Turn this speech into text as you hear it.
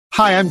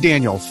Hi, I'm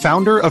Daniel,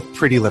 founder of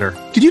Pretty Litter.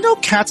 Did you know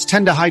cats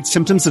tend to hide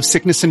symptoms of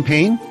sickness and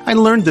pain? I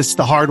learned this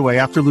the hard way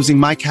after losing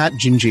my cat,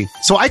 Gingy.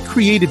 So I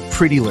created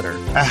Pretty Litter,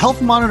 a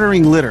health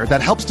monitoring litter that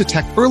helps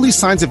detect early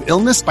signs of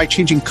illness by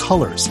changing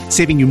colors,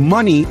 saving you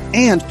money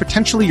and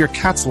potentially your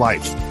cat's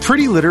life.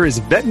 Pretty Litter is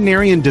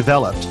veterinarian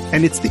developed,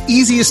 and it's the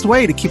easiest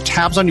way to keep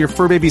tabs on your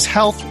fur baby's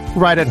health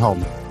right at home.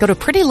 Go to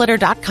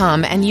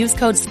prettylitter.com and use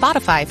code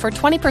SPOTIFY for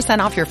 20%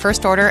 off your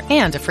first order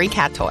and a free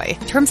cat toy.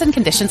 Terms and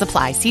conditions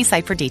apply. See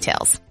site for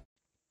details.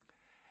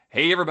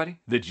 Hey everybody,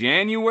 the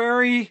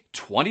January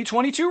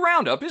 2022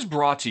 Roundup is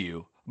brought to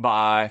you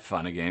by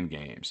Fun Again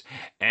Games.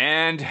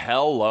 And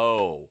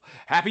hello,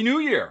 Happy New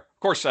Year. Of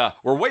course,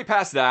 we're way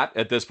past that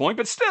at this point,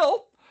 but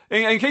still,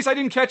 in case I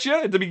didn't catch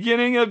you at the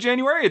beginning of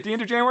January, at the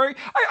end of January,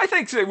 I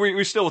think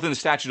we're still within the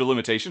statute of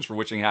limitations for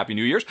wishing Happy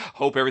New Year's.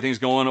 Hope everything's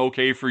going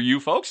okay for you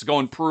folks. It's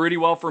going pretty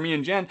well for me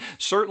and Jen.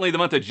 Certainly the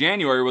month of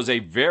January was a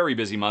very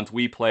busy month.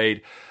 We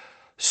played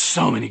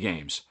so many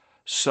games.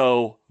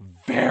 So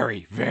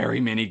very,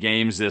 very many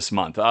games this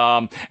month.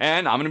 And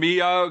I'm going to be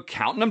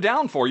counting them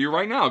down for you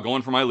right now,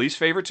 going from my least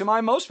favorite to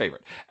my most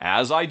favorite,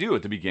 as I do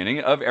at the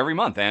beginning of every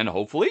month. And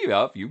hopefully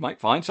you might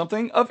find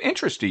something of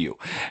interest to you.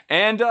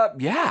 And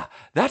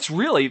that's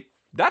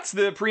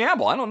the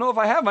preamble. I don't know if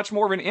I have much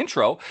more of an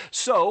intro.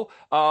 So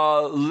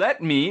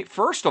let me,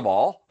 first of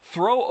all,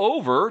 throw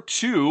over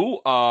to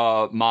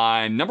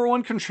my number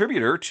one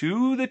contributor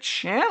to the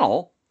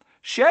channel,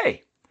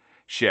 Shay.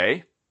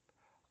 Shay,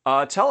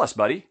 tell us,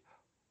 buddy,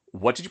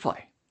 what did you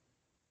play?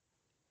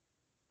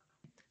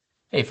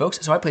 Hey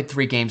folks, so I played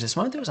 3 games this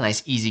month. It was a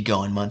nice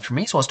easygoing month for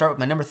me. So I'll start with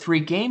my number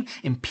 3 game,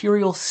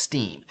 Imperial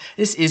Steam.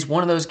 This is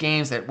one of those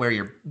games where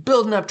you're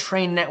building up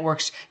train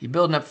networks, you're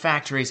building up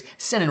factories,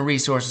 sending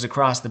resources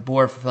across the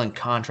board, fulfilling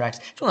contracts.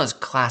 It's one of those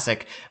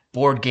classic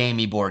board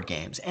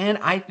games. And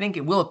I think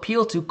it will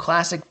appeal to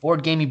classic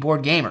board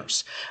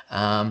gamers.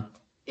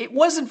 It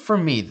wasn't for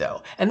me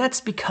though, and that's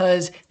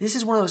because this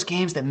is one of those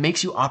games that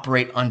makes you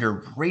operate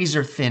under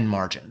razor thin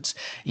margins.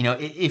 You know,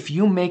 if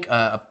you make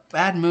a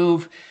bad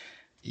move,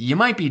 you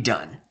might be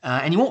done,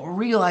 and you won't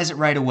realize it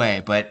right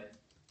away, but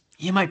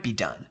you might be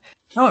done.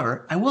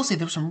 However, I will say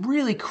there were some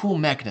really cool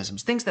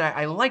mechanisms, things that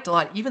I liked a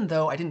lot, even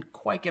though I didn't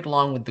quite get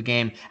along with the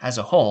game as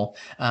a whole.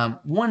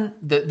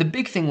 The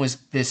big thing was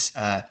this,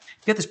 you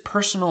get this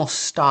personal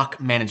stock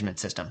management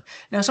system.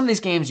 Now, some of these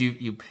games,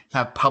 you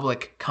have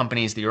public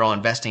companies that you're all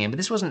investing in, but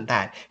this wasn't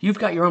that. You've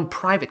got your own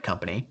private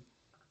company,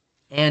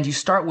 and you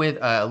start with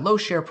a low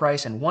share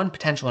price and one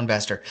potential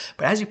investor.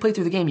 But as you play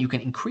through the game, you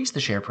can increase the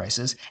share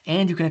prices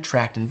and you can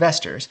attract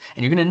investors.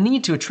 And you're going to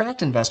need to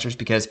attract investors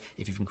because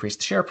if you've increased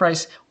the share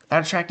price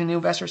without attracting new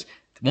investors,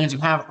 the ones you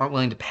have aren't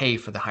willing to pay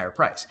for the higher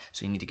price.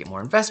 So you need to get more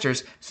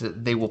investors so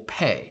that they will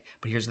pay.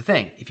 But here's the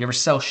thing. If you ever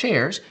sell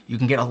shares, you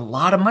can get a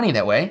lot of money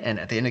that way. And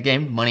at the end of the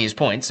game, money is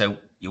points, so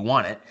you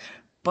want it.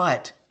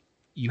 But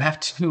you have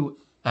to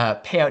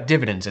pay out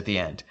dividends at the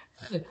end.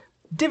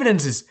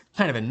 Dividends is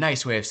kind of a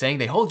nice way of saying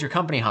they hold your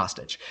company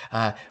hostage.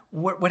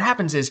 What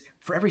happens is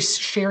for every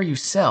share you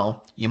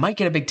sell, you might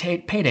get a big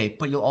payday,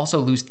 but you'll also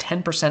lose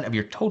 10% of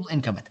your total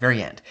income at the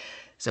very end.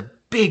 It's a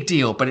big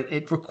deal, but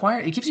it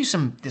gives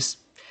you this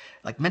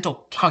like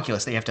mental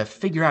calculus that you have to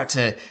figure out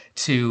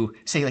to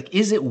say like,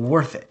 is it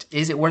worth it?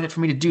 Is it worth it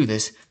for me to do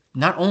this?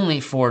 Not only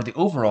for the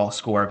overall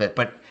score of it,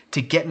 but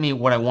to get me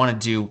what I want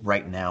to do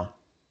right now.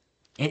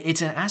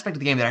 It's an aspect of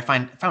the game that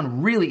I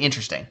found really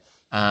interesting.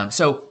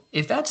 So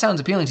if that sounds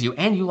appealing to you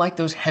and you like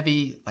those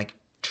heavy like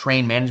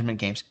train management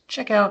games,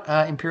 check out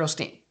Imperial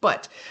Steam.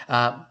 But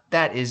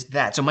that is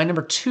that. So my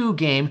number 2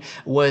 game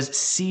was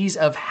Seas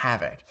of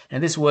Havoc.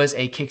 And this was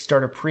a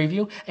Kickstarter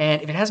preview.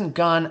 And if it hasn't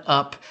gone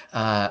up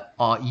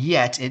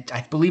yet,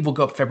 I believe will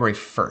go up February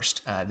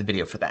 1st, the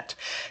video for that.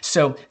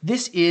 So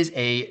this is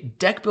a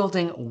deck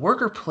building,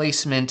 worker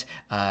placement,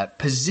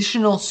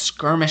 positional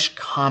skirmish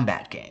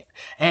combat game.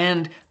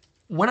 And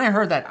when I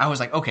heard that, I was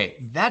like,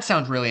 okay, that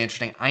sounds really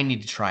interesting. I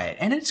need to try it.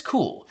 And it's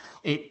cool.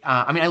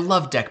 I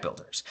love deck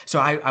builders. So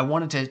I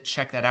wanted to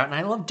check that out. And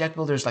I love deck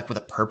builders like with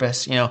a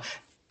purpose,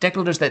 deck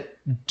builders that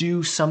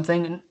do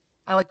something.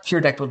 I like pure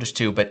deck builders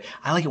too, but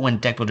I like it when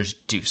deck builders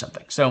do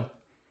something. So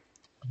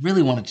I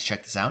really wanted to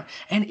check this out,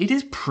 and it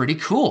is pretty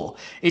cool.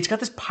 It's got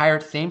this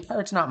pirate theme.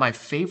 Pirate's not my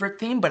favorite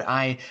theme, but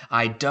I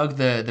dug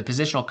the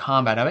positional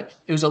combat of it.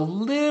 It was a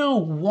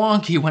little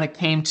wonky when it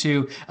came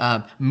to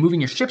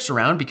moving your ships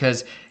around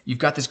because you've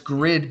got this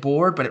grid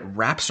board, but it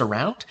wraps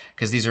around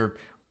because these are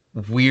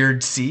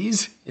weird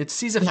seas. It's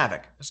Seas of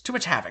Havoc. It's too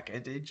much havoc.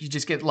 You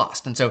just get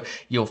lost, and so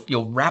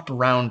you'll wrap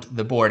around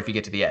the board if you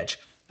get to the edge,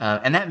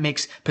 and that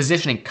makes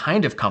positioning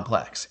kind of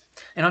complex.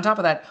 And on top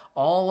of that,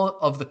 all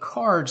of the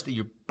cards that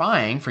you're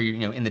buying for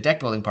your, in the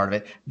deck building part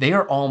of it, they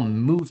are all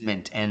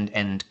movement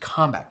and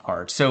combat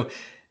cards. So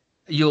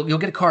you'll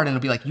get a card and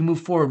it'll be like you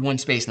move forward 1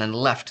 space and then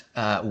left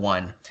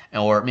 1,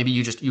 or maybe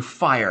you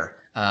fire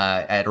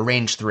at a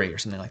range 3 or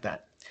something like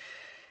that.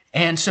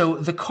 And so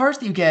the cards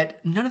that you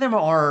get, none of them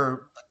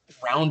are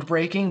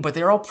groundbreaking, but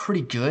they're all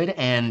pretty good,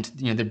 and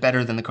they're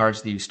better than the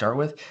cards that you start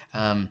with.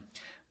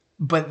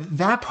 But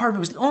that part of it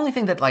was the only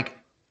thing that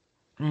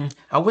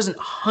I wasn't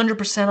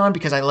 100% on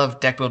because I love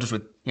deck builders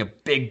with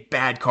big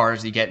bad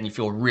cards that you get and you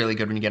feel really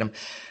good when you get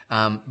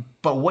them.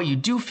 But what you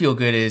do feel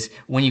good is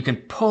when you can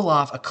pull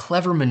off a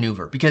clever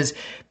maneuver, because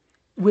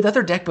with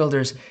other deck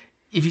builders,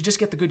 if you just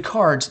get the good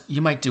cards,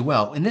 you might do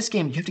well. In this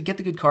game, you have to get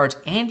the good cards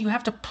and you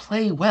have to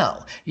play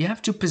well. You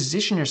have to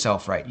position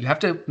yourself right. You have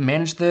to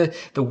manage the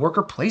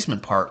worker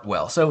placement part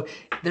well. So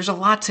there's a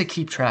lot to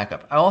keep track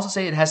of. I'll also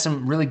say it has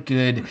some really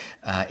good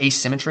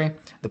asymmetry.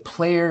 The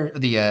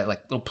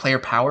little player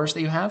powers that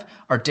you have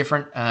are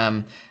different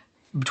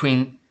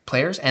between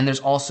players, and there's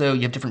also,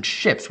 you have different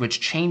ships,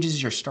 which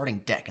changes your starting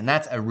deck, and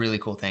that's a really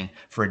cool thing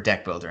for a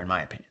deck builder, in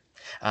my opinion.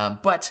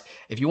 But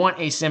if you want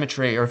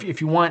asymmetry, or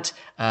if you want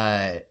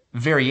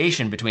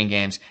variation between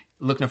games,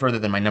 look no further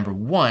than my number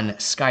 1,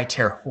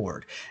 Skytear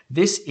Horde.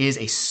 This is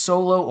a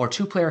solo or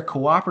 2-player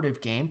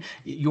cooperative game.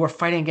 You are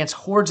fighting against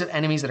hordes of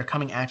enemies that are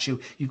coming at you.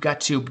 You've got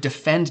to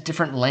defend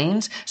different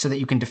lanes so that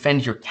you can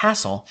defend your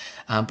castle.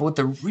 But what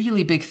the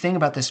really big thing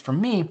about this for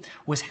me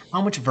was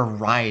how much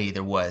variety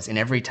there was in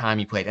every time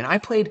you played. And I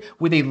played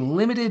with a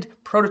limited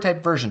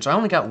prototype version, so I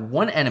only got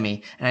 1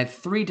 enemy and I had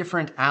 3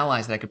 different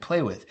allies that I could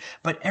play with.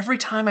 But every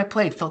time I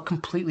played felt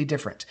completely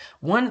different.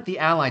 One, the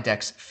ally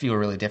decks feel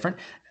really different.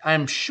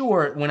 I'm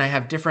sure when I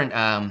have different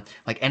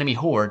enemy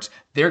hordes,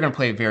 they're going to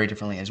play very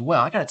differently as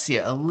well. I got to see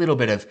a little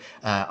bit of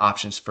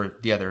options for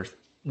the other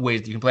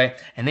ways that you can play,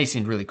 and they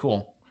seemed really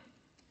cool.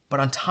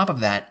 But on top of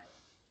that,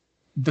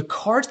 the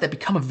cards that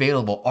become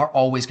available are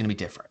always going to be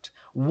different.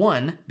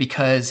 One,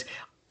 because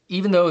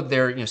even though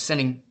they're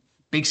sending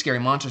big scary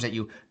monsters at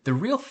you, the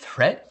real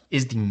threat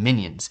is the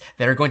minions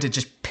that are going to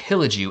just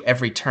pillage you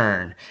every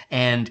turn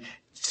and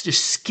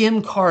just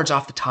skim cards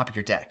off the top of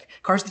your deck.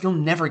 Cards that you'll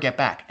never get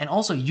back. And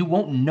also, you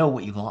won't know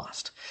what you've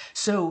lost.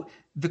 So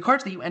the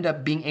cards that you end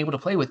up being able to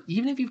play with,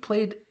 even if you've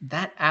played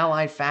that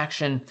allied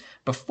faction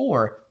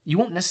before, you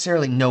won't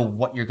necessarily know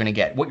what you're going to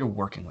get, what you're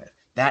working with.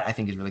 That, I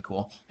think, is really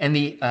cool. And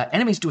the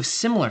enemies do a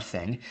similar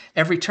thing.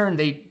 Every turn,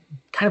 they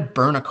kind of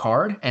burn a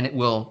card, and it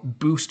will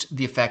boost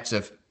the effects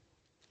of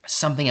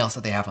something else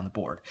that they have on the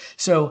board.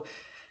 So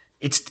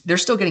they're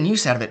still getting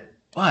use out of it,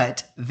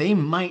 but it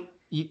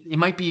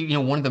might be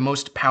one of the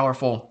most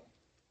powerful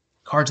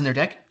cards in their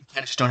deck. You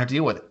kind of just don't have to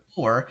deal with it.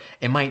 Or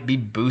it might be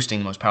boosting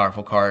the most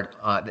powerful card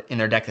in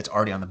their deck that's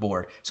already on the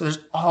board. So there's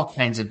all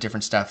kinds of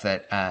different stuff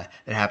that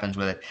happens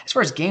with it. As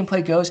far as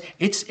gameplay goes,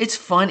 it's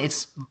fun,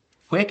 it's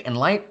quick and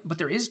light, but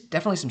there is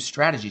definitely some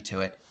strategy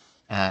to it.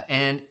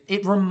 And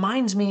it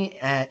reminds me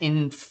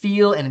in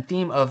feel and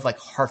theme of like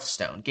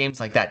Hearthstone, games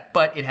like that.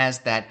 But it has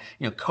that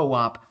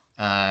co-op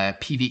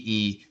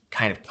PvE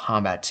kind of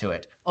combat to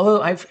it.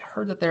 Although I've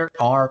heard that there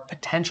are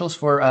potentials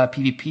for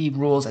PvP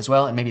rules as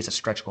well, and maybe it's a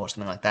stretch goal or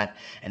something like that,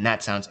 and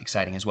that sounds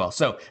exciting as well.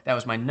 So that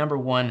was my number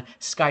 1,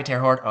 Skytear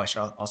Horde. Oh, I should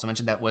also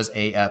mention that was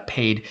a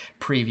paid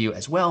preview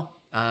as well.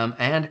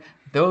 And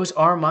those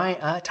are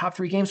my top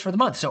 3 games for the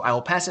month. So I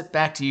will pass it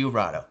back to you,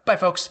 Rahdo. Bye,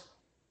 folks.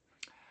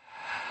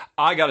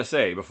 I gotta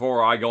say,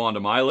 before I go on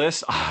to my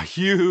list, a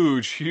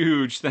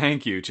huge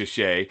thank you to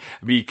Shay,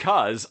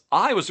 because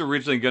I was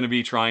originally going to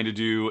be trying to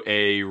do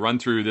a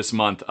run-through this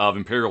month of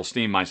Imperial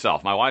Steam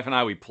myself. My wife and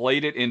I, we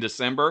played it in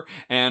December,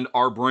 and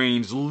our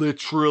brains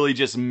literally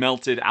just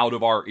melted out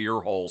of our ear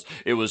holes.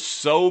 It was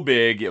so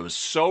big, it was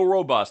so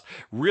robust,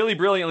 really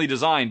brilliantly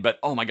designed, but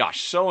oh my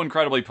gosh, so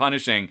incredibly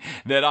punishing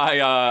that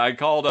I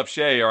called up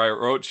Shay, or I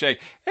wrote Shay,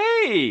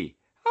 hey,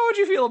 how would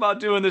you feel about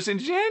doing this in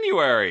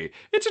January?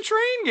 It's a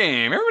train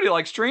game. Everybody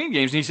likes train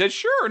games. And he said,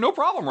 sure, no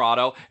problem,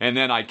 Rahdo. And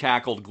then I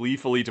cackled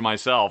gleefully to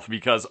myself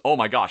because, oh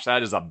my gosh,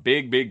 that is a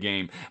big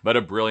game, but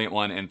a brilliant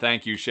one. And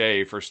thank you,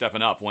 Shay, for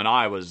stepping up when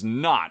I was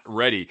not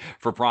ready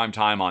for prime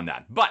time on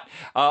that. But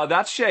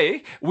that's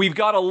Shay. We've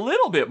got a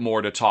little bit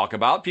more to talk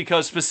about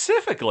because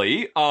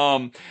specifically,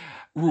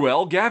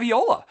 Ruel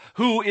Gaviola,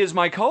 who is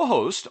my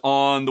co-host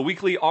on the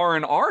weekly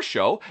R&R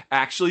show,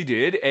 actually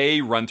did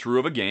a run-through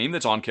of a game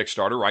that's on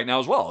Kickstarter right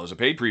now as well as a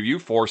paid preview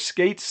for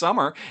Skate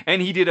Summer,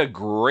 and he did a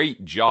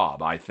great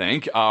job, I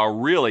think.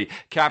 Really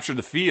captured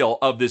the feel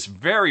of this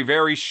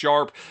very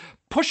sharp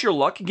push your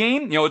luck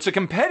game. It's a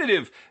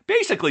competitive,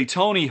 basically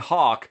Tony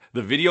Hawk,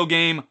 the video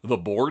game, the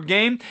board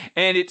game,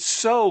 and it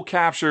so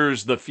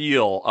captures the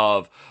feel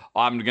of,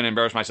 I'm going to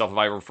embarrass myself if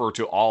I refer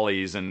to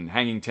ollies and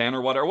hanging 10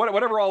 or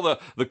whatever all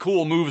the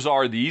cool moves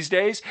are these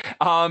days.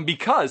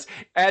 Because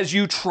as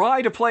you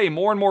try to play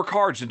more and more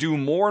cards to do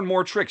more and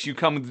more tricks, you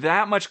come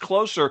that much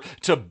closer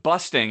to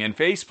busting and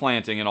face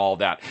planting and all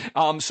that.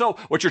 So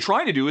what you're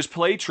trying to do is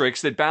play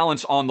tricks that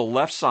balance on the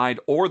left side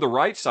or the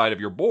right side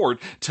of your board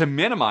to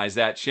minimize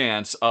that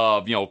chance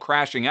of,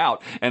 crashing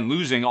out and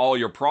losing all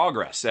your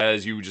progress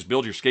as you just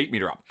build your skate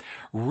meter up.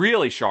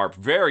 Really sharp,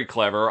 very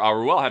clever.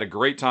 Ruel had a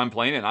great time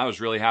playing it, and I was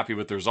really happy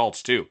with the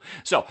results too.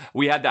 So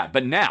we had that.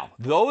 But now,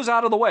 those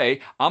out of the way,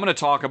 I'm going to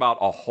talk about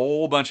a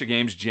whole bunch of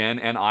games Jen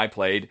and I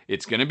played.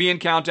 It's going to be in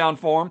countdown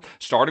form,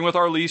 starting with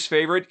our least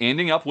favorite,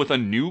 ending up with a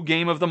new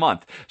game of the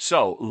month.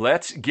 So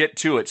let's get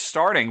to it,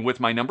 starting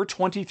with my number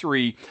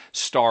 23,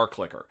 Star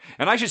Clicker.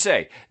 And I should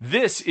say,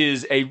 this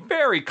is a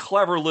very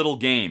clever little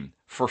game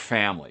for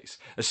families,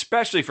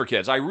 especially for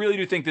kids. I really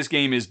do think this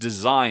game is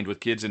designed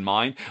with kids in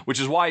mind, which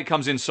is why it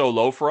comes in so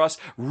low for us.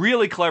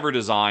 Really clever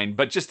design,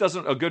 but just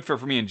doesn't a good fit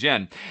for me and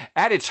Jen.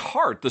 At its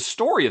heart, the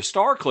story of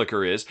Star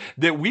Clicker is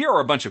that we are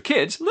a bunch of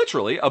kids,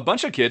 literally a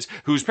bunch of kids,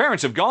 whose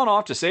parents have gone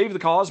off to save the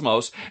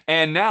cosmos,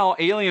 and now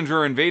aliens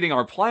are invading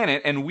our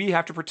planet, and we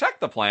have to protect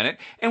the planet,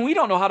 and we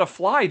don't know how to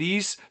fly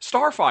these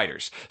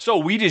starfighters. So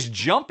we just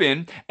jump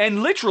in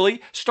and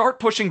literally start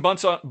pushing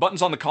buttons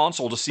on the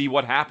console to see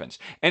what happens.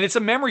 And it's a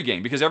memory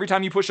game, because every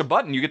time you push a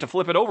button, you get to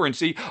flip it over and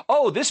see,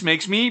 oh, this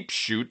makes me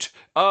shoot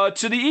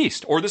to the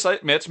east, or this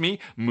lets me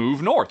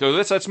move north, or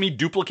this lets me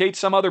duplicate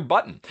some other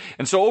button.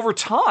 And so over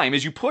time,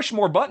 as you push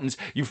more buttons,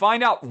 you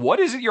find out what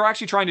is it you're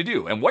actually trying to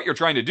do, and what you're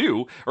trying to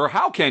do, or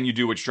how can you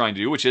do what you're trying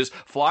to do, which is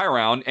fly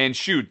around and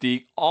shoot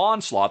the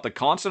onslaught, the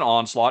constant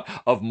onslaught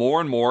of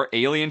more and more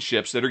alien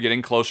ships that are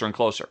getting closer and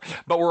closer.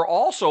 But we're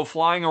also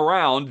flying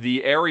around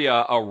the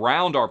area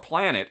around our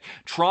planet,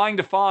 trying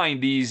to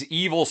find these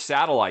evil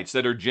satellites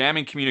that are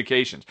jamming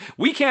communications.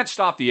 We can't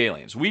stop the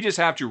aliens. We just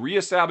have to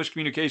reestablish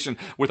communication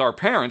with our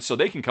parents so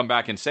they can come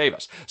back and save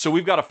us. So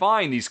we've got to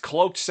find these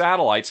cloaked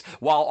satellites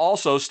while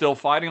also still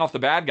fighting off the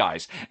bad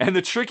guys. And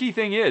the tricky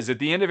thing is, at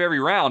the end of every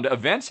round,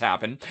 events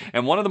happen,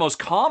 and one of the most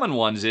common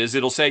ones is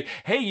it'll say,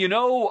 hey, you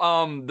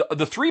know,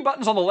 the three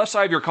buttons on the left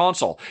side of your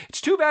console,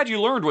 it's too bad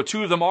you learned what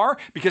two of them are,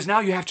 because now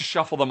you have to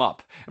shuffle them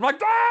up. I'm like,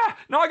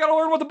 now I got to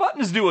learn what the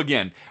buttons do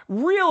again.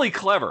 Really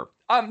clever.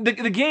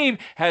 The game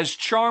has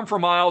charm for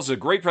miles, a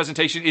great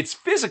presentation. It's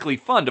physically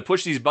fun to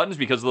push these buttons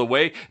because of the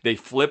way they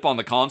flip on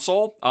the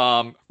console.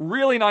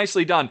 Really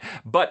nicely done,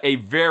 but a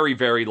very,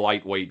 very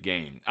lightweight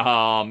game.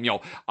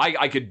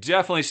 I could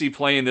definitely see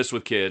playing this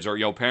with kids,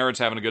 or, parents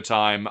having a good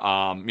time,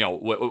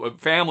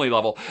 family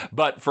level.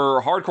 But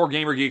for hardcore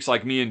gamer geeks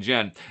like me and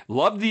Jen,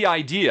 love the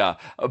idea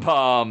of,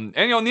 and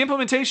the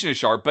implementation is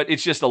sharp, but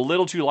it's just a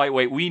little too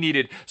lightweight. We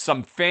needed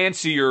some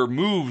fancier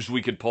moves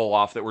we could pull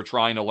off that we're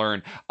trying to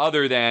learn,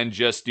 other than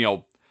just,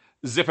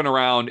 zipping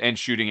around and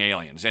shooting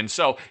aliens. And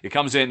so it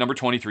comes in at number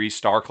 23,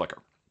 Star Clicker.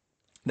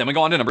 Then we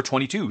go on to number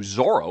 22,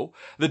 Zorro,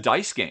 the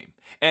dice game.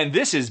 And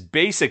this is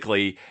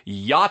basically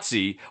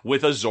Yahtzee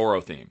with a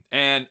Zorro theme.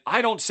 And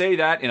I don't say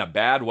that in a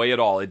bad way at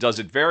all. It does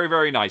it very,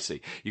 very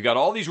nicely. You got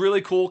all these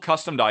really cool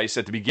custom dice.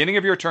 At the beginning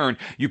of your turn,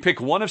 you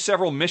pick one of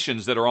several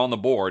missions that are on the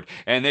board,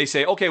 and they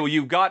say, okay, well,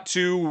 you've got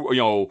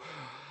to,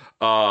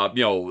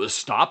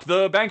 stop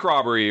the bank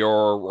robbery,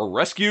 or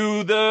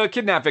rescue the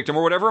kidnap victim,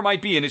 or whatever it might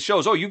be. And it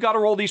shows, you got to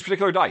roll these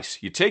particular dice.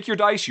 You take your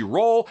dice, you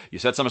roll, you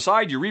set some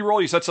aside, you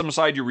re-roll, you set some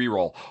aside, you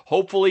re-roll.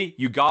 Hopefully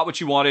you got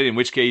what you wanted, in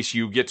which case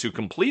you get to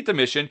complete the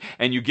mission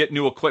and you get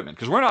new equipment.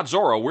 Because we're not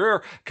Zorro,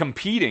 we're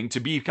competing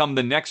to become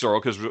the next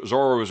Zorro, because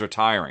Zorro is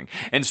retiring.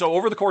 And so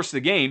over the course of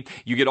the game,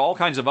 you get all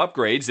kinds of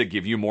upgrades that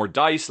give you more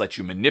dice, let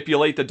you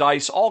manipulate the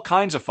dice, all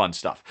kinds of fun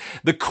stuff.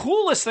 The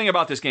coolest thing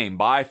about this game,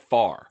 by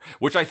far,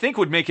 which I think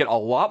would make it a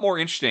lot more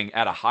interesting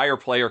at a higher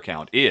player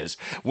count, is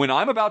when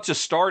I'm about to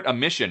start a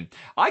mission,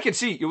 I can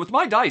see, with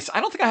my dice, I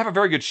don't think I have a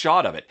very good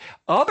shot of it.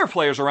 Other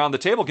players around the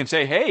table can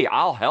say, hey,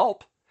 I'll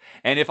help.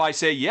 And if I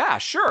say, yeah,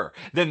 sure,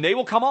 then they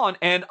will come on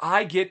and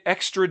I get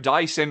extra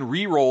dice and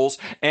re-rolls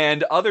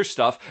and other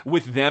stuff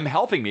with them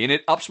helping me. And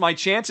it ups my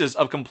chances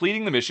of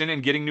completing the mission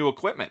and getting new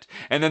equipment.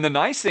 And then the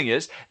nice thing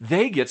is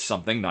they get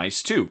something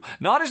nice too.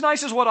 Not as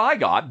nice as what I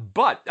got,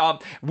 but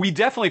we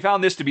definitely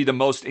found this to be the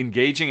most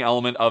engaging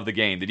element of the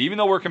game. That even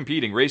though we're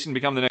competing, racing to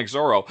become the next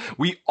Zorro,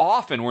 we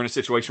often were in a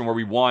situation where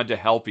we wanted to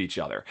help each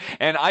other.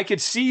 And I could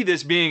see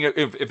this being,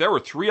 if there were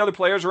three other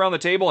players around the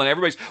table and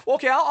everybody's, well,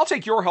 okay, I'll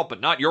take your help, but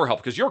not your help,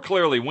 because you're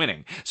clearly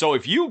winning. So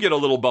if you get a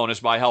little bonus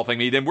by helping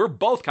me, then we're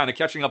both kind of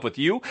catching up with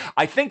you.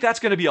 I think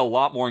that's going to be a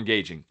lot more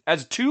engaging.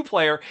 As a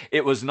two-player,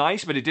 it was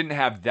nice, but it didn't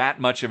have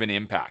that much of an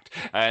impact.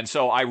 And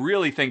so I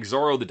really think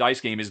Zorro the Dice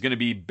Game is going to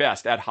be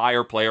best at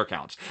higher player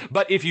counts.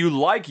 But if you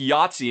like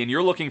Yahtzee and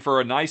you're looking for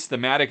a nice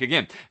thematic,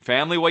 again,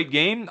 family weight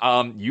game,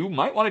 you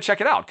might want to check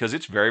it out, because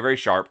it's very, very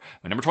sharp.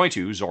 Number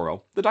 22,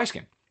 Zorro the Dice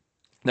Game.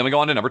 Then we go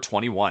on to number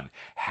 21,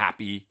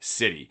 Happy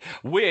City,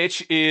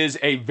 which is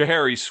a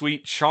very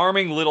sweet,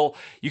 charming little,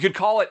 you could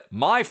call it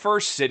my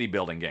first city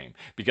building game.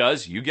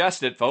 Because, you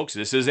guessed it, folks,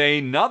 this is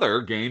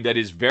another game that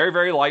is very,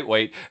 very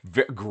lightweight,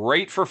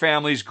 great for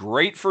families,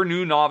 great for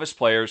new novice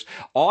players.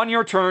 On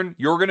your turn,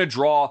 you're going to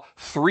draw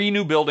 3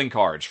 new building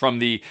cards from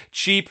the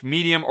cheap,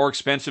 medium, or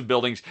expensive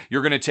buildings.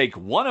 You're going to take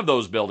one of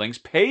those buildings,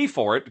 pay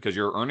for it, because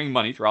you're earning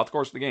money throughout the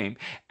course of the game,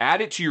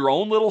 add it to your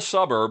own little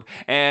suburb,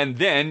 and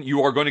then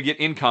you are going to get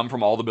income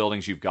from all the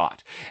buildings you've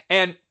got.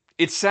 And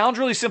it sounds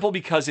really simple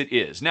because it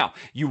is. Now,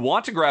 you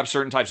want to grab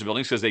certain types of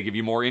buildings because they give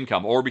you more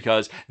income, or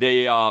because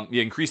they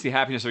increase the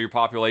happiness of your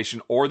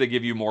population, or they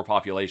give you more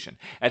population.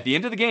 At the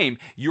end of the game,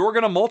 you're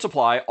going to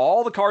multiply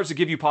all the cards that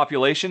give you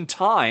population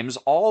times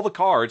all the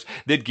cards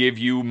that give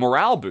you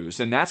morale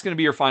boost, and that's going to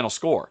be your final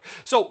score.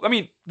 So,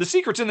 the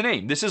secret's in the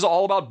name. This is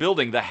all about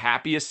building the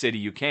happiest city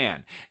you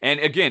can. And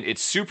again,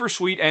 it's super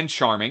sweet and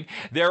charming.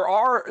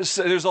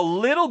 There's a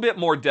little bit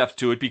more depth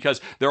to it,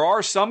 because there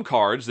are some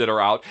cards that are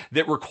out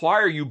that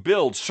require you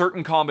build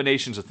certain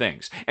combinations of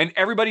things. And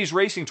everybody's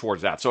racing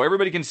towards that. So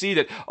everybody can see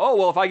that, oh,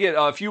 well, if I get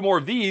a few more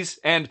of these,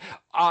 and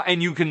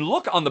you can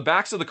look on the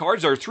backs of the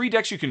cards. There are 3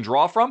 decks you can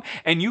draw from,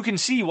 and you can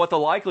see what the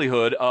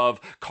likelihood of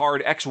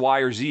card X, Y,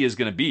 or Z is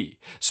going to be.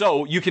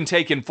 So you can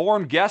take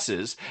informed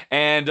guesses,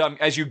 and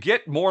as you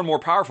get more and more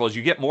powerful, as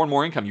you get more and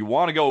more income, you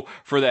want to go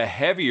for the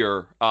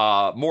heavier,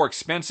 more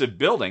expensive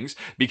buildings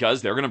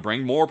because they're going to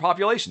bring more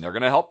population. They're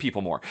going to help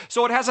people more.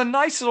 So it has a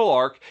nice little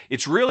arc.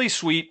 It's really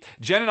sweet.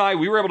 Jen and I,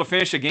 we were able to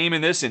finish a game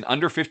in this in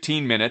under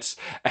 15 minutes,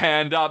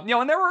 and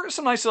and there were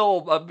some nice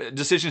little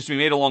decisions to be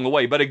made along the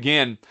way. But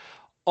again,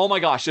 oh my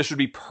gosh, this would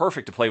be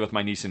perfect to play with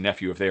my niece and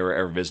nephew if they were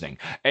ever visiting.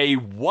 A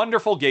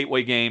wonderful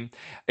gateway game.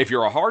 If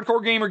you're a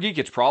hardcore gamer geek,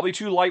 it's probably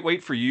too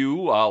lightweight for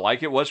you,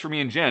 like it was for me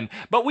and Jen.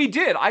 But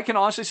I can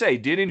honestly say,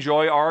 did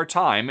enjoy our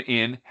time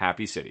in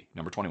Happy City,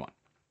 number 21.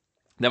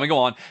 Then we go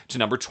on to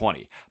number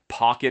 20,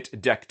 Pocket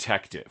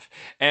Detective.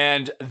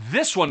 And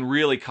this one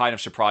really kind of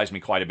surprised me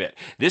quite a bit.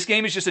 This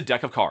game is just a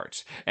deck of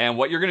cards. And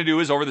what you're going to do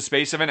is over the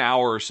space of an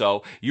hour or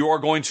so, you are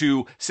going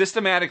to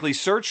systematically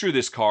search through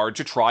this card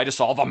to try to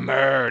solve a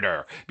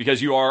murder.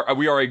 Because we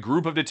are a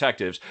group of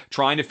detectives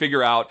trying to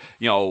figure out,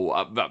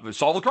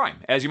 solve a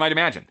crime, as you might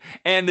imagine.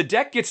 And the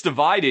deck gets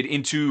divided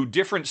into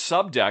different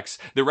sub-decks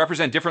that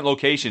represent different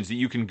locations that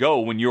you can go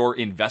when you're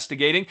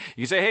investigating.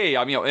 You can say, hey,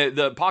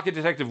 the Pocket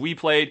Detective we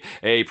played,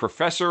 a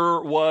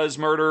professor was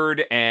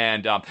murdered,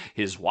 and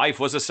his wife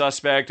was a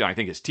suspect, and I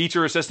think his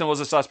teacher assistant was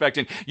a suspect,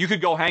 and you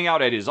could go hang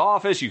out at his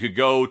office, you could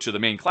go to the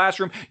main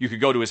classroom, you could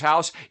go to his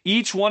house.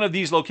 Each one of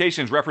these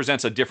locations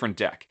represents a different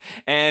deck.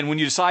 And when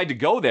you decide to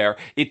go there,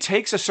 it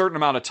takes a certain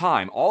amount of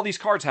time. All these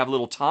cards have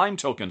little time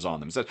tokens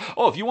on them. It says,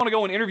 oh, if you want to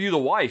go and interview the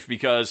wife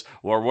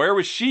where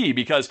was she?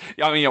 Because,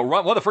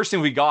 one of the first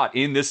things we got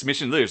in this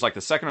mission, it was like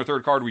the second or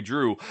third card we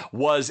drew,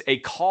 was a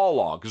call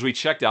log, because we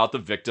checked out the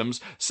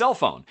victim's cell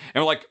phone.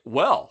 And we're like,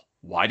 well,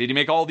 why did he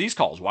make all these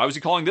calls? Why was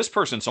he calling this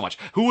person so much?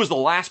 Who was the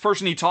last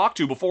person he talked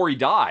to before he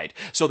died?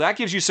 So that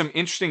gives you some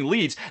interesting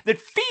leads that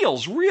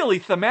feels really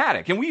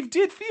thematic. And we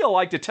did feel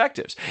like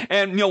detectives.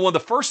 And, one of the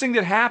first thing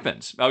that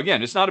happens,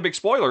 again, it's not a big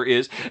spoiler,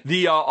 is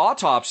the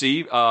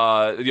autopsy,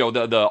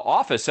 the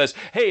office says,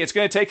 hey, it's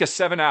going to take us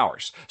 7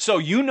 hours. So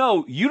you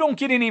don't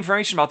get any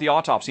information about the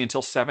autopsy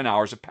until 7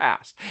 hours have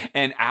passed.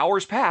 And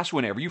hours pass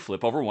whenever you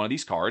flip over one of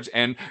these cards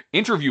and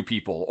interview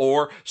people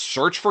or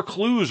search for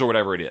clues or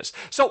whatever it is.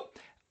 So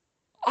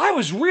I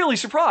was really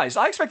surprised.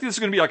 I expected this was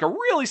going to be like a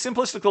really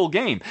simplistic little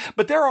game,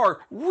 but there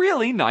are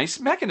really nice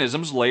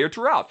mechanisms layered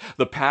throughout.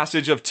 The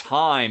passage of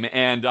time,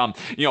 and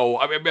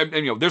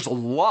there's a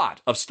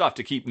lot of stuff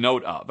to keep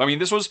note of.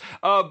 This was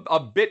a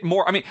bit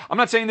more. I'm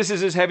not saying this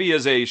is as heavy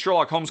as a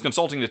Sherlock Holmes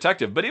consulting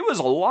detective, but it was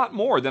a lot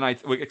more than I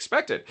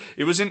expected.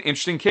 It was an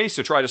interesting case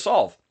to try to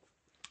solve.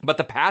 But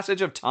the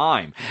passage of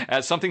time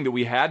as something that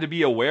we had to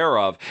be aware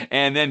of,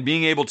 and then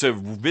being able to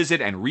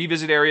visit and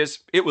revisit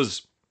areas, it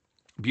was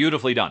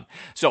beautifully done.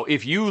 So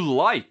if you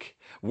like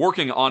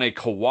working on a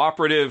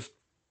cooperative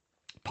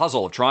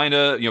puzzle of trying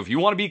to, if you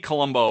want to be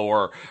Columbo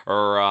or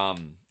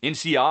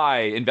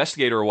NCI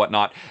investigator or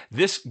whatnot,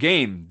 this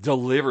game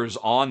delivers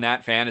on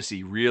that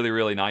fantasy really,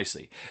 really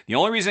nicely. The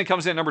only reason it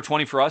comes in at number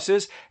 20 for us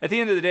is, at the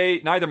end of the day,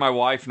 neither my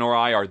wife nor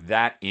I are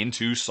that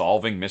into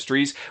solving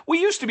mysteries. We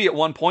used to be at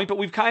one point, but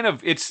we've kind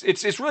of, it's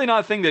really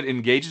not a thing that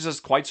engages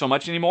us quite so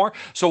much anymore.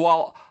 So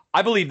while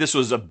I believe this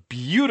was a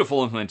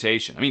beautiful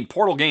implementation.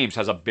 Portal Games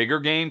has a bigger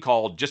game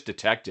called just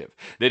Detective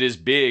that is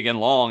big and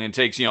long and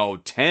takes,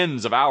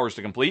 tens of hours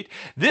to complete.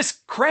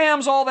 This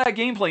crams all that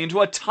gameplay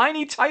into a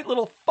tiny, tight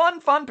little fun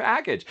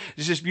package.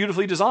 It's just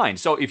beautifully designed.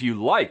 So if you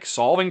like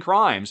solving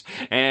crimes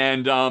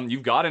and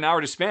you've got an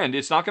hour to spend,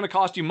 it's not going to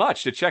cost you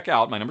much to check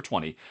out my number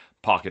 20,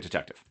 Pocket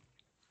Detective.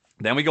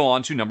 Then we go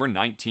on to number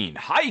 19,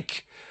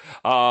 Hike,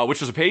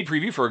 which was a paid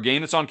preview for a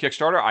game that's on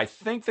Kickstarter. I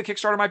think the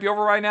Kickstarter might be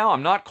over right now.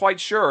 I'm not quite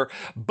sure.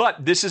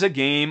 But this is a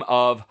game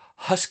of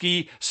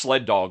husky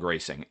sled dog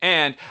racing.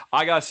 And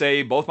I gotta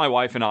say, both my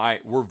wife and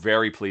I were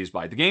very pleased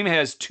by it. The game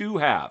has 2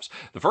 halves.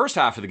 The first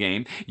half of the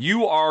game,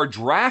 you are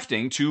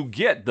drafting to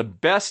get the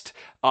best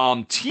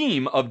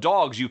team of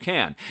dogs you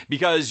can,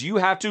 because you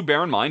have to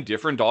bear in mind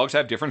different dogs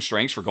have different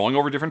strengths for going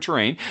over different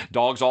terrain.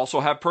 Dogs also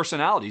have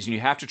personalities, and you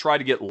have to try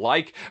to get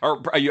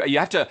you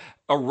have to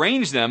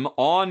arrange them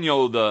on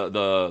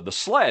the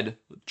sled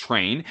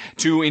train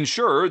to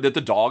ensure that the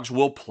dogs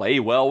will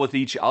play well with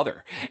each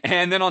other.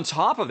 And then on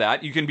top of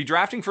that, you can be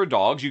drafting for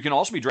dogs. You can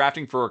also be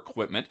drafting for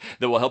equipment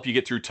that will help you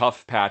get through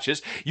tough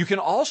patches. You can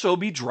also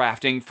be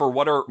drafting for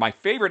what are my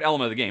favorite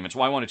element of the game. It's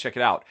why I want to check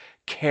it out.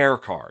 Care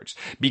cards.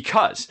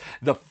 Because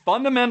the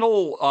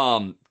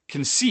fundamental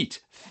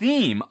conceit,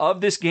 theme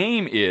of this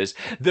game is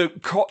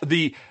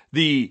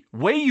the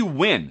way you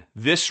win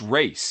this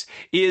race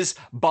is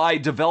by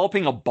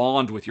developing a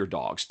bond with your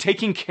dogs,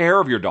 taking care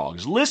of your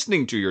dogs,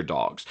 listening to your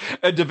dogs,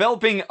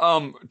 developing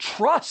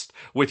trust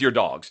with your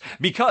dogs,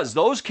 because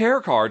those care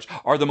cards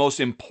are the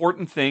most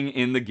important thing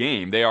in the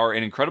game. They are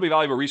an incredibly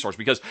valuable resource,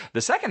 because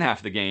the second half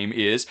of the game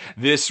is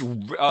this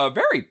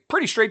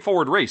pretty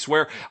straightforward race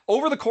where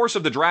over the course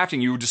of the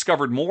drafting, you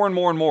discovered more and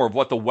more and more of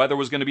what the weather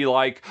was going to be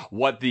like,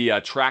 what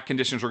the track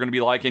conditions were going to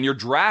be like, and you're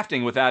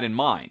drafting with that in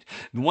mind.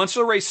 Once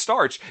the race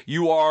starts,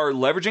 you are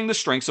leveraging the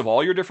strengths of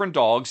all your different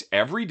dogs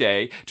every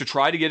day to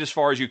try to get as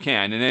far as you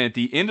can. And then at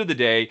the end of the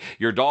day,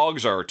 your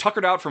dogs are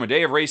tuckered out from a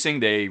day of racing.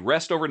 They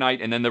rest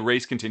overnight, and then the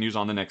race continues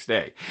on the next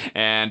day.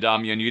 And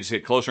you just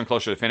get closer and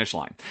closer to the finish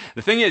line.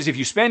 The thing is, if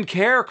you spend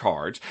care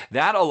cards,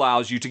 that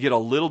allows you to get a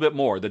little bit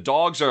more. The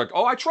dogs are like,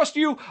 oh, I trust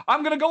you.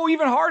 I'm going to go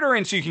even harder.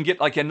 And so you can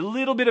get like a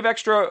little bit of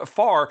extra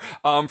far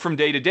from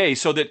day to day,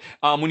 so that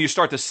when you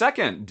start the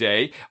second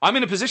day, I'm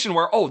in a position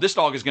where, oh, this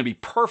dog is going to be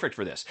perfect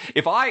for this.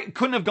 If I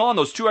couldn't have gone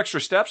those 2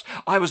 extra steps,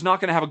 I was not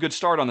going to have a good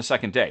start on the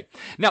second day.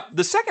 Now,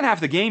 the second half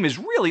of the game is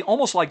really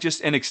almost like just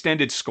an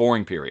extended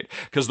scoring period,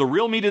 because the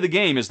real meat of the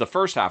game is the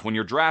first half when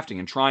you're drafting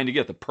and trying to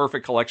get the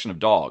perfect collection of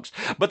dogs.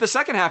 But the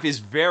second half is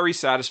very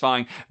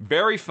satisfying,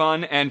 very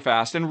fun and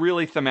fast, and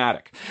really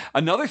thematic.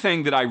 Another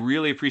thing that I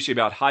really appreciate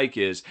about Hike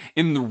is,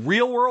 in the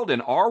real world,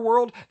 in our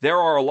world, there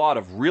are a lot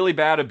of really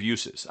bad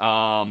abuses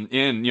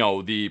in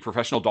the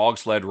professional dog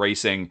sled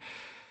racing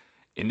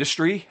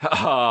industry,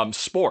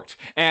 sport.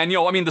 And,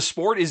 the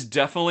sport is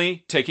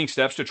definitely taking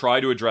steps to try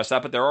to address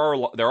that, but there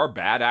are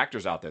bad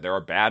actors out there. There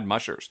are bad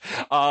mushers.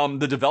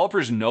 The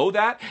developers know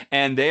that,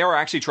 and they are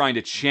actually trying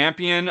to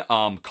champion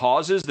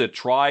causes that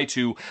try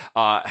to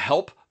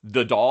help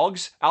the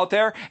dogs out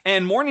there.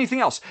 And more than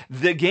anything else,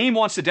 the game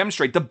wants to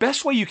demonstrate the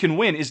best way you can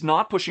win is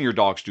not pushing your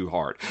dogs too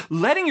hard,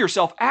 letting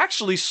yourself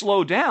actually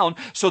slow down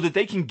so that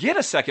they can get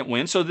a second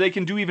win, so that they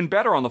can do even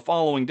better on the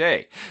following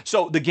day.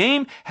 So the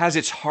game has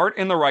its heart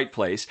in the right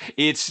place.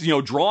 It's,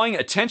 drawing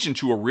attention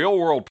to a real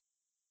world.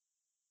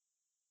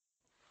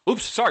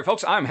 Oops, sorry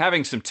folks, I'm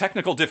having some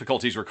technical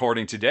difficulties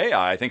recording today.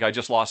 I think I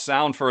just lost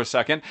sound for a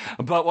second.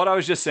 But what I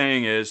was just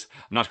saying is,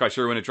 I'm not quite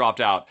sure when it dropped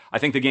out. I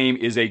think the game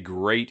is a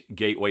great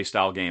gateway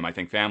style game. I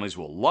think families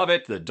will love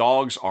it. The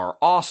dogs are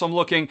awesome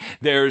looking.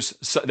 There's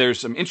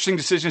some interesting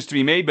decisions to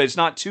be made, but it's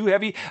not too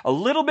heavy. A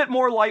little bit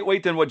more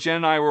lightweight than what Jen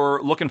and I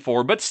were looking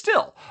for, but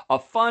still a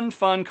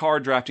fun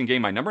card drafting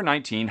game. My number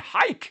 19,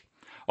 Hike.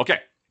 Okay,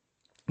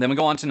 then we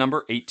go on to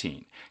number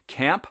 18,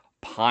 Camp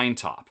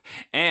Pinetop.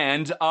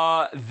 And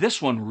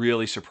this one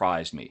really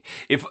surprised me.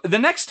 If the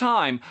next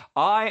time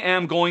I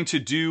am going to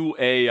do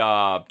a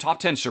top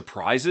 10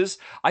 surprises,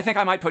 I think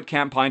I might put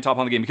Camp Pinetop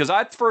on the game, because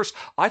at first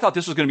I thought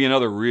this was going to be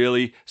another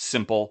really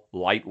simple,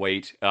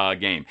 lightweight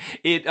game.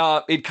 It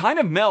kind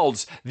of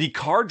melds the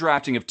card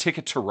drafting of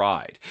Ticket to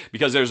Ride,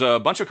 because there's a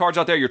bunch of cards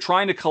out there. You're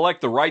trying to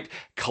collect the right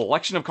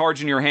collection of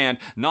cards in your hand,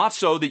 not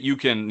so that you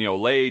can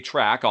lay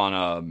track on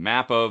a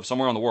map of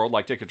somewhere in the world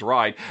like Ticket to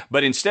Ride,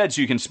 but instead so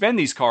you can spend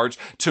these cards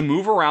to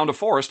move around a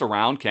forest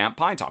around Camp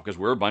Pinetop, because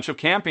we're a bunch of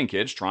camping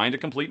kids trying to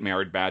complete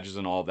merit badges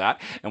and all of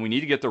that, and we need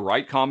to get the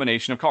right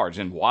combination of cards.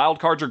 And wild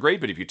cards are great,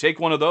 but if you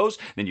take one of those,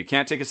 then you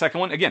can't take a second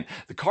one. Again,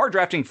 the card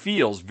drafting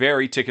feels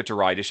very Ticket to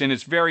Ride-ish, and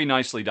it's very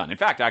nicely done. In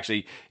fact,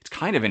 actually, it's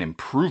kind of an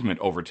improvement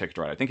over Ticket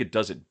to Ride. I think it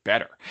does it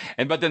better.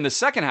 But then the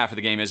second half of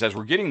the game is, as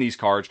we're getting these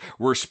cards,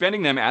 we're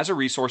spending them as a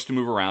resource to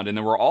move around, and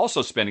then we're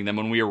also spending them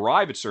when we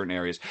arrive at certain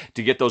areas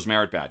to get those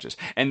merit badges.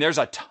 And there's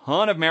a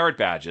ton of merit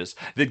badges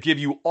that give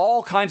you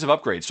all kinds of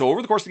upgrades. So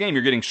over the course of the game,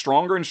 you're getting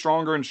stronger and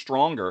stronger and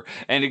stronger,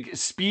 and it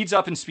speeds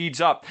up and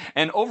speeds up.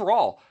 And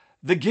overall,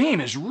 the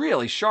game is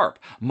really sharp.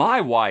 My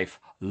wife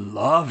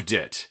loved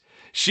it.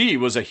 She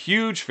was a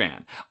huge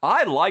fan.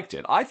 I liked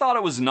it. I thought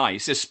it was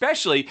nice,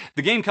 especially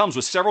the game comes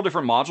with several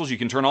different modules you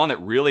can turn on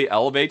that really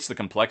elevates the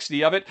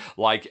complexity of it,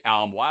 like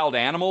wild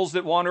animals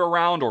that wander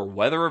around, or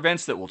weather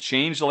events that will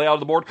change the layout of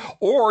the board,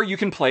 or you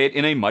can play it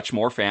in a much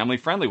more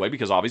family-friendly way,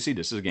 because obviously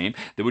this is a game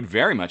that would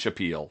very much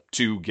appeal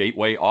to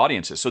gateway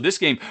audiences. So this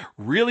game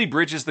really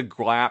bridges the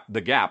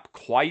gap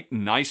quite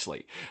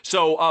nicely.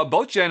 So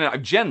both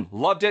Jen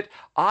loved it.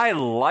 I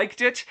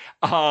liked it.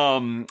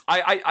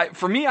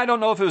 For me, I don't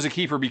know if it was a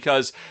keeper,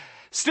 because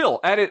still,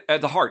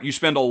 at the heart, you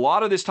spend a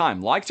lot of this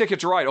time, like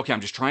Ticket to Ride. Okay,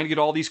 I'm just trying to get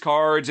all these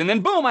cards, and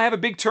then boom, I have a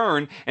big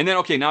turn, and then,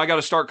 okay, now I got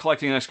to start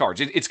collecting the next cards.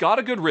 It's got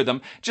a good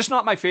rhythm, just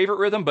not my favorite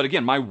rhythm, but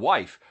again, my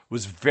wife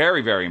was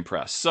very, very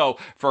impressed. So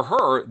for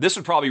her, this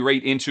would probably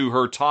rate into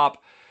her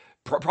top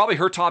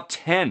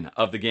 10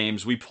 of the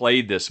games we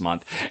played this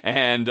month.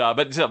 And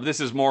but this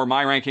is more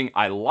my ranking.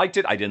 I liked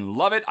it. I didn't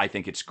love it. I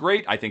think it's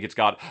great. I think it's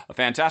got a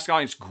fantastic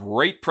audience,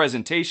 great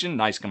presentation,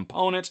 nice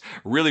components,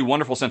 really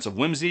wonderful sense of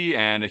whimsy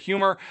and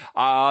humor.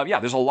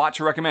 There's a lot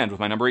to recommend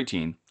with my number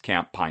 18,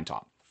 Camp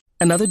Pinetop.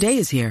 Another day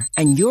is here,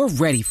 and you're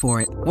ready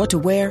for it. What to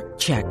wear?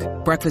 Check.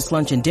 Breakfast,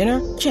 lunch, and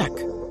dinner? Check.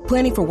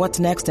 Planning for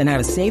what's next and how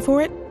to save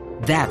for it?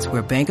 That's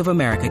where Bank of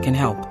America can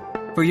help.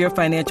 For your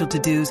financial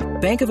to-dos,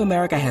 Bank of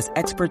America has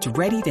experts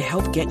ready to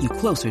help get you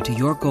closer to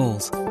your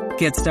goals.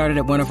 Get started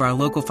at one of our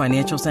local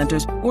financial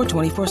centers or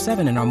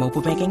 24/7 in our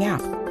mobile banking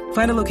app.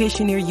 Find a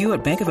location near you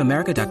at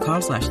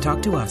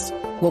bankofamerica.com/talktous.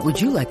 What would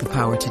you like the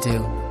power to do?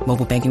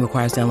 Mobile banking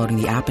requires downloading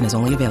the app and is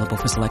only available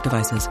for select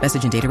devices.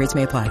 Message and data rates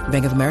may apply.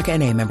 Bank of America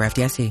N.A., member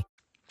FDIC.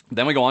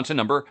 Then we go on to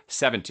number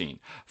 17,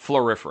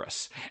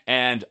 Floriferous.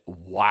 And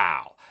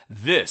wow,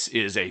 this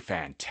is a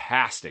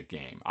fantastic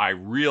game. I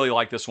really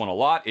like this one a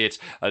lot. It's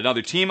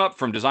another team up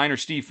from designer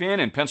Steve Finn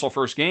and Pencil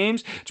First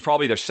Games. It's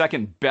probably their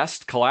second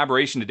best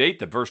collaboration to date,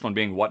 the first one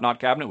being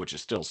Whatnot Cabinet, which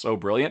is still so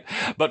brilliant.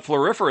 But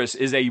Floriferous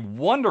is a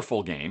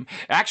wonderful game.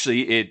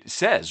 Actually, it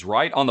says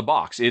right on the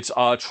box, it's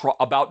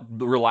about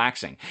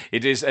relaxing.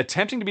 It is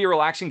attempting to be a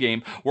relaxing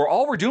game where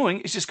all we're doing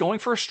is just going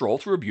for a stroll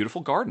through a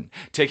beautiful garden,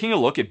 taking a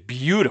look at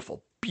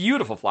beautiful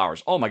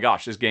flowers. Oh my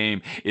gosh, this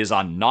game is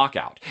a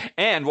knockout.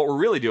 And what we're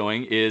really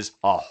doing is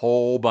a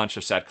whole bunch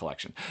of set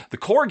collection. The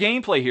core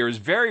gameplay here is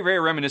very,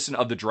 very reminiscent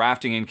of the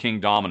drafting in King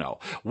Domino,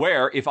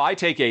 where if I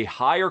take a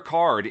higher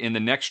card in the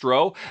next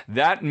row,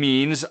 that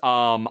means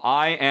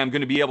I am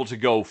going to be able to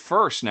go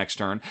first next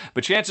turn,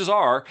 but chances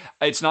are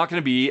it's not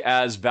going to be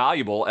as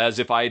valuable as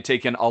if I had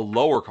taken a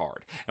lower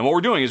card. And what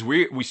we're doing is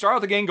we start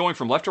out the game going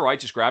from left to right,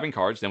 just grabbing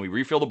cards, then we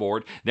refill the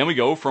board, then we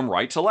go from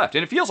right to left.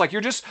 And it feels like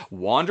you're just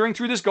wandering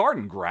through this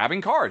garden,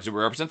 grabbing cards that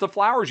represent the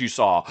flowers you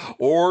saw,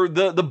 or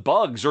the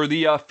bugs, or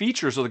the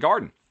features of the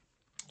garden.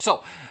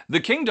 So, the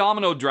King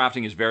Domino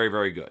drafting is very,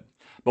 very good.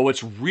 But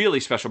what's really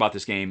special about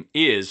this game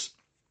is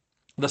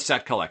the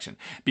set collection,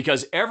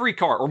 because every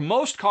card, or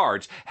most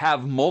cards,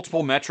 have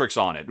multiple metrics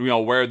on it,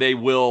 where they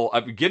will,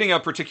 getting a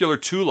particular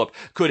tulip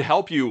could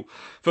help you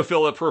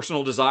fulfill a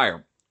personal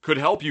desire, could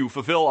help you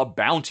fulfill a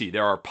bounty.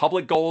 There are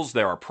public goals,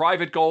 there are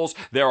private goals,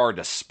 there are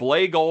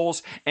display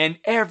goals, and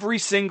every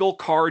single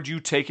card you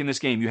take in this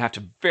game you have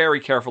to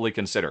very carefully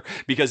consider,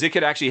 because it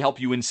could actually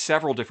help you in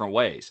several different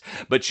ways.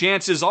 But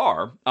chances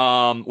are,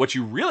 what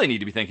you really need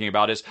to be thinking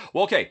about is,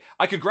 well, okay,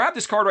 I could grab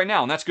this card right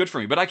now, and that's good for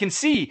me, but I can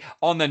see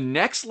on the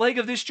next leg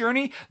of this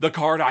journey, the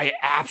card I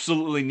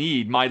absolutely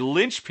need, my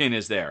linchpin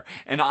is there,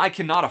 and I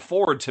cannot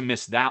afford to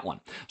miss that one.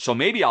 So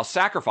maybe I'll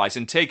sacrifice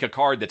and take a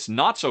card that's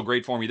not so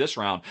great for me this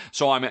round,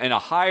 so I'm in a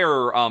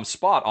higher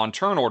spot on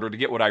turn order to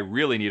get what I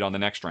really need on the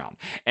next round.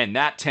 And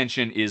that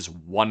tension is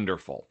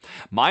wonderful.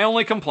 My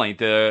only complaint,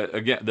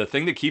 the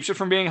thing that keeps it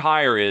from being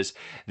higher, is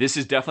this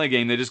is definitely a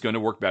game that is going to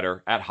work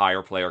better at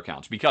higher player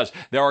counts, because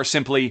there are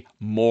simply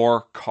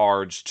more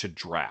cards to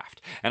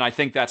draft. And I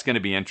think that's going to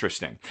be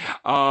interesting.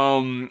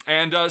 So,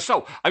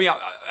 I mean,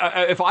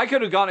 if I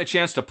could have gotten a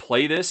chance to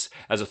play this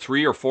as a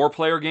 3 or 4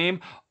 player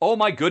game, oh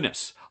my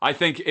goodness, I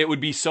think it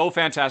would be so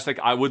fantastic.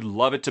 I would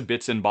love it to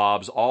bits and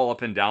bobs all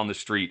up and down the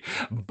street.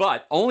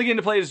 But only getting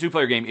to play it as a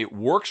 2-player game, it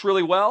works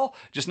really well,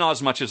 just not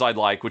as much as I'd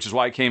like, which is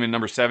why it came in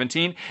number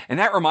 17. And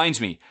that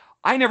reminds me,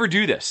 I never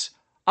do this.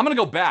 I'm going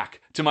to go back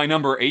to my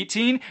number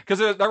 18, because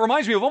that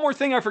reminds me of one more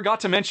thing I forgot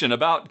to mention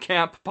about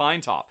Camp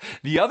Pinetop.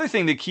 The other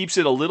thing that keeps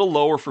it a little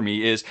lower for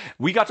me is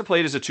we got to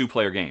play it as a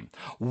 2-player game.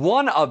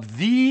 One of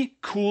the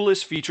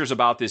coolest features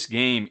about this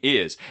game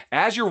is,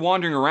 as you're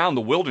wandering around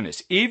the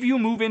wilderness, if you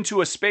move into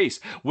a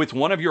space with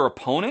one of your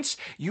opponents,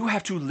 you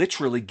have to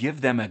literally give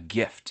them a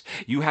gift.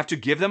 You have to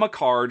give them a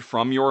card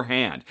from your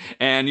hand.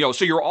 And,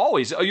 so you're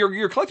always,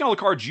 you're collecting all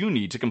the cards you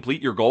need to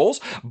complete your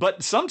goals,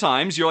 but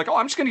sometimes you're like, oh,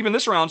 I'm just going to give them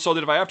this round so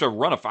that if I have to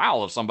run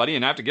afoul of somebody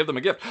and have to give them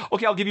a gift,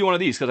 okay, I'll give you one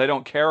of these because I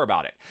don't care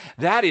about it.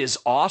 That is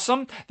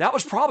awesome. That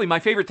was probably my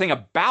favorite thing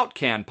about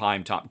Camp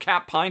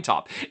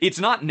Pinetop. It's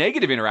not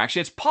negative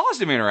interaction, it's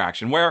positive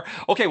interaction where,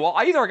 okay, well,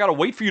 I got to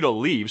wait for you to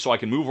leave so I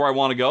can move where I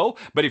want to go,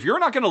 but if you're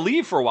not going to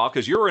leave for a while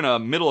because you're in the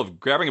middle of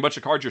grabbing a bunch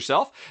of cards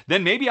yourself,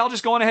 then maybe I'll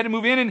just go on ahead and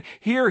move in, and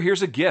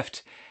here's a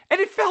gift. And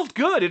it felt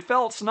good. It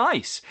felt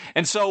nice.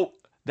 And so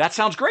that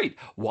sounds great.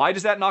 Why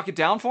does that knock it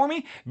down for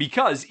me?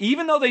 Because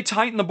even though they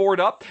tighten the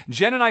board up,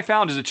 Jen and I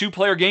found as a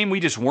 2-player game,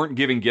 we just weren't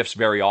giving gifts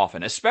very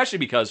often, especially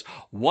because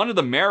one of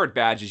the merit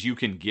badges you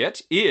can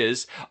get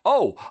is,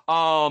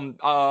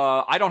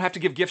 I don't have to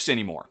give gifts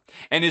anymore.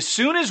 And as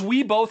soon as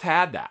we both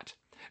had that,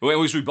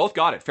 we both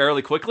got it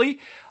fairly quickly,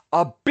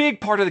 a big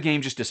part of the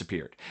game just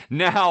disappeared.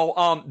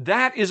 Now,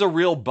 that is a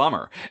real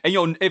bummer.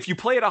 And, if you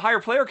play at a higher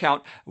player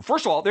count,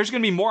 first of all, there's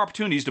going to be more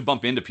opportunities to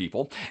bump into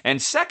people.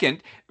 And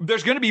second,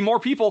 there's going to be more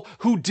people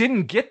who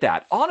didn't get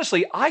that.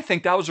 Honestly, I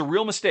think that was a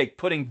real mistake,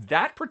 putting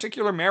that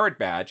particular merit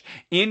badge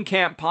in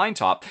Camp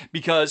Pinetop,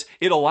 because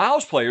it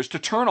allows players to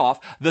turn off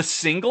the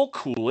single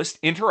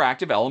coolest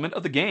interactive element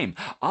of the game.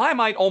 I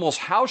might almost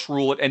house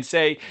rule it and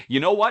say,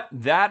 you know what,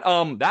 that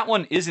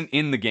one isn't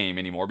in the game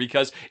anymore,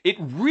 because it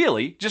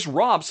really just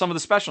robs some of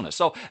the specialness.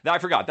 So I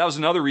forgot. That was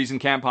another reason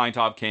Camp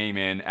Pinetop came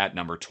in at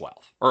number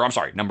 12. Or I'm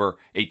sorry, number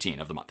 18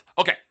 of the month.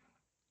 Okay.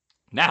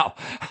 Now,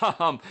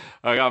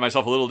 I got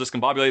myself a little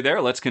discombobulated there.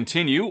 Let's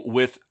continue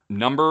with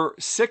number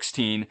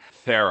 16,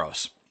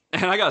 Theros.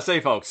 And I gotta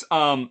say, folks,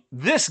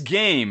 this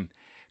game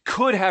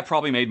could have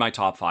probably made my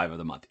top 5 of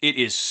the month. It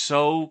is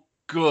so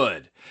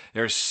good.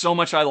 There's so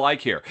much I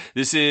like here.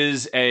 This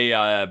is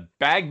a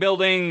bag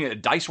building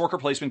dice worker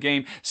placement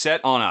game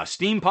set on a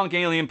steampunk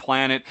alien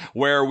planet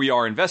where we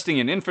are investing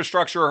in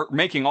infrastructure,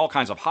 making all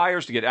kinds of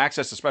hires to get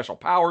access to special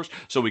powers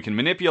so we can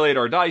manipulate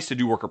our dice to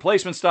do worker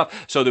placement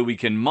stuff so that we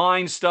can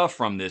mine stuff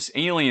from this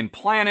alien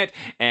planet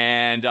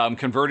and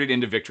convert it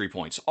into victory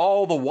points.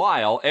 All the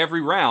while,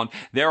 every round,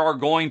 there are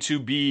going to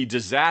be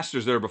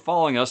disasters that are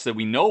befalling us that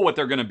we know what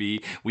they're going to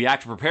be. We have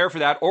to prepare for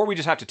that, or we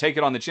just have to take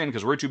it on the chin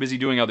because we're too busy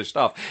doing other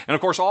stuff. And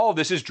of course, all of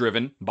this is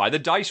driven by the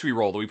dice we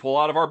roll that we pull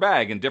out of our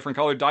bag, and different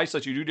colored dice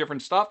let you do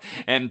different stuff.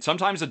 And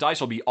sometimes the dice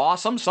will be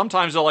awesome.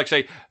 Sometimes they'll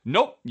say,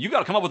 nope, you got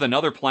to come up with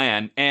another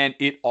plan, and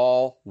it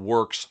all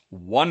works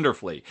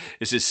wonderfully.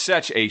 This is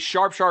such a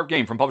sharp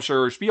game from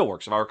publisher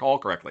Spielworks, if I recall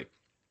correctly.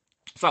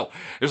 So,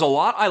 there's a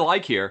lot I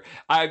like here,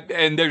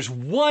 and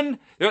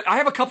I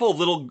have a couple of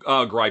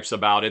little gripes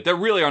about it that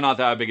really are not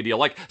that big a deal.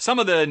 Like, some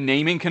of the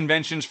naming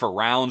conventions for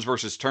rounds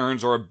versus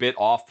turns are a bit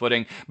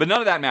off-putting, but none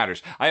of that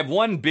matters. I have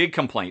one big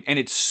complaint, and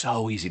it's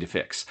so easy to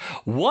fix.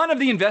 One of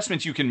the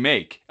investments you can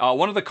make,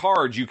 one of the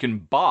cards you can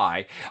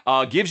buy,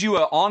 gives you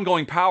an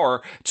ongoing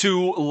power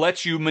to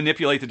let you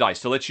manipulate the dice,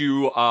 to let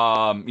you,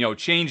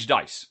 change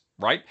dice.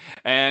 Right?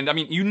 And I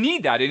mean, you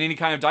need that in any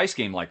kind of dice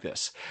game like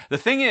this. The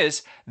thing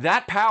is,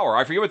 that power,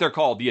 I forget what they're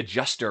called, the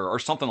adjuster or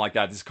something like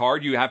that, this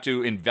card you have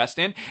to invest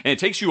in, and it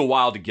takes you a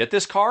while to get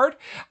this card.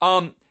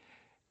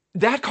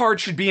 That card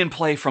should be in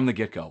play from the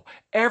get-go.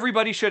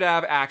 Everybody should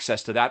have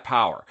access to that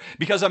power.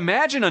 Because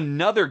imagine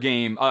another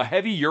game, a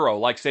heavy Euro,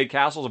 like, say,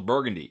 Castles of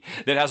Burgundy,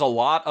 that has a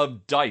lot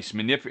of dice,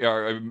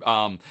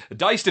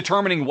 dice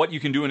determining what you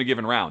can do in a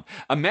given round.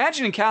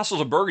 Imagine in Castles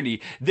of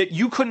Burgundy that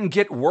you couldn't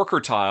get worker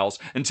tiles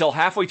until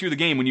halfway through the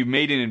game when you've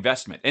made an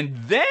investment. And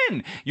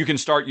then you can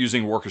start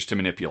using workers to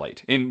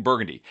manipulate in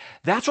Burgundy.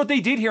 That's what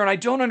they did here, and I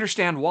don't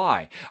understand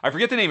why. I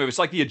forget the name of it. It's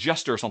like the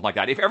adjuster or something like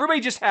that. If everybody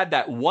just had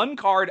that one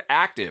card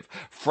active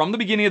from the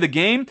beginning of the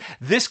game,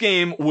 this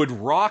game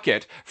would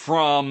rocket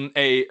from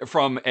a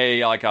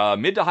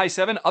mid to high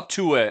 7 up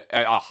to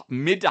a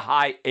mid to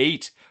high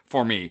 8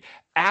 for me.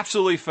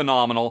 Absolutely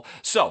phenomenal.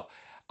 So,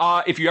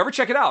 if you ever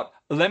check it out,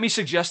 let me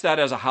suggest that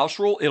as a house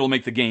rule. It'll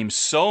make the game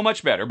so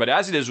much better. But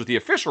as it is with the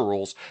official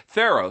rules,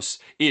 Theros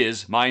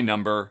is my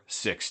number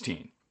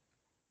 16.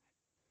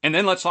 And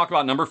then let's talk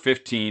about number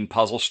 15,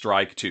 Puzzle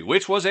Strike 2,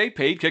 which was a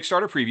paid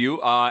Kickstarter preview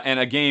and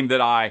a game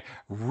that I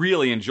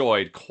really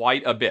enjoyed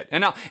quite a bit.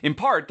 And now, in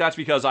part, that's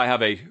because I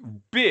have a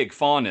big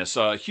fondness,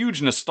 a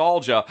huge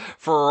nostalgia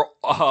for,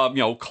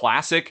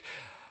 classic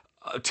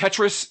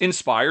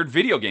Tetris-inspired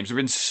video games. There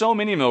have been so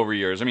many of them over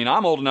years. I mean,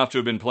 I'm old enough to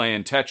have been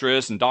playing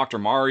Tetris and Dr.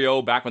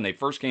 Mario back when they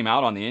first came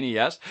out on the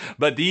NES.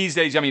 But these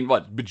days,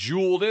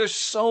 Bejeweled, there's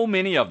so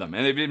many of them.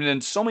 And they've been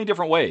in so many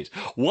different ways.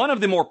 One of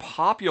the more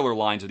popular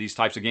lines of these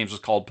types of games was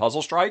called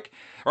Puzzle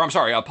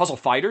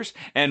Fighters.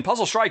 And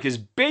Puzzle Strike is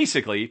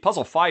basically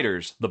Puzzle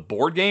Fighters, the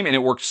board game, and it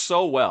works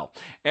so well.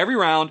 Every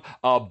round,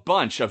 a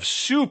bunch of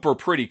super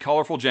pretty,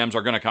 colorful gems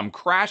are going to come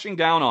crashing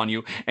down on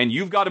you, and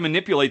you've got to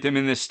manipulate them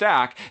in this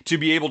stack to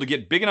be able to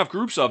get big enough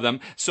groups of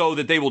them so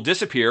that they will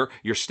disappear,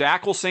 your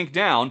stack will sink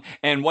down,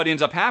 and what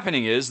ends up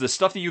happening is the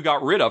stuff that you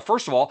got rid of,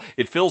 first of all,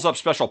 it fills up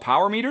special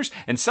power meters,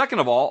 and second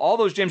of all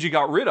those gems you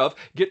got rid of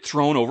get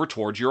thrown over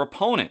towards your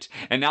opponent.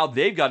 And now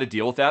they've got to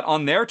deal with that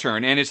on their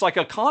turn, and it's like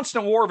a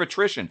constant war of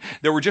attrition.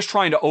 They were just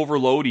trying to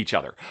overload each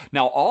other.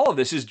 Now, all of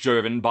this is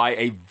driven by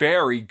a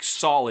very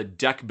solid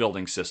deck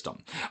building system.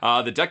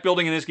 The deck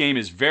building in this game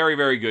is very,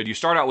 very good. You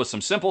start out with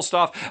some simple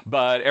stuff,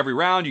 but every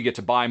round you get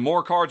to buy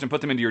more cards and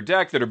put them into your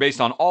deck that are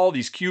based on all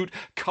these cute,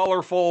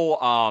 colorful,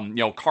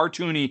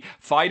 cartoony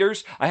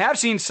fighters. I have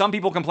seen some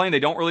people complain they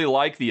don't really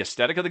like the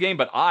aesthetic of the game,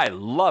 but I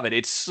love it.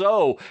 It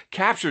so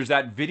captures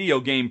that video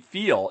game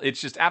feel.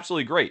 It's just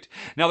absolutely great.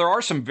 Now, there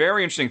are some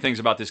very interesting things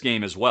about this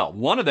game as well.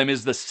 One of them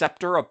is the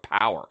Scepter of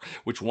Power,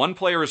 which one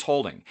player is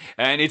holding.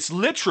 And it's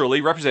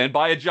literally represented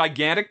by a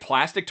gigantic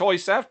plastic toy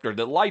scepter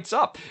that lights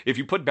up if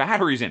you put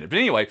batteries in it. But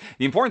anyway,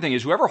 the important thing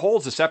is whoever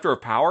holds the Scepter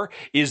of Power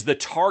is the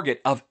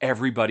target of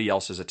everybody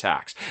else's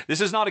attacks.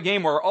 This is not a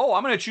game where,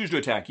 I'm going to choose to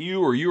attack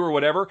you or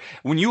whatever.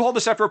 When you hold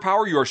the Scepter of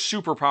Power, you are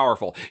super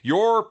powerful.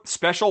 Your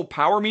special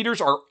power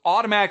meters are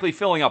automatically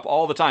filling up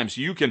all the time,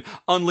 so you can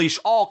unleash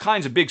all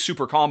kinds of big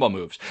super combo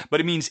moves. But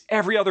it means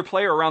every other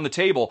player around the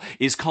table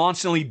is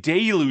constantly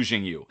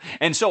deluging you.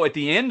 And so at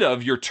the end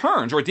of your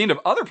turns, or at the end of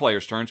other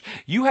players' turns,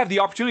 you have the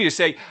opportunity to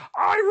say,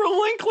 I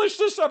relinquish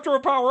the Scepter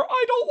of Power.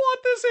 I don't want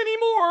this anymore.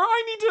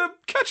 I need to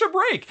catch a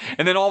break.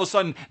 And then all of a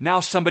sudden, now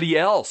somebody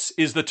else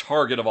is the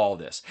target of all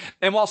this.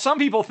 And while some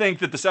people think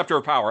that the Scepter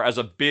of Power as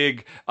a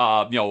big,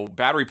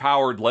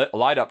 battery-powered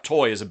light-up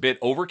toy is a bit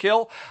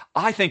overkill,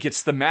 I think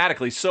it's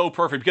thematically so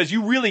perfect because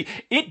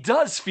it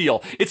does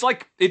feel, it's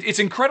like, it's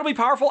incredibly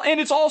powerful and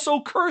it's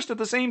also cursed at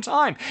the same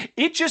time.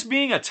 It just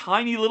being a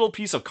tiny little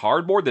piece of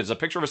cardboard that's a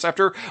picture of a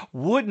scepter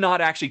would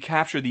not actually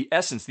capture the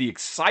essence, the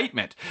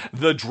excitement,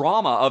 the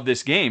drama of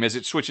this game as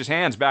it switches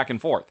hands back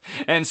and forth.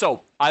 And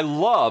so I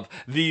love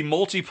the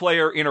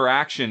multiplayer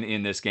interaction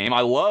in this game.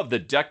 I love the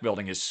deck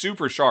building is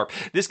super sharp.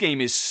 This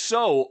game is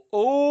so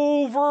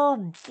over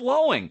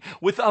overflowing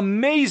with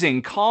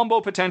amazing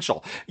combo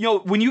potential. You know,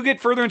 when you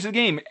get further into the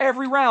game,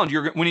 every round,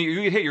 when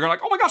you get hit, you're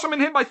like, oh my gosh, I'm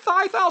getting hit by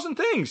 5,000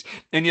 things.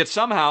 And yet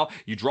somehow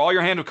you draw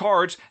your hand of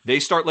cards, they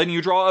start letting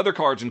you draw other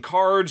cards, and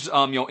cards,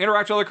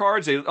 interact with other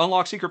cards, they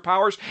unlock secret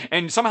powers,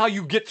 and somehow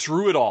you get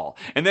through it all.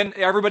 And then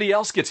everybody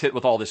else gets hit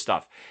with all this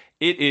stuff.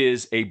 It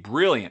is a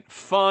brilliant,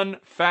 fun,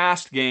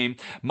 fast game.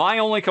 My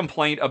only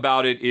complaint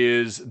about it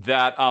is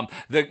that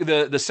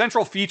the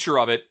central feature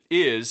of it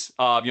is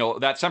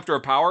that Scepter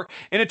of Power.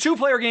 In a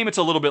two-player game, it's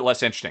a little bit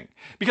less interesting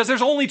because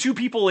there's only two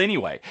people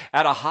anyway.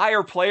 At a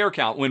higher player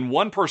count, when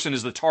one person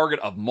is the target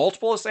of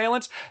multiple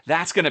assailants,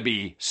 that's going to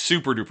be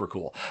super duper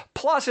cool.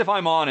 Plus, if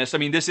I'm honest, I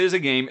mean, this is a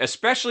game,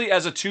 especially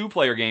as a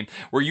two-player game,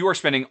 where you are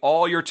spending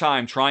all your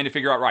time trying to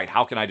figure out, right,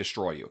 how can I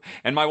destroy you?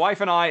 And my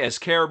wife and I, as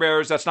Care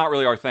Bears, that's not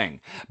really our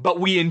thing. But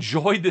we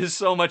enjoyed this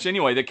so much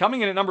anyway that coming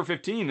in at number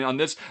 15 on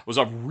this was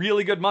a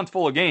really good month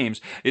full of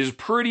games is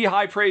pretty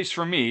high praise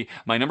from me.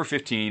 My number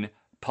 15,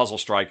 Puzzle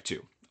Strike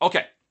 2.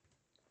 Okay.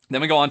 Then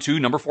we go on to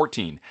number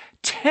 14,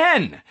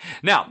 10.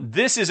 Now,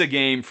 this is a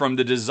game from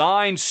the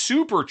design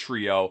super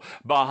trio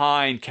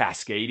behind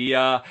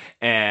Cascadia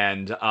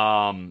and,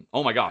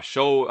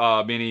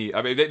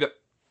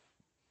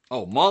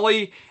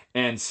 Molly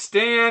and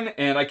Stan,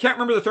 and I can't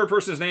remember the third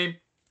person's name.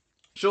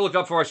 Should look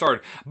up before I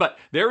started. But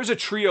there is a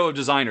trio of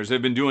designers that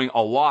have been doing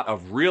a lot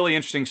of really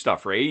interesting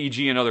stuff for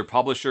AEG and other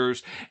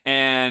publishers,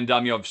 and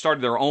have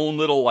started their own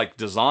little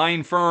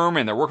design firm,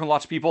 and they're working with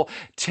lots of people.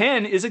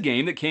 10 is a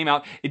game that came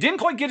out. It didn't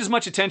quite get as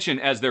much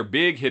attention as their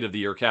big hit of the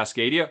year,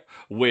 Cascadia,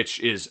 which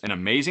is an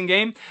amazing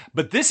game.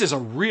 But this is a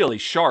really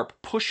sharp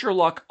push your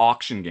luck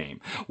auction game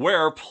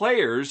where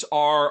players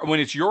are, when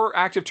it's your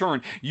active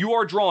turn, you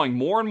are drawing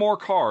more and more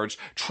cards,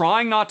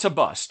 trying not to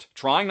bust,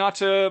 trying not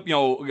to,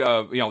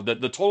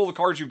 the total of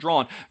the cards you've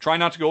drawn, try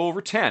not to go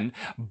over 10,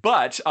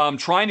 but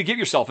trying to give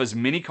yourself as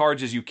many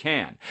cards as you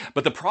can.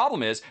 But the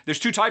problem is, there's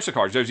two types of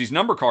cards. There's these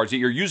number cards that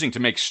you're using to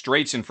make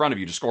straights in front of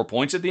you to score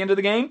points at the end of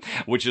the game,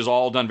 which is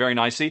all done very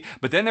nicely.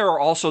 But then there are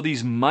also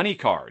these money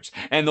cards,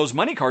 and those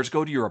money cards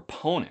go to your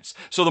opponents.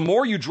 So the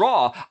more you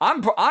draw,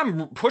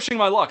 I'm pushing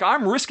my luck.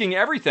 I'm risking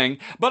everything,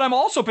 but I'm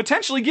also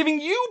potentially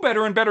giving you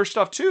better and better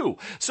stuff too.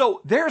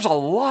 So there's a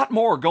lot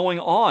more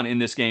going on in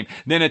this game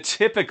than a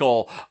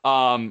typical,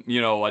 a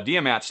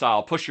Diamat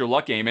style push your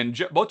luck game, and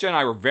both Jen and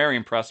I were very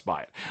impressed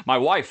by it. My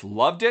wife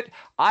loved it.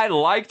 I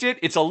liked it.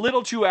 It's a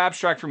little too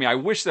abstract for me. I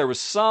wish there was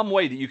some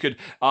way that you could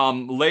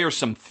layer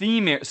some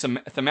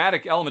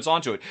thematic elements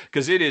onto it,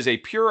 because it is a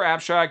pure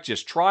abstract.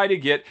 Just try to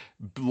get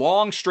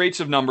long straights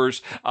of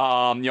numbers,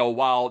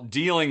 while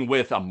dealing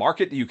with a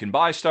market that you can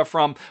buy stuff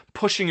from,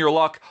 pushing your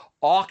luck,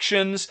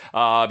 auctions,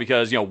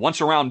 because, once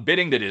around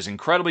bidding that is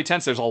incredibly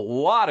tense. There's a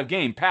lot of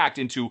game packed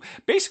into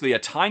basically a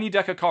tiny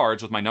deck of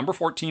cards with my number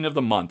 14 of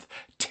the month,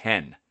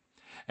 10.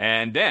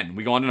 And then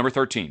we go on to number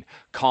 13,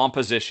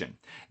 Composition.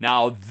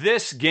 Now,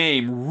 this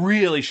game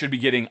really should be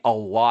getting a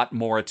lot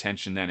more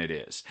attention than it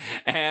is.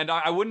 And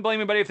I wouldn't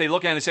blame anybody if they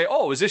look at it and say,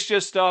 oh, is this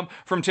just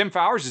from Tim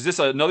Fowers? Is this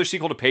another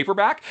sequel to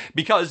Paperback?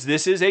 Because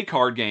this is a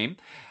card game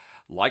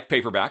like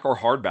Paperback or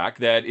Hardback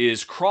that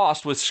is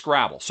crossed with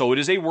Scrabble. So it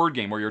is a word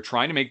game where you're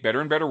trying to make better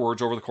and better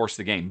words over the course of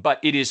the game. But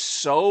it is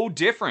so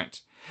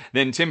different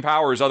than Tim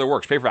Powers' other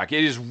works, Paperback.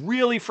 It is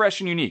really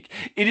fresh and unique.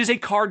 It is a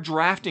card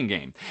drafting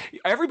game.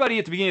 Everybody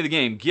at the beginning of the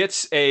game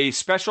gets a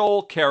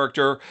special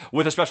character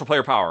with a special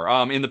player power.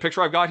 In the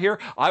picture I've got here,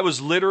 I was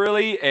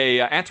literally a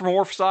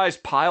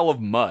anthropomorphized pile of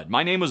mud.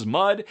 My name was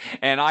Mud,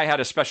 and I had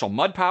a special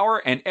mud power,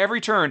 and every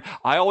turn,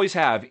 I always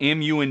have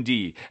M, U, and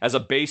D as a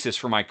basis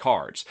for my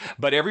cards.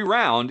 But every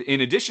round,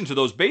 in addition to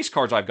those base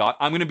cards I've got,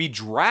 I'm going to be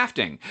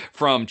drafting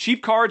from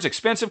cheap cards,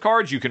 expensive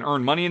cards. You can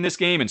earn money in this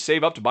game and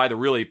save up to buy the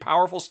really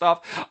powerful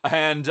stuff.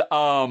 And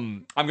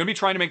I'm going to be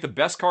trying to make the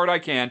best card I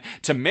can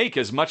to make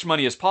as much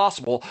money as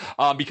possible,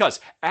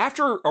 because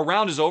after a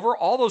round is over,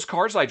 all those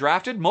cards I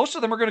drafted, most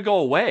of them are going to go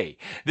away.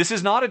 This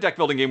is not a deck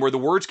building game where the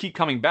words keep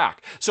coming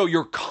back. So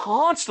you're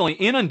constantly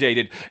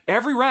inundated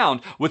every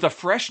round with a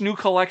fresh new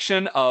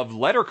collection of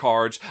letter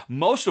cards,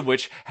 most of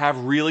which have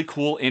really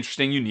cool,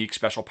 interesting, unique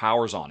special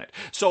powers on it.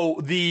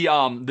 So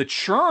the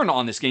churn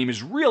on this game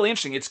is really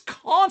interesting. It's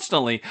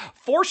constantly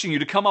forcing you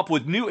to come up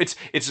with new.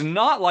 It's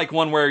not like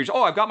one where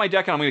I've got my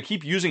deck and I'm going to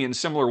keep using it in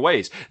similar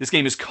ways. This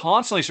game is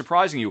constantly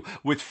surprising you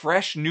with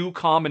fresh new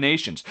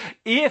combinations,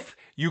 if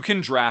you can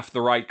draft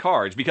the right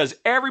cards, because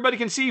everybody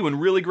can see when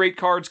really great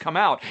cards come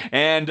out,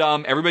 and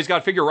everybody's got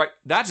to figure, right,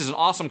 that is an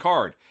awesome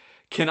card.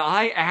 Can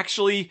I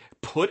actually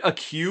put a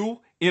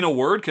Q in a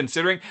word,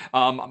 considering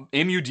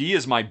MUD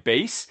is my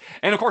base?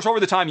 And of course, over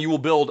the time, you will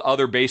build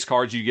other base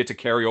cards you get to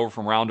carry over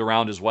from round to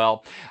round as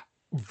well.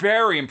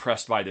 Very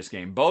impressed by this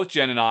game. Both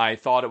Jen and I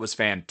thought it was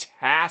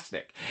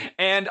fantastic.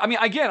 And I mean,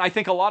 again, I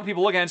think a lot of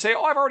people look at it and say,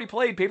 oh, I've already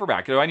played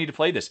Paperback. Do I need to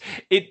play this?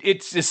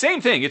 It's the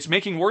same thing. It's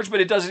making words,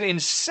 but it does it in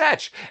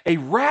such a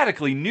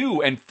radically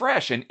new and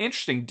fresh and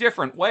interesting,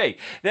 different way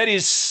that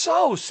is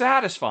so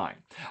satisfying.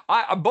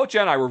 Both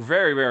Jen and I were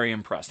very, very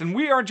impressed. And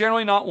we are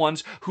generally not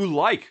ones who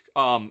like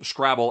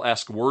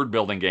Scrabble-esque word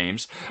building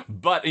games.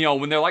 But,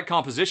 when they're like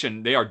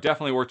composition, they are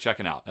definitely worth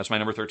checking out. That's my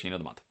number 13 of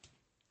the month.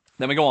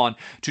 Then we go on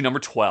to number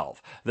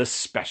 12, The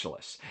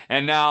Specialist.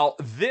 And now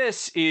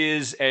this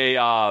is a,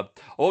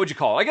 what would you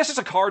call it? I guess it's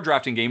a card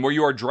drafting game where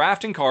you are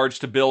drafting cards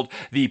to build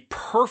the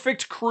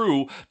perfect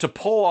crew to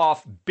pull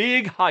off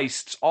big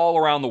heists all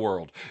around the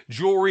world.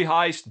 Jewelry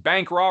heist,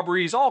 bank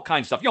robberies, all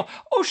kinds of stuff.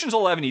 Ocean's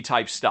 11-y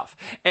type stuff.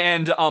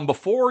 And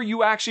before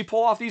you actually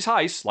pull off these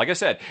heists, like I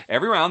said,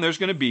 every round there's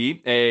going to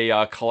be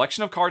a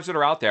collection of cards that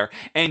are out there,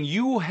 and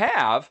you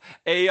have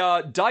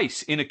a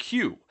dice in a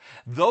queue.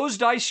 Those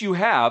dice you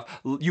have,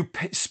 you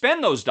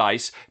spend those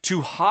dice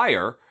to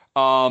hire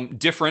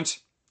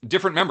different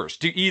members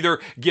to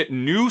either get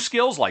new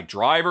skills like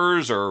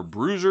drivers or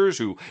bruisers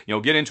who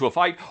get into a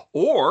fight,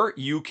 or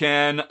you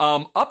can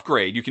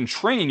upgrade. You can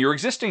train your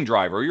existing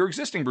driver, or your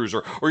existing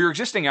bruiser, or your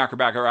existing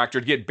acrobat or actor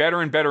to get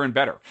better and better and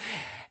better.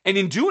 And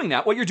in doing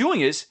that, what you're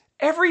doing is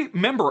every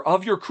member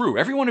of your crew,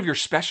 every one of your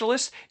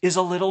specialists is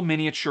a little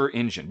miniature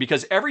engine,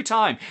 because every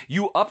time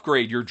you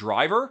upgrade your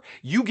driver,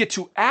 you get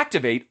to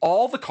activate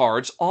all the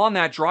cards on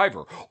that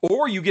driver,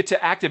 or you get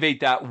to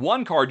activate that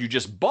one card you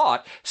just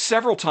bought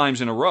several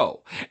times in a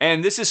row.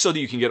 And this is so that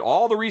you can get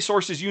all the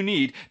resources you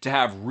need to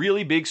have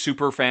really big,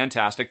 super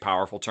fantastic,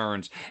 powerful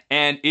turns.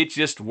 And it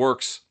just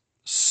works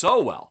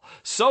so well.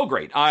 So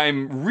great.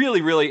 I'm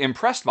really, really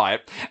impressed by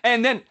it.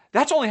 And then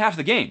that's only half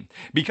the game,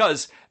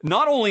 because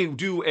not only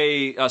do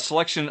a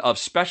selection of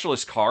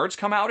specialist cards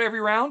come out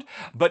every round,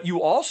 but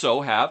you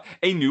also have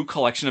a new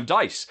collection of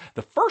dice.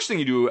 The first thing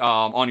you do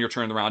on your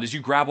turn of the round is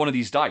you grab one of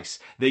these dice.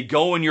 They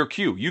go in your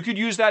queue. You could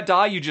use that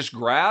die you just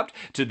grabbed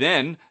to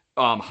then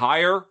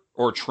hire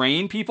or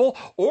train people,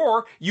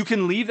 or you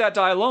can leave that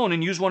die alone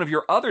and use one of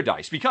your other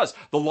dice, because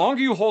the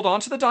longer you hold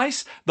on to the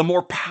dice, the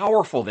more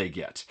powerful they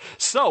get.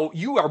 So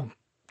you are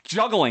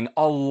juggling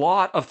a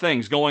lot of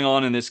things going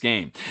on in this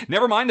game.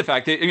 Never mind the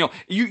fact that,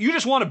 you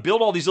just want to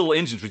build all these little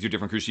engines with your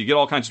different crews so you get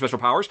all kinds of special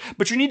powers,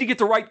 but you need to get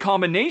the right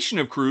combination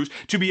of crews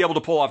to be able to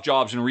pull off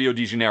jobs in Rio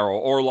de Janeiro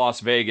or Las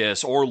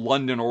Vegas or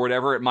London or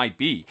whatever it might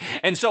be.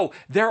 And so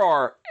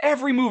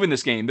every move in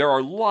this game, there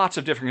are lots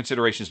of different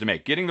considerations to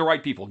make. Getting the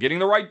right people, getting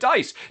the right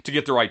dice to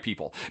get the right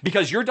people.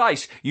 Because your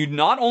dice,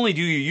 not only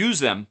do you use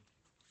them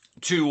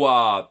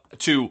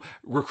to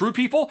recruit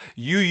people,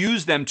 you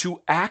use them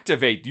to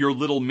activate your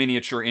little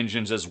miniature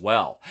engines as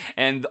well.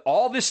 And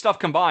all this stuff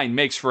combined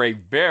makes for a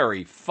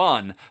very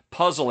fun,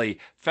 puzzly,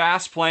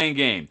 fast-playing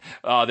game.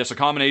 There's a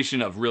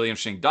combination of really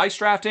interesting dice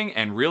drafting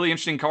and really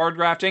interesting card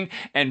drafting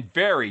and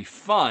very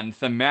fun,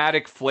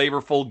 thematic,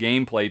 flavorful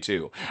gameplay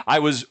too. I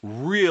was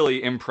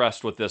really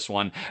impressed with this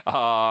one.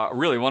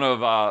 Really one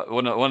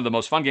of the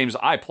most fun games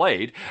I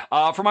played.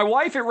 For my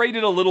wife, it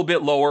rated a little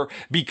bit lower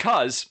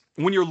because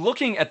when you're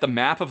looking at the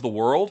map of the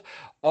world,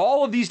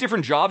 all of these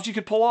different jobs you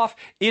could pull off,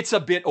 it's a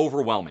bit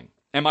overwhelming.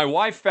 And my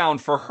wife found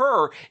for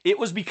her, it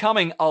was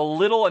becoming a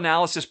little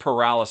analysis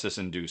paralysis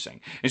inducing.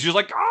 And she was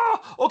like,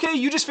 okay,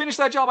 you just finished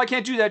that job. I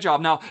can't do that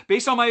job. Now,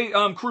 based on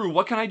my crew,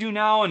 what can I do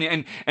now?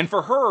 And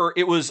for her,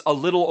 it was a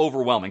little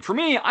overwhelming. For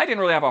me, I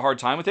didn't really have a hard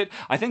time with it.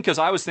 I think because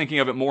I was thinking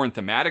of it more in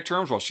thematic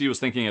terms while she was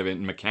thinking of it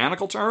in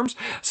mechanical terms.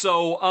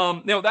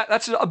 So,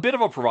 that's a bit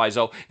of a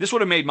proviso. This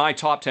would have made my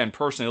top 10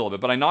 personally a little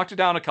bit, but I knocked it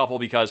down a couple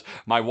because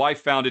my wife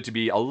found it to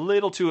be a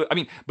little too,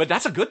 but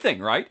that's a good thing,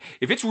 right?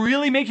 If it's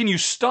really making you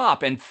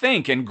stop and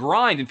think and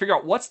grind and figure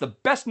out what's the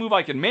best move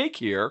I can make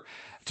here,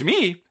 to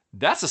me,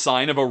 that's a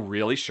sign of a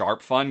really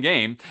sharp, fun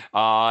game.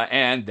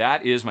 And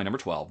that is my number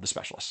 12, The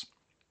Specialist.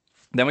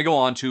 Then we go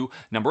on to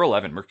number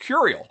 11,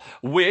 Mercurial,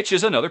 which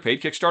is another paid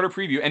Kickstarter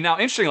preview. And now,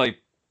 interestingly,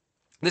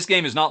 this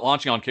game is not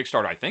launching on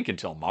Kickstarter, I think,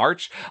 until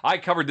March. I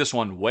covered this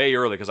one way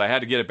early because I had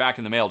to get it back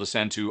in the mail to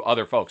send to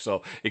other folks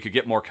so it could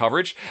get more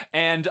coverage.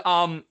 And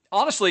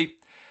honestly,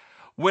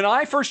 when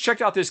I first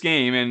checked out this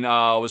game and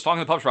was talking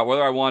to the publisher about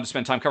whether I wanted to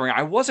spend time covering it,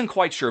 I wasn't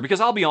quite sure, because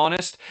I'll be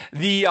honest,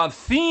 the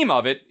theme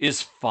of it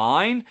is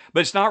fine,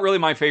 but it's not really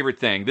my favorite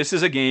thing. This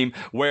is a game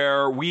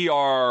where we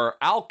are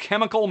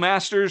alchemical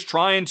masters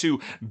trying to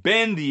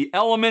bend the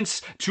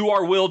elements to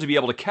our will to be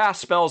able to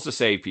cast spells to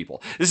save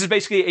people. This is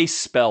basically a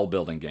spell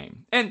building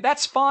game. And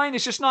that's fine.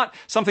 It's just not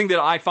something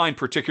that I find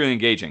particularly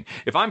engaging.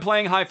 If I'm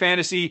playing high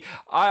fantasy,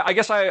 I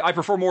guess I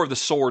prefer more of the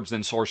swords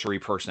than sorcery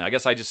personally. I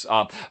guess I just,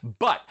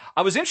 but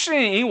I was interested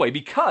in it anyway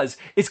because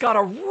it's got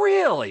a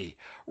really,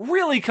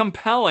 really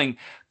compelling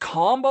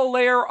combo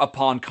layer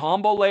upon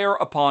combo layer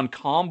upon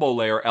combo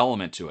layer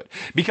element to it.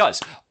 Because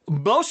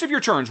most of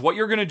your turns, what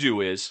you're going to do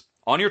is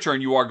on your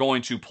turn, you are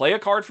going to play a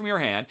card from your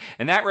hand,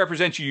 and that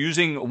represents you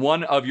using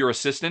one of your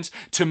assistants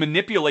to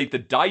manipulate the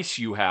dice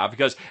you have,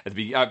 because at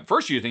the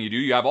first thing you do,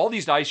 you have all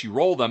these dice, you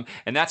roll them,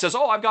 and that says,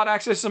 oh, I've got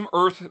access to some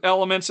earth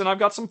elements, and I've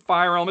got some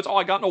fire elements, oh,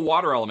 I got no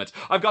water elements,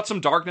 I've got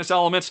some darkness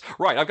elements,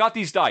 right, I've got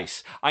these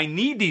dice. I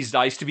need these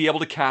dice to be able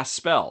to cast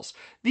spells.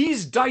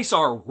 These dice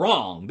are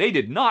wrong. They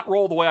did not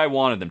roll the way I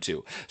wanted them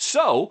to.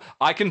 So,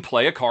 I can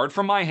play a card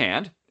from my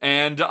hand,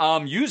 and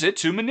use it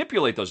to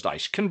manipulate those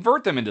dice,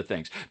 convert them into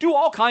things, do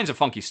all kinds of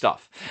funky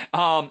stuff.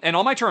 And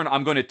on my turn,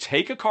 I'm going to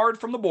take a card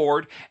from the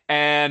board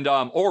and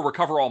or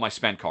recover all my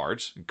spent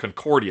cards,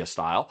 Concordia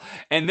style,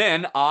 and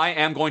then I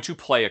am going to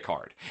play a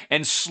card.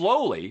 And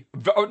slowly,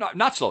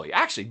 not slowly,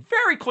 actually,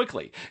 very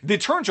quickly, the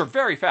turns are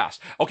very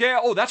fast. Okay,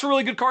 oh, that's a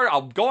really good card.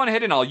 I'll go on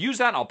ahead and I'll use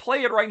that and I'll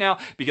play it right now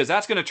because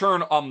that's going to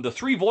turn the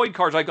 3 void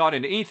cards I got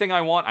into anything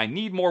I want. I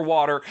need more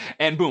water,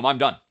 and boom, I'm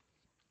done.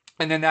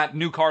 And then that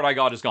new card I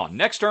got is gone.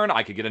 Next turn,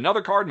 I could get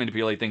another card,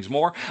 manipulate things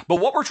more. But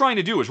what we're trying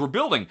to do is we're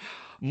getting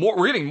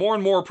more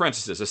and more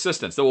apprentices,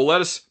 assistants that will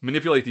let us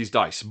manipulate these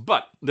dice.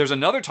 But there's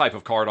another type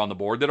of card on the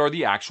board that are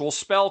the actual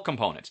spell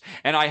components.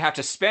 And I have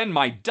to spend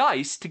my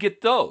dice to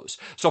get those.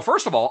 So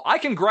first of all, I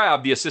can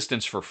grab the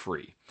assistants for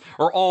free.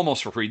 Or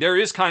almost for free. There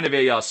is kind of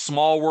a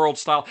small world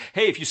style.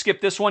 Hey, if you skip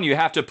this one, you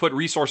have to put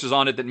resources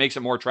on it that makes it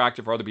more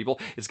attractive for other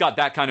people. It's got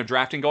that kind of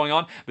drafting going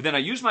on. But then I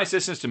use my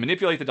assistants to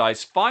manipulate the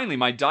dice. Finally,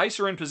 my dice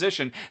are in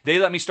position. They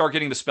let me start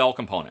getting the spell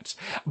components.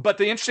 But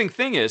the interesting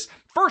thing is,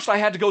 first I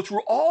had to go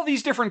through all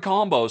these different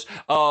combos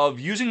of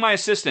using my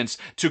assistants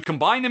to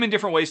combine them in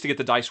different ways to get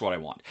the dice what I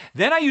want.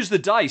 Then I use the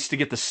dice to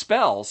get the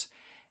spells.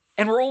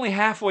 And we're only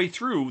halfway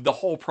through the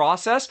whole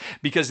process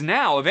because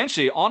now,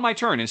 eventually, on my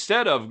turn,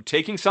 instead of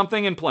taking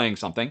something and playing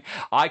something,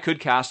 I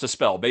could cast a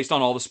spell based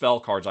on all the spell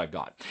cards I've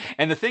got.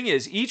 And the thing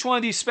is, each one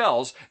of these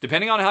spells,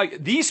 depending on how,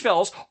 these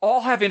spells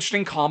all have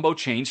interesting combo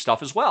chain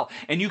stuff as well.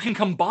 And you can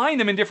combine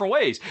them in different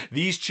ways.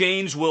 These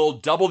chains will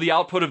double the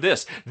output of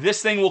this.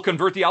 This thing will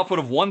convert the output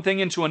of one thing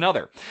into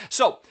another.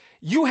 So,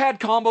 you had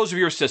combos of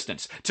your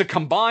assistants to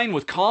combine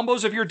with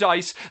combos of your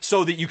dice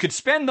so that you could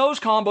spend those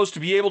combos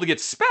to be able to get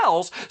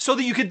spells so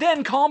that you could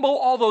then combo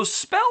all those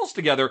spells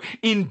together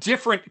in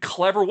different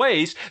clever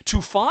ways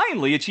to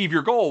finally achieve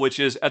your goal, which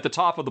is at the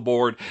top of the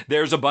board,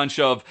 there's a bunch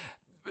of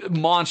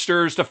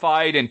monsters to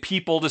fight and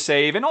people to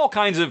save and all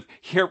kinds of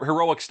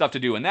heroic stuff to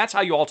do. And that's how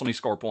you ultimately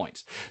score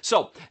points.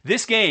 So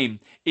this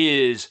game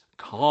is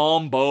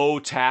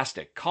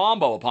combo-tastic.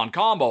 Combo upon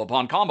combo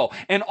upon combo.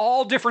 And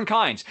all different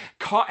kinds.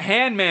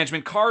 Hand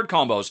management card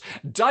combos.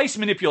 Dice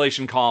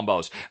manipulation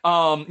combos.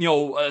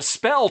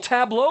 Spell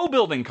tableau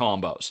building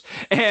combos.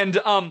 And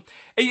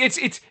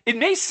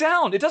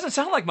it doesn't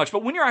sound like much,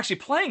 but when you're actually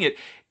playing it,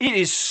 it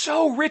is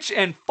so rich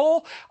and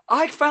full.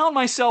 I found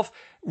myself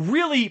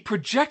really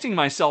projecting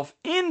myself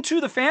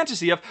into the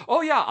fantasy of,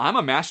 oh yeah, I'm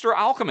a master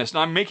alchemist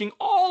and I'm making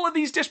all of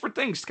these disparate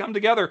things come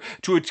together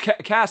to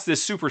cast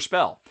this super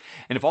spell.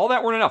 And if all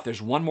that weren't enough,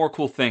 there's one more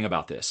cool thing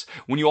about this.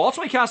 When you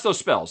ultimately cast those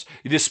spells,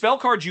 the spell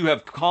cards you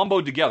have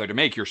comboed together to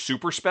make your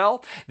super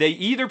spell, they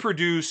either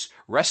produce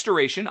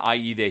restoration,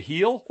 i.e. they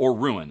heal, or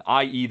ruin,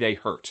 i.e. they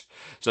hurt.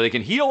 So they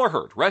can heal or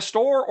hurt,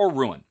 restore or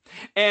ruin.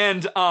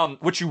 And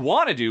what you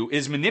want to do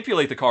is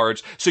manipulate the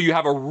cards so you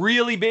have a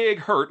really big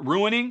hurt,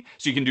 ruining,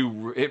 so you can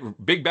do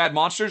big bad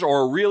monsters,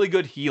 or a really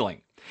good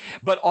healing.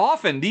 But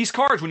often these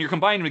cards, when you're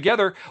combining them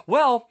together,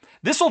 well,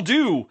 this will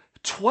do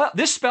 12.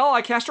 This spell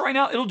I cast it right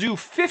now, it'll do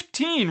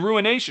 15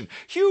 ruination,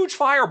 huge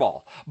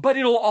fireball, but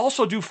it'll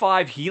also do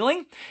 5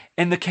 healing,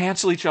 and they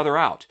cancel each other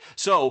out.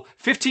 So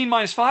 15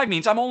 minus 5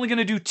 means I'm only going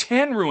to do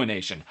 10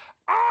 ruination.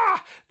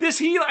 This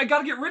heal, I got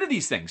to get rid of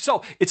these things.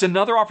 So it's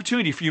another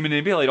opportunity for you to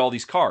manipulate all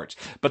these cards.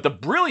 But the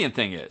brilliant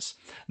thing is,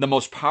 the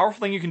most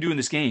powerful thing you can do in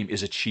this game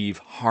is achieve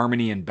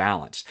harmony and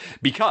balance.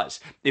 Because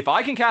if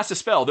I can cast a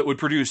spell that would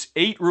produce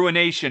 8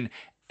 ruination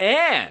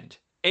and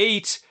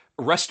 8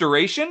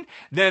 restoration,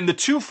 then the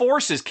two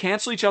forces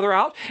cancel each other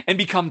out and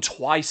become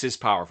twice as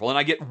powerful. And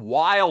I get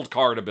wild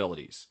card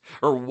abilities,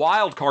 or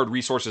wild card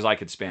resources I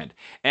could spend.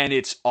 And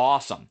it's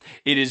awesome.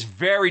 It is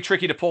very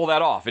tricky to pull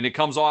that off. And it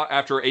comes off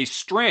after a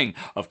string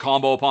of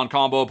combo upon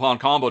combo upon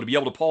combo to be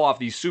able to pull off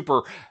these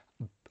super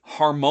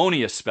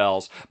harmonious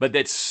spells. But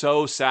that's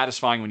so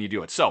satisfying when you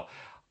do it. So,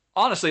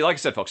 honestly, like I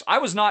said, folks, I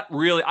was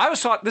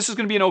thought this is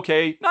going to be an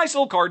okay, nice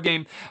little card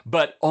game,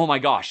 but oh my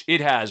gosh,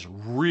 it has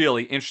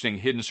really interesting,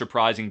 hidden,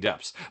 surprising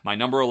depths. My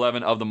number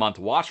 11 of the month.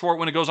 Watch for it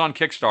when it goes on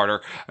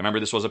Kickstarter. Remember,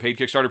 this was a paid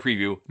Kickstarter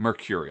preview,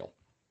 Mercurial.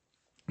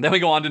 Then we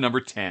go on to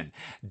number 10,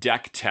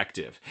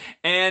 Deck-Tective.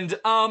 And,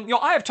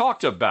 I have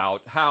talked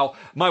about how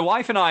my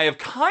wife and I have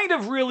kind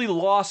of really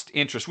lost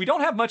interest. We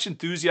don't have much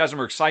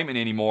enthusiasm or excitement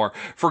anymore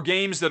for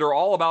games that are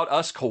all about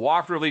us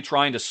cooperatively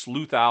trying to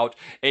sleuth out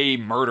a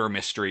murder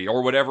mystery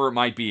or whatever it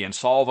might be and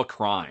solve a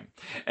crime.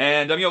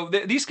 And,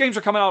 these games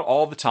are coming out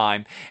all the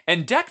time.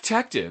 And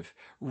Deck-Tective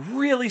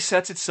really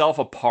sets itself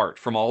apart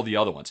from all the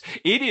other ones.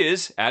 It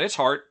is, at its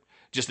heart,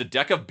 just a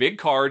deck of big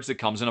cards that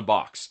comes in a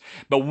box.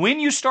 But when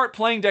you start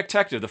playing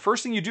Detective, the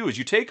first thing you do is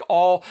you take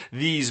all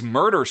these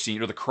murder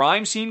scene or the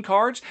crime scene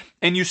cards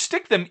and you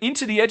stick them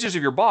into the edges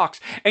of your box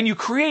and you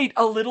create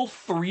a little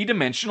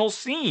 3-dimensional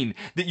scene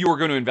that you are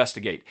going to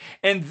investigate.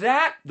 And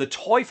that, the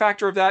toy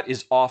factor of that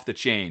is off the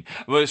chain.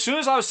 But as soon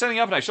as I was setting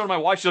up and I showed my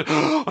wife, she's like,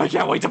 oh, I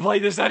can't wait to play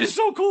this. That is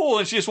so cool.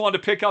 And she just wanted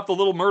to pick up the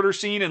little murder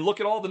scene and look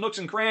at all the nooks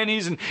and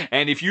crannies.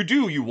 And if you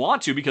do, you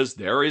want to, because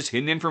there is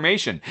hidden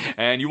information.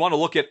 And you want to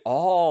look at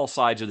all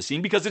sides of the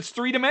scene because it's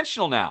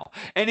 3-dimensional now.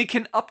 And it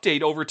can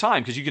update over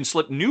time because you can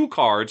slip new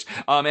cards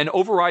and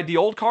override the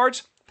old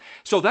cards.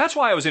 So that's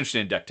why I was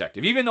interested in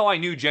Detective, even though I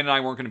knew Jen and I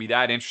weren't going to be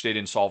that interested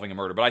in solving a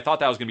murder. But I thought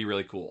that was going to be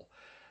really cool.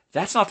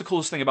 That's not the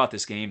coolest thing about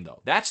this game,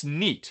 though. That's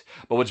neat.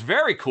 But what's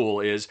very cool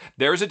is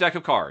there's a deck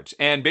of cards.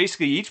 And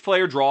basically, each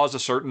player draws a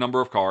certain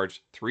number of cards.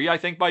 3, I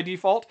think, by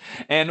default.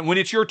 And when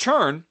it's your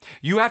turn,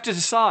 you have to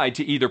decide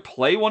to either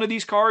play one of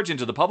these cards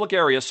into the public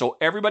area so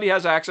everybody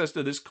has access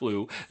to this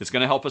clue that's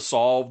going to help us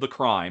solve the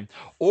crime,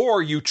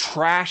 or you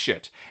trash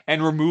it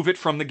and remove it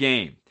from the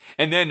game.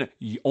 And then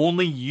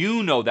only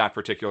you know that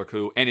particular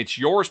clue, and it's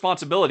your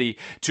responsibility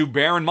to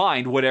bear in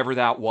mind whatever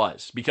that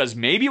was. Because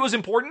maybe it was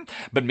important,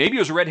 but maybe it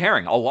was a red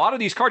herring. A lot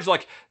of these cards are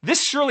like,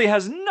 this surely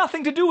has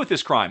nothing to do with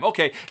this crime.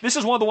 Okay, this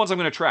is one of the ones I'm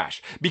going to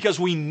trash. Because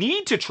we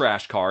need to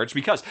trash cards,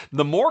 because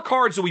the more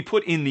cards that we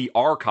put in the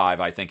archive,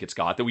 I think it's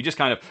got, that we just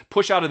kind of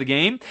push out of the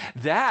game,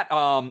 that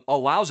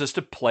allows us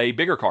to play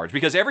bigger cards.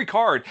 Because every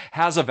card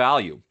has a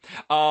value.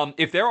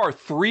 If there are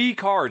 3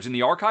 cards in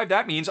the archive,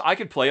 that means I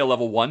could play a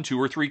level 1, 2,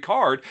 or 3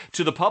 card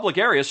to the public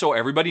area so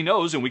everybody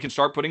knows and we can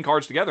start putting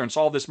cards together and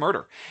solve this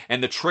murder.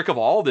 And the trick of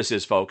all this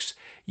is, folks,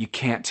 you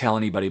can't tell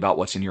anybody about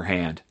what's in your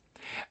hand.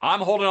 I'm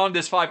holding on to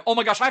this 5. Oh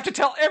my gosh, I have to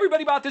tell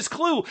everybody about this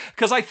clue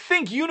because I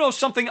think you know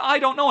something I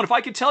don't know. And if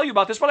I could tell you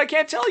about this, but I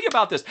can't tell you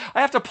about this.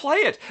 I have to play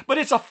it, but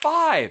it's a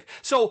 5.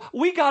 So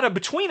we got to,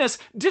 between us,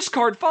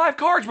 discard 5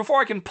 cards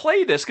before I can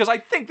play this because I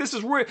think this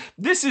is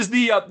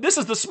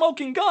the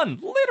smoking gun,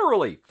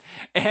 literally.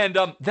 And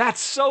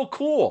that's so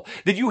cool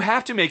that you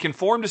have to make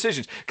informed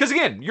decisions. Because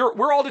again,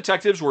 we're all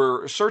detectives.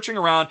 We're searching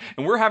around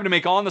and we're having to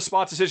make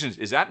on-the-spot decisions.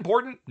 Is that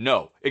important?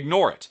 No.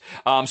 Ignore it.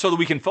 So that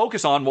we can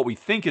focus on what we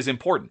think is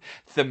important.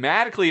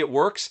 Thematically, it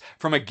works.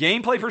 From a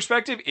gameplay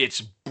perspective,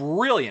 it's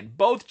brilliant.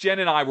 Both Jen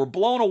and I were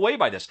blown away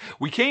by this.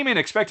 We came in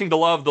expecting to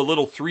love the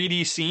little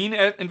 3D scene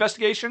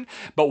investigation,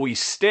 but we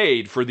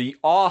stayed for the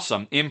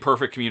awesome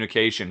imperfect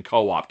communication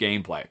co-op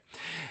gameplay.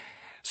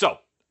 So,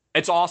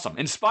 it's awesome.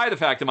 In spite of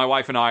the fact that my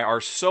wife and I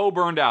are so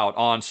burned out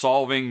on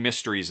solving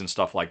mysteries and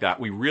stuff like that,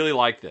 we really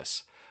like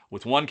this.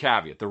 With one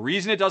caveat. The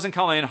reason it doesn't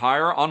come in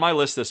higher on my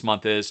list this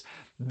month is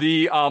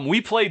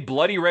we played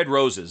Bloody Red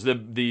Roses.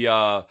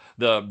 That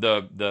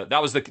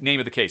was the name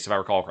of the case, if I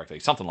recall correctly.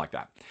 Something like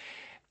that.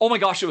 Oh my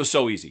gosh, it was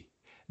so easy.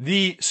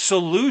 The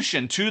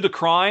solution to the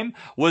crime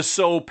was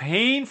so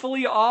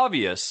painfully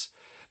obvious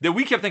that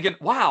we kept thinking,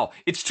 wow,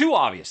 it's too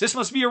obvious. This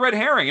must be a red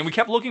herring. And we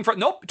kept looking for it.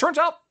 Nope, it turns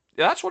out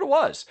that's what it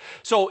was.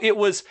 So it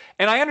was,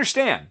 and I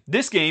understand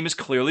this game is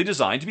clearly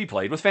designed to be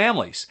played with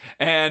families,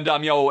 and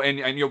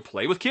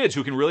play with kids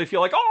who can really feel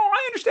like, oh,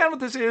 I understand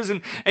what this is,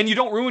 and you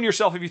don't ruin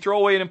yourself if you throw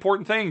away an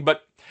important thing.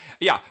 But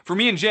yeah, for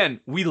me and Jen,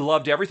 we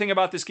loved everything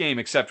about this game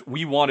except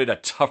we wanted a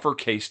tougher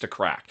case to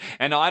crack.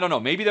 And I don't know,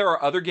 maybe there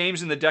are other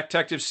games in the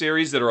Detective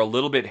series that are a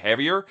little bit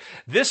heavier.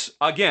 This,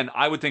 again,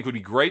 I would think would be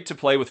great to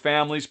play with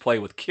families, play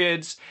with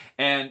kids,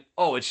 and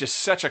it's just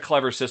such a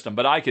clever system.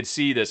 But I could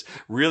see this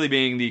really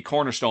being the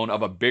cornerstone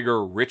of a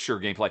bigger, richer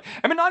gameplay.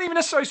 I mean, not even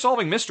necessarily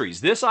solving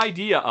mysteries. This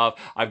idea of,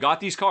 I've got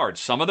these cards,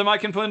 some of them I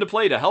can put into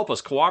play to help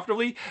us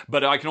cooperatively,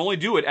 but I can only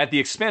do it at the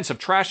expense of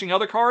trashing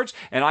other cards,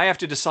 and I have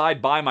to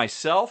decide by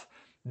myself.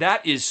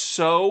 That is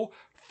so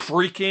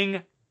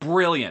freaking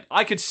brilliant.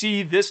 I could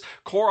see this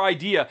core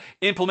idea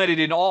implemented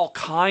in all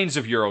kinds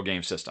of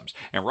Eurogame systems.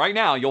 And right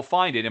now, you'll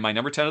find it in my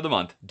number 10 of the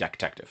month,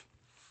 Detective.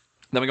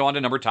 Then we go on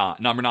to number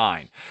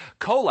 9,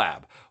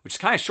 Collab, which is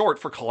kind of short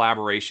for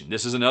collaboration.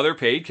 This is another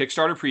paid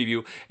Kickstarter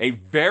preview, a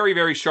very,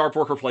 very sharp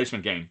worker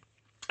placement game.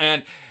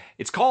 And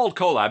it's called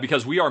Collab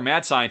because we are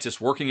mad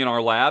scientists working in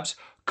our labs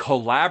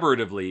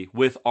collaboratively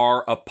with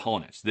our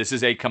opponents. This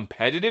is a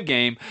competitive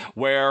game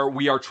where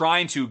we are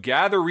trying to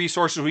gather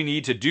resources we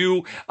need to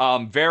do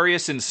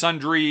various and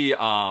sundry,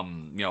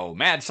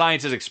 mad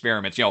scientist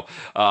experiments.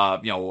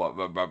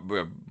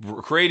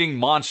 Creating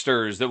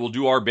monsters that will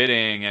do our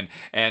bidding,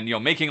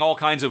 and making all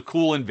kinds of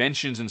cool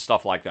inventions and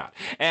stuff like that.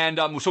 And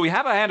so we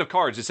have a hand of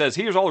cards that says,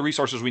 here's all the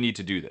resources we need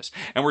to do this,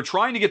 and we're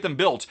trying to get them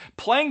built,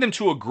 playing them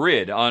to a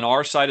grid on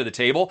our side of the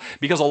table,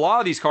 because a lot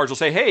of these cards will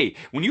say, hey,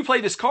 when you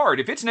play this card,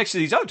 if it's next to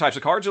these other types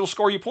of cards, it'll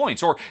score you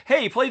points. Or,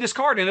 hey, play this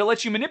card and it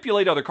lets you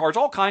manipulate other cards,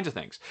 all kinds of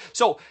things.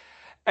 So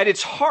at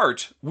its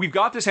heart, we've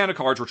got this hand of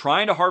cards. We're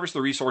trying to harvest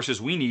the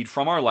resources we need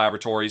from our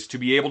laboratories to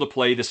be able to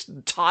play this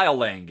tile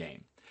laying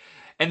game.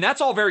 And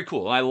that's all very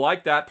cool. And I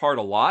like that part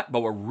a lot.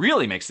 But what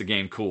really makes the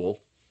game cool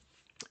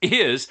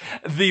is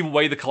the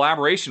way the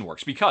collaboration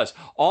works, because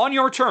on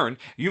your turn,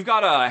 you've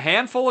got a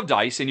handful of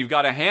dice and you've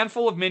got a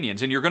handful of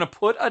minions, and you're going to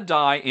put a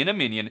die in a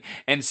minion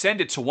and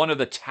send it to one of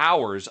the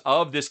towers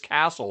of this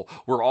castle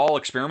we're all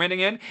experimenting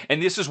in,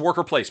 and this is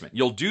worker placement.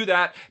 You'll do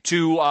that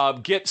to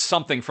get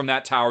something from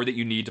that tower that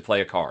you need to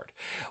play a card.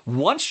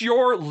 Once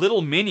your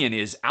little minion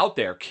is out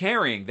there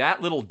carrying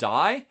that little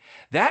die,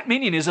 that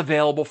minion is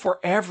available for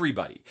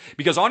everybody.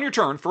 Because on your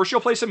turn, first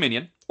you'll place a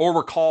minion, or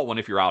recall one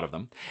if you're out of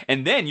them,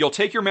 and then you'll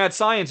take your mad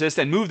scientist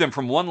and move them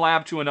from one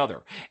lab to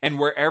another. And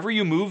wherever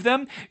you move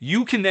them,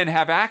 you can then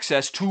have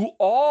access to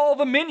all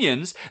the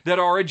minions that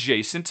are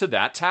adjacent to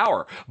that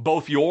tower,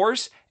 both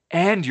yours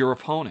and your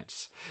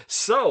opponents.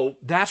 So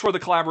that's where the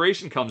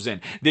collaboration comes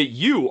in, that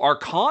you are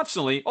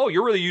constantly, oh,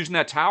 you're really using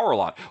that tower a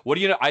lot. What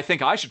do you know? I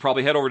think I should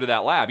probably head over to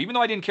that lab. Even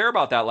though I didn't care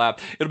about that lab,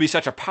 it'll be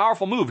such a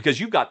powerful move because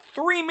you've got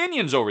 3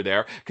 minions over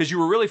there because you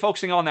were really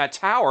focusing on that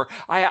tower.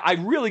 I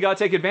really got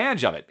to take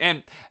advantage of it.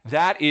 And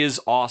that is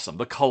awesome.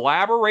 The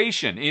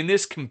collaboration in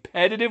this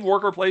competitive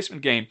worker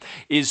placement game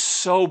is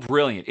so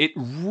brilliant. It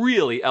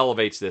really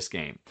elevates this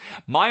game.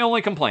 My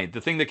only complaint, the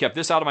thing that kept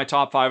this out of my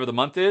top 5 of the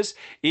month, is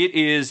it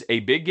is a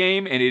big game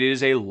and it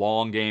is a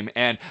long game.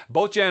 And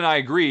both Jen and I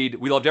agreed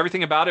we loved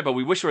everything about it, but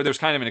we wish there was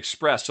kind of an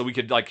express so we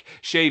could like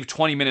shave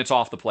 20 minutes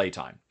off the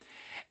playtime.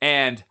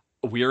 And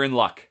we're in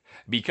luck,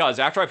 because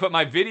after I put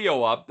my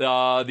video up,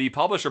 the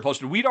publisher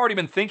posted we'd already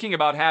been thinking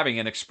about having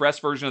an express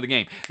version of the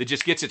game that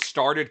just gets it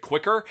started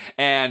quicker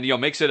and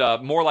makes it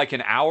more like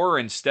an hour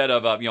instead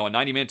of a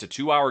 90-minute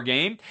to 2-hour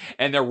game.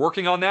 And they're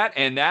working on that,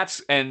 and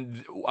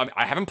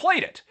I haven't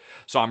played it.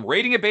 So I'm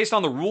rating it based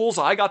on the rules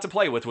I got to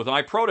play with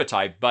my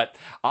prototype, but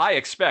I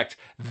expect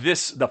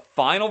the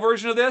final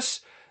version of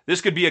this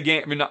could be a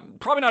game,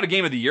 probably not a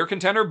Game of the Year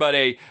contender, but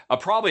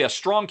probably a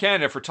strong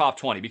candidate for top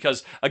 20.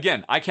 Because,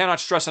 again, I cannot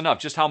stress enough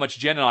just how much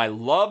Jen and I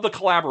love the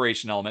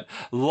collaboration element,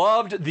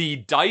 loved the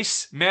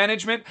dice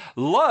management,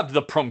 loved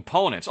the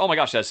components. Oh my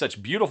gosh, it has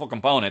such beautiful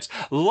components.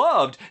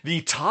 Loved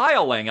the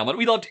tile laying element.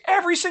 We loved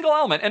every single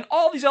element, and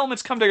all these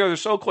elements come together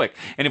so quick.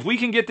 And if we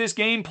can get this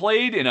game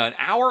played in an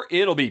hour,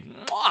 it'll be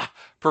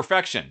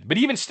perfection. But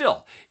even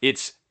still,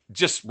 it's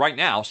just right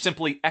now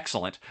simply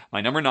excellent.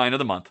 My number 9 of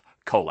the month,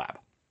 Collab.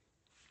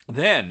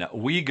 Then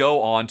we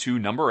go on to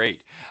number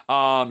 8.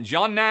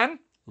 John Nan,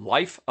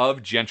 Life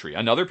of Gentry,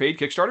 another paid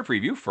Kickstarter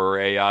preview for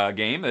a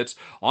game that's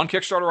on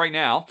Kickstarter right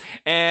now.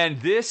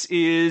 And this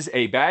is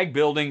a bag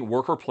building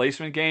worker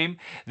placement game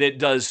that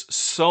does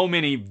so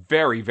many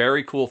very,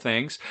 very cool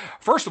things.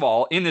 First of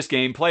all, in this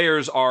game,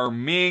 players are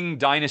Ming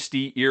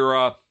Dynasty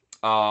era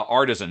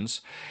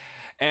artisans.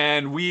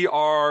 And we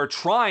are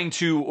trying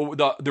to,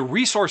 the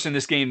resource in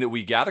this game that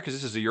we gather, because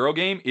this is a Euro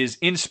game, is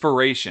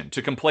inspiration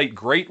to complete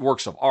great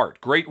works of art,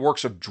 great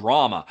works of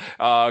drama,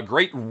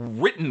 great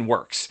written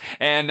works.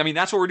 And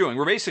that's what we're doing.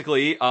 We're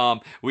basically,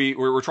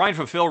 we're trying to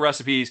fulfill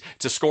recipes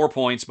to score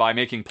points by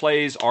making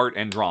plays, art,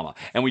 and drama.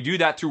 And we do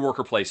that through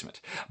worker placement.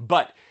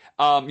 But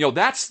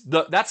that's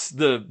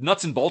the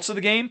nuts and bolts of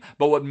the game.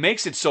 But what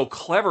makes it so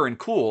clever and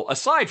cool,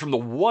 aside from the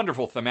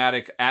wonderful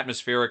thematic,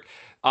 atmospheric,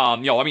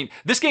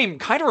 this game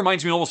kind of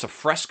reminds me almost of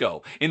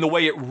Fresco in the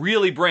way it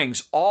really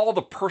brings all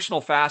the personal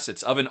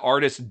facets of an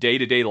artist's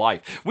day-to-day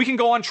life. We can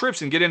go on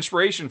trips and get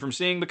inspiration from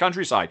seeing the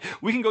countryside.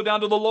 We can go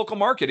down to the local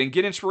market and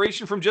get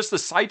inspiration from just the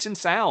sights and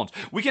sounds.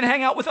 We can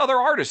hang out with other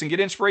artists and get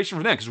inspiration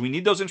from them because we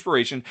need those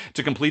inspiration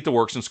to complete the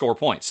works and score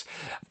points.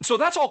 So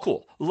that's all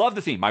cool. Love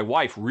the theme. My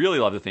wife really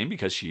loved the theme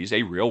because she's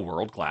a real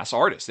world-class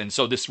artist. And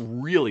so this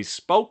really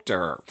spoke to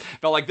her.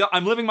 Felt like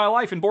I'm living my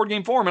life in board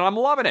game form and I'm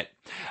loving it.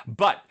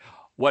 But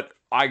what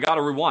I got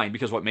to rewind,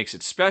 because what makes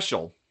it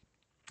special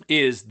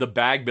is the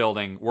bag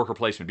building worker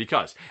placement.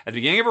 Because at the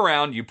beginning of a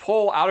round, you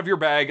pull out of your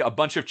bag a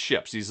bunch of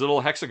chips, these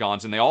little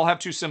hexagons, and they all have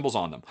 2 symbols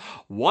on them.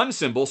 One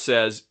symbol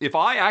says, if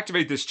I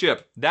activate this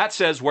chip, that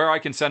says where I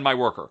can send my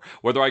worker,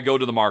 whether I go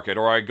to the market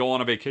or I go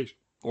on a vacation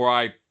or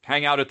I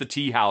hang out at the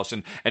tea house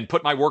and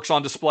put my works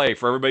on display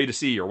for everybody to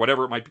see, or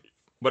whatever it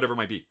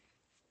might be.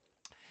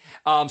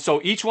 So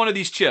each one of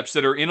these chips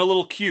that are in a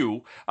little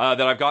queue that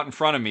I've got in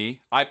front of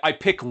me, I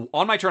pick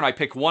on my turn, I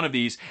pick one of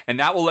these, and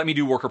that will let me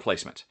do worker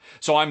placement.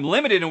 So I'm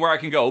limited in where I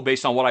can go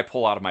based on what I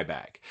pull out of my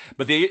bag.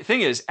 But the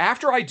thing is,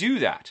 after I do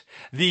that,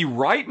 the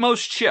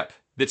rightmost chip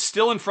that's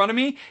still in front of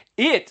me,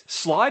 it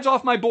slides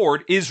off my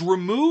board, is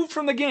removed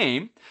from the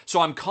game,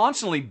 so I'm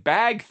constantly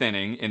bag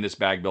thinning in this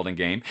bag building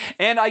game,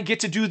 and I get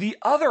to do the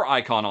other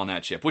icon on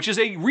that chip, which is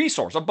a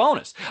resource, a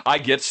bonus. I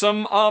get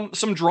some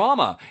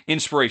drama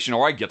inspiration,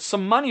 or I get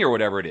some money, or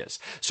whatever it is.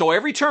 So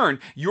every turn,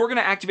 you're going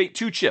to activate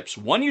 2 chips.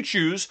 One you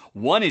choose,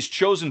 one is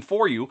chosen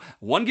for you,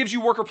 one gives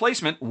you worker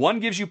placement, one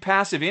gives you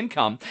passive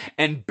income,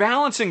 and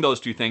balancing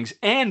those 2 things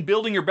and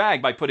building your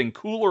bag by putting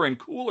cooler and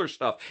cooler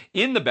stuff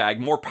in the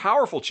bag, more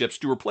powerful chips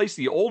to replace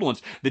the old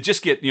ones that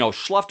just get,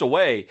 sloughed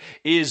away,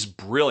 is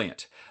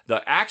brilliant.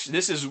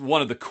 This is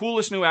one of the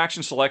coolest new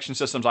action selection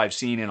systems I've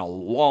seen in a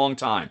long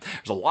time.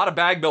 There's a lot of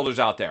bag builders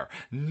out there.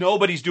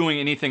 Nobody's doing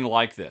anything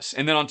like this.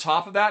 And then on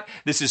top of that,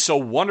 this is so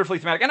wonderfully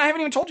thematic. And I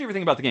haven't even told you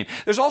everything about the game.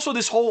 There's also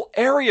this whole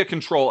area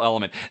control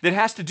element that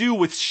has to do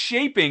with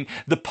shaping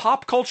the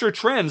pop culture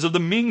trends of the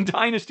Ming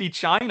Dynasty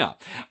China.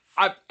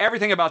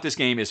 Everything about this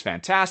game is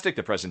fantastic.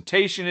 The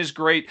presentation is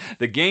great.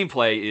 The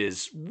gameplay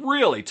is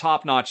really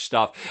top-notch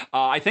stuff.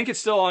 I think it's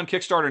still on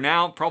Kickstarter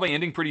now, probably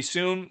ending pretty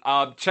soon.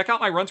 Check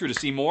out my run-through to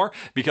see more,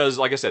 because,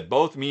 like I said,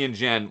 both me and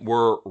Jen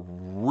were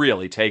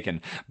really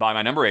taken by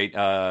my number 8,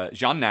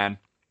 Jian Nan,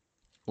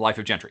 Life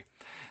of Gentry.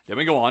 Then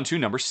we go on to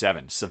number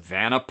 7,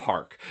 Savannah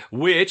Park,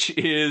 which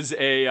is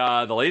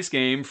the latest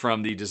game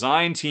from the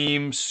design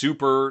team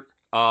super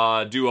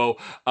duo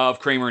of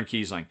Kramer and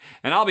Kiesling.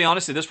 And I'll be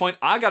honest, at this point,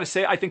 I gotta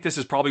say, I think this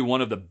is probably one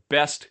of the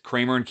best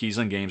Kramer and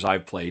Kiesling games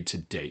I've played to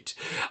date.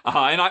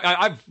 And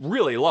I've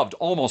really loved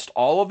almost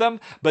all of them,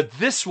 but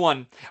this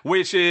one,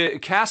 which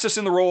casts us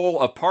in the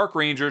role of park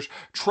rangers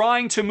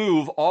trying to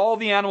move all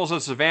the animals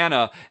of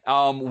Savannah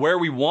where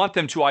we want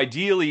them to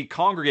ideally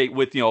congregate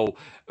with,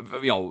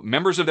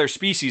 members of their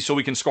species so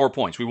we can score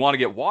points. We want to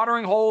get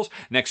watering holes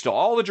next to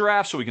all the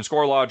giraffes so we can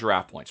score a lot of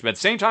giraffe points. But at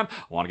the same time,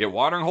 I want to get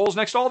watering holes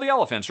next to all the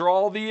elephants or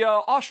all the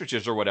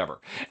ostriches or whatever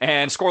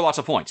and score lots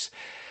of points.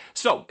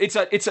 So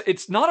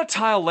it's not a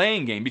tile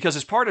laying game, because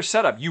as part of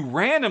setup,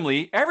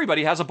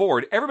 everybody has a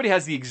board, everybody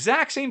has the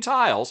exact same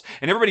tiles,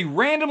 and everybody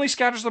randomly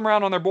scatters them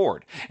around on their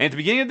board. And at the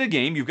beginning of the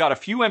game, you've got a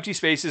few empty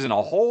spaces and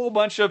a whole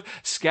bunch of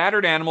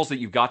scattered animals that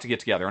you've got to get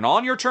together. And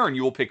on your turn,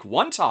 you will pick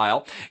one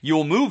tile, you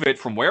will move it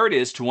from where it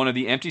is to one of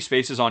the empty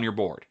spaces on your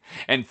board,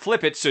 and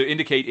flip it to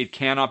indicate it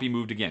cannot be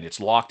moved again. It's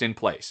locked in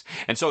place.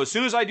 And so as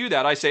soon as I do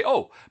that, I say,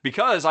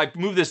 because I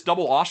moved this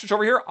double ostrich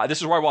over here,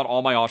 this is where I want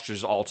all my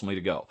ostriches ultimately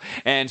to go.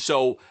 And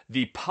so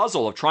the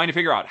puzzle of trying to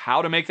figure out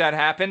how to make that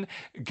happen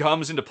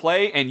comes into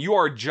play, and you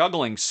are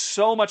juggling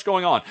so much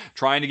going on,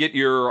 trying to get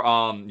your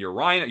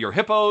rhino, your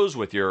hippos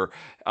with your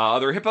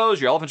other hippos,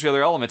 your elephants, your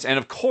other elements. And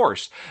of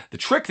course, the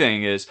trick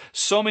thing is,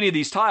 so many of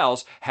these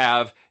tiles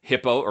have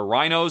hippo or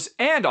rhinos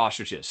and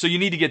ostriches. So you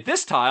need to get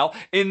this tile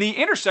in the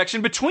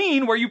intersection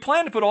between where you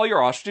plan to put all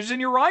your ostriches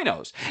and your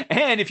rhinos.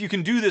 And if you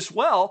can do this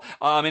well,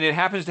 and it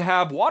happens to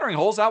have watering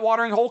holes, that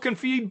watering hole can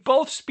feed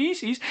both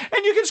species,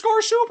 and you can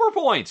score super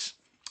points.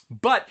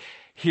 But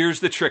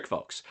here's the trick,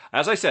 folks.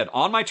 As I said,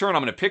 on my turn,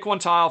 I'm going to pick one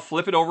tile,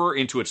 flip it over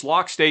into its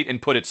locked state,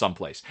 and put it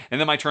someplace. And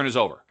then my turn is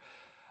over.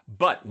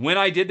 But when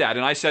I did that,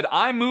 and I said,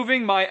 I'm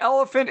moving my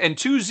elephant and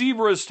 2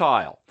 zebras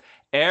tile,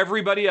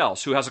 everybody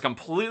else who has a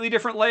completely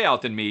different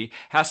layout than me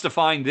has to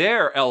find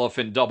their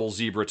elephant double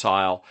zebra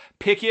tile,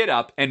 pick it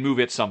up, and move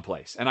it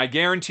someplace. And I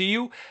guarantee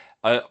you,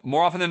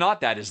 more often than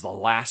not, that is the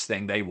last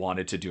thing they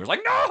wanted to do. It's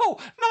like, no,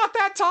 not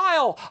that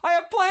tile. I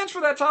have plans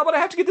for that tile, but I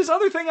have to get this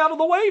other thing out of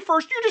the way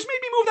first. You just made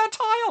me move that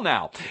tile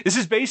now. This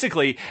is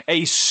basically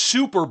a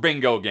super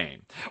bingo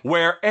game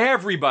where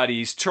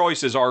everybody's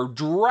choices are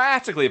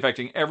drastically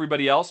affecting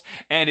everybody else,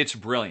 and it's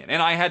brilliant.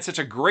 And I had such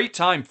a great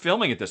time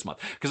filming it this month,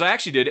 because I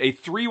actually did a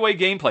 3-way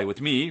gameplay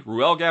with me,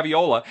 Ruel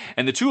Gaviola,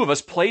 and the two of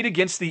us played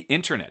against the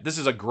internet. This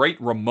is a great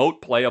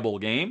remote playable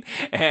game,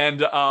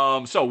 and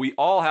so we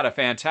all had a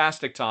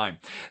fantastic time.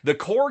 The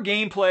core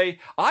gameplay,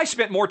 I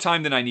spent more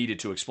time than I needed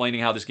to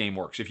explaining how this game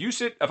works.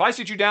 If I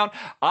sit you down,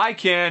 I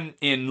can,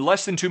 in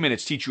less than 2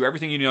 minutes, teach you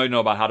everything you need to know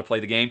about how to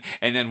play the game,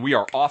 and then we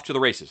are off to the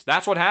races.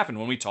 That's what happened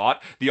when we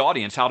taught the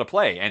audience how to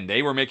play, and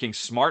they were making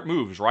smart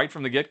moves right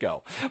from the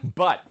get-go.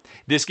 But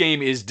this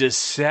game is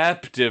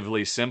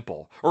deceptively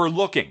simple, or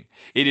looking.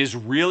 It is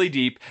really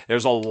deep.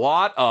 There's a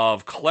lot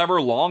of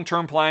clever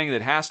long-term playing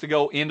that has to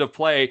go into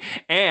play,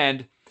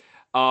 and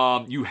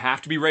you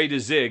have to be ready to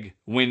zig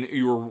when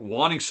you're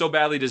wanting so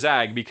badly to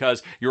zag,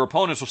 because your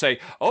opponents will say,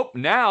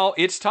 now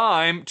it's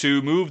time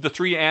to move the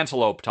 3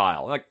 antelope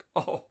tile. Like,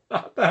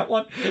 not that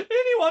one.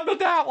 Anyone but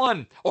that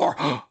one.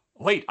 Or,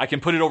 wait, I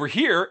can put it over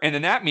here, and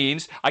then that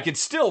means I can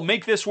still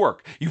make this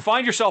work. You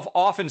find yourself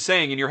often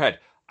saying in your head,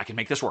 I can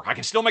make this work. I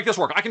can still make this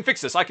work. I can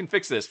fix this. I can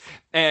fix this.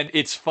 And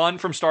it's fun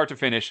from start to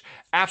finish.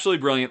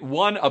 Absolutely brilliant.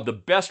 One of the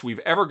best we've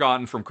ever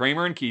gotten from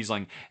Kramer and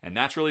Kiesling, and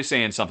that's really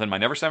saying something. My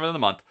number 7 of the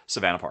month,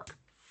 Savannah Park.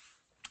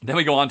 Then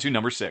we go on to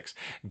number 6,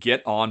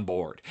 Get On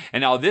Board.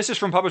 And now this is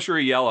from Publisher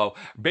Yellow,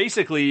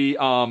 basically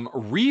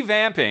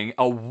revamping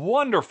a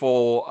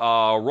wonderful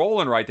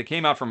roll and write that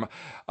came out from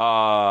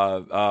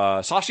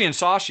Sashi and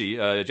Sashi,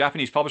 a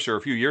Japanese publisher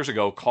a few years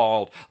ago,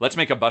 called Let's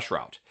Make a Bus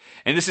Route.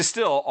 And this is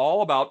still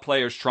all about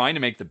players trying to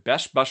make the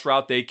best bus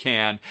route they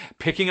can,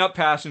 picking up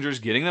passengers,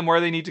 getting them where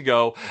they need to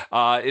go.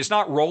 It's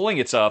not rolling,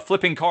 it's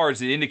flipping cards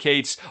that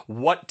indicates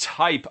what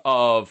type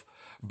of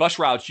bus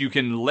routes you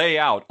can lay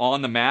out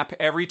on the map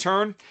every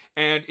turn,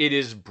 and it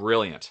is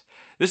brilliant.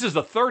 This is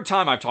the 3rd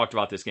time I've talked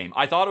about this game.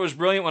 I thought it was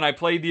brilliant when I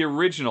played the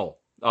original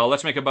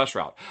Let's Make a Bus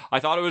Route. I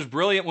thought it was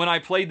brilliant when I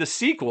played the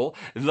sequel,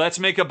 Let's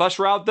Make a Bus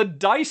Route, the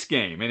dice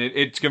game, and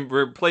it can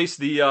replace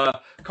the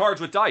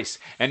cards with dice.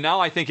 And now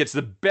I think it's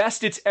the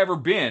best it's ever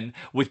been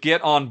with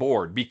Get On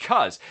Board,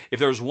 because if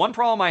there was one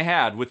problem I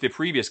had with the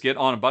previous Get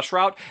On a Bus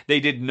Route, they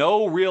did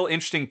no real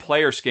interesting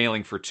player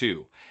scaling for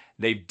 2.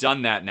 They've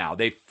done that now.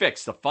 They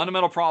fixed the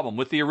fundamental problem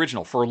with the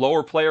original for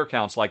lower player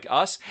counts like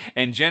us,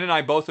 and Jen and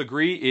I both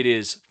agree it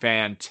is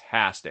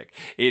fantastic.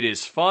 It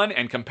is fun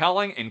and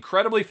compelling,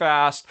 incredibly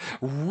fast,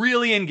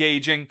 really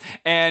engaging,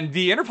 and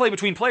the interplay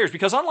between players,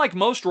 because unlike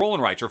most roll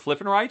and writes or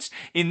flip and writes,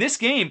 in this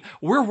game,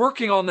 we're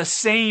working on the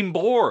same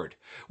board.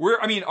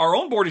 Our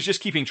own board is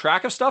just keeping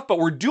track of stuff, but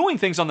we're doing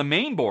things on the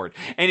main board.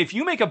 And if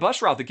you make a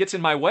bus route that gets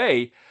in my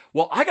way,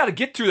 well, I got to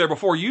get through there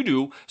before you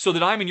do so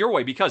that I'm in your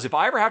way. Because if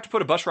I ever have to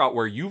put a bus route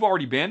where you've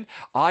already been,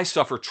 I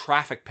suffer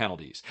traffic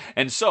penalties.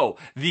 And so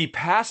the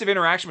passive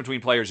interaction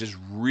between players is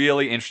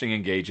really interesting,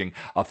 engaging,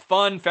 a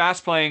fun,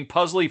 fast-playing,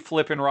 puzzly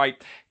flip and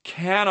write.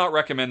 Cannot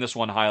recommend this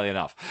one highly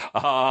enough.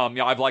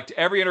 I've liked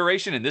every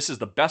iteration, and this is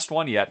the best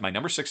one yet. My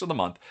number 6 of the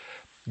month.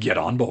 Get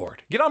on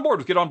board. Get on board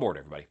with Get On Board,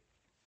 everybody.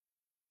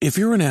 If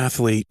you're an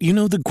athlete, you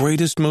know the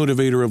greatest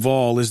motivator of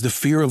all is the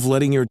fear of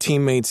letting your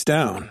teammates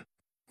down.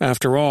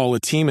 After all, a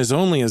team is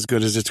only as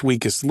good as its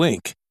weakest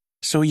link.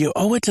 So you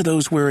owe it to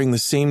those wearing the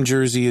same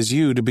jersey as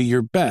you to be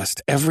your best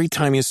every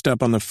time you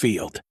step on the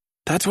field.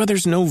 That's why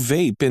there's no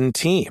vape in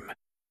team.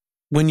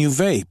 When you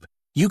vape,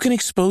 you can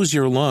expose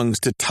your lungs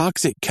to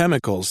toxic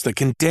chemicals that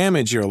can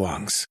damage your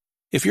lungs.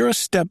 If you're a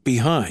step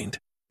behind,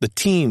 the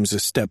team's a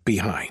step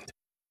behind.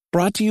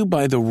 Brought to you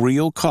by The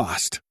Real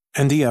Cost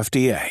and the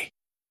FDA.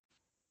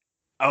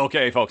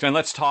 Okay, folks, and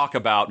let's talk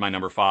about my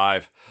number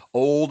 5,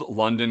 Old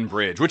London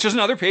Bridge, which is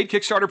another paid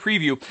Kickstarter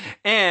preview.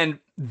 And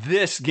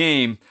this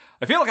game,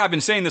 I feel like I've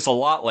been saying this a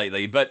lot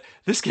lately, but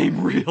this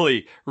game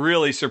really,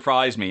 really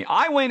surprised me.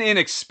 I went in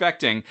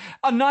expecting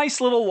a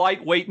nice little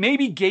lightweight,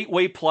 maybe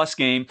Gateway Plus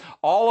game,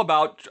 all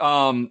about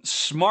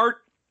smart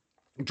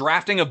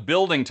drafting of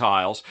building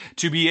tiles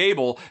to be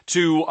able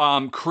to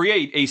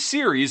create a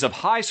series of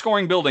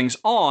high-scoring buildings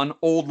on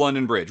Old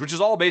London Bridge, which is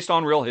all based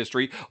on real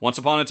history. Once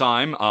upon a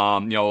time,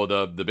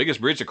 the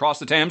biggest bridge across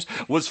the Thames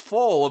was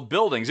full of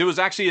buildings.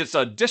 It's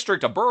a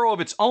district, a borough of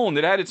its own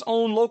that had its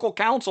own local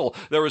council.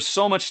 There was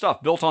so much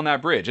stuff built on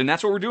that bridge, and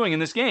that's what we're doing in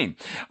this game.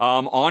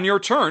 On your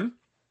turn,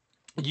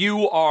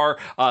 you are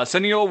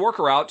sending your little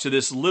worker out to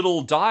this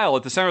little dial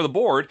at the center of the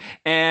board,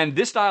 and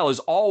this dial is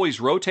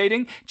always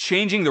rotating,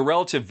 changing the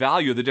relative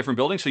value of the different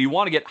buildings. So you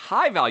want to get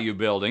high-value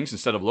buildings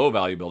instead of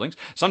low-value buildings.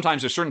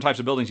 Sometimes there's certain types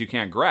of buildings you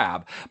can't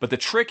grab, but the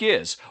trick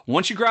is,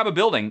 once you grab a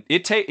building,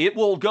 it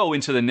will go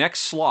into the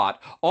next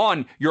slot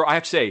on your, I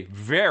have to say,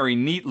 very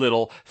neat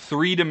little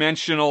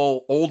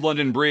 3-dimensional Old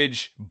London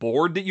Bridge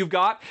board that you've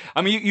got.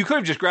 I mean, you could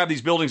have just grabbed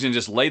these buildings and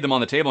just laid them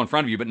on the table in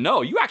front of you, but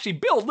no, you actually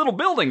build little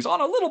buildings on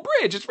a little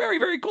bridge. It's very,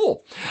 very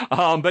cool.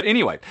 But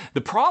anyway,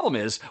 the problem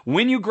is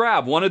when you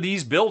grab one of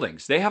these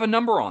buildings, they have a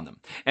number on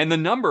them. And the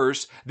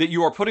numbers that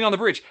you are putting on the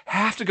bridge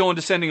have to go in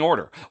descending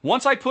order.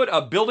 Once I put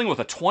a building with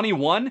a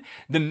 21,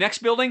 the next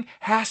building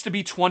has to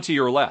be 20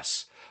 or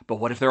less. But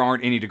what if there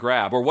aren't any to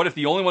grab? Or what if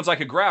the only ones I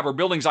could grab are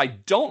buildings I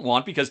don't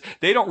want because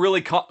they don't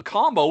really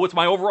combo with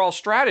my overall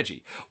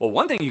strategy? Well,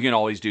 one thing you can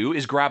always do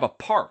is grab a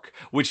park,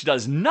 which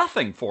does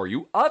nothing for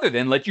you other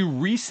than let you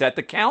reset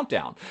the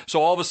countdown.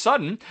 So all of a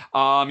sudden,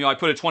 I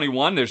put a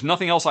 21. There's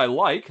nothing else I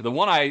like. The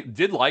one I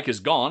did like is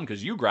gone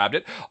because you grabbed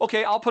it.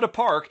 Okay, I'll put a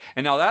park,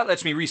 and now that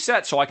lets me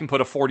reset so I can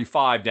put a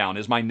 45 down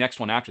as my next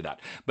one after that.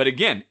 But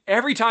again,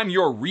 every time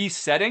you're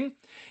resetting,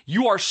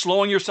 you are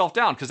slowing yourself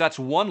down because that's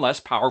one less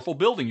powerful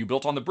building you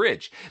built on the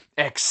bridge.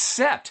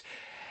 Except,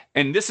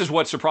 and this is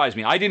what surprised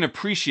me, I didn't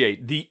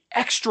appreciate the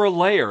extra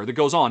layer that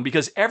goes on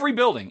because every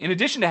building, in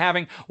addition to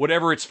having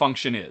whatever its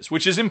function is,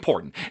 which is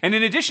important, and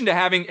in addition to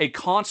having a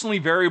constantly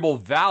variable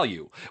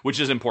value, which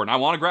is important, I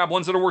want to grab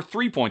ones that are worth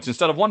 3 points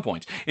instead of 1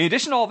 point. In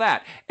addition to all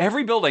that,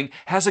 every building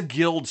has a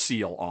guild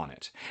seal on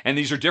it. And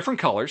these are different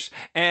colors.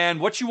 And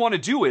what you want to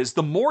do is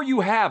the more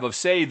you have of,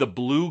 say, the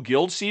blue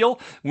guild seal,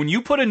 when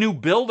you put a new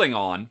building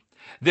on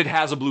that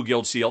has a blue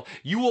guild seal,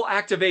 you will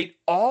activate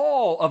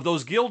all of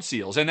those guild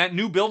seals. And that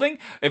new building,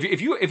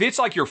 if it's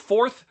like your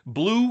 4th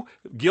blue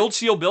guild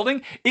seal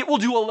building, it will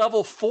do a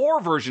level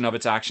 4 version of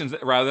its actions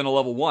rather than a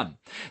level 1.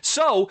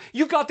 So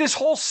you've got this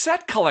whole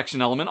set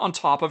collection element on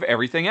top of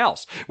everything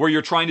else, where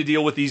you're trying to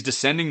deal with these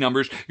descending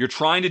numbers, you're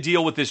trying to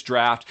deal with this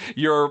draft,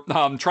 you're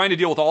trying to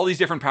deal with all these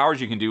different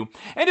powers you can do.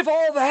 And if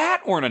all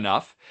that weren't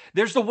enough,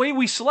 there's the way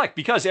we select,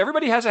 because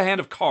everybody has a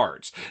hand of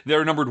cards.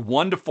 They're numbered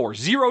 1 to 4,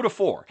 0 to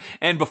 4.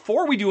 And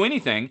before we do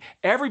anything,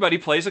 everybody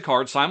plays a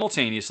card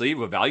simultaneously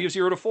with a value of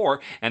 0 to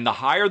 4, and the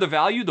higher the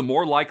value, the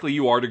more likely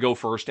you are to go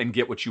first and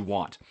get what you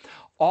want.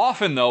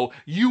 Often, though,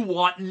 you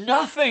want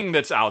nothing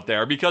that's out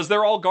there because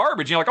they're all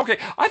garbage. You're like, okay,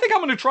 I think I'm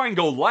going to try and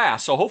go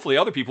last, so hopefully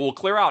other people will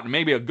clear out and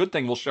maybe a good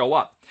thing will show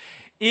up.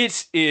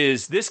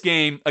 This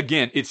game,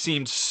 again, it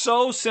seemed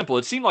so simple.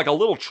 It seemed like a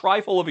little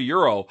trifle of a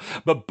Euro,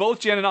 but both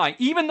Jen and I,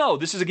 even though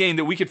this is a game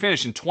that we could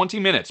finish in 20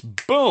 minutes,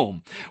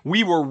 boom,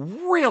 we were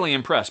really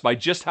impressed by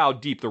just how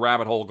deep the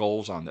rabbit hole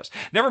goes on this.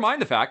 Never mind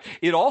the fact,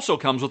 it also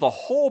comes with a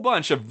whole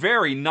bunch of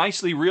very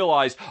nicely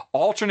realized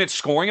alternate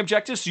scoring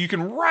objectives, so you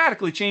can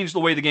radically change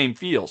the way the game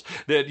feels.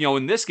 That,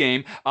 in this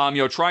game,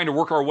 trying to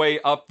work our way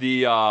up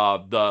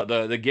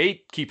the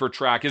gatekeeper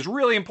track is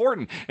really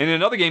important. And in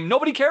another game,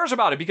 nobody cares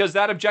about it because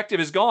that objective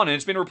is gone and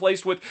it's been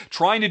replaced with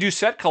trying to do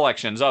set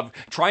collections, of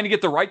trying to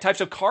get the right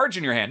types of cards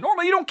in your hand.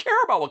 Normally, you don't care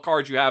about what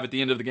cards you have at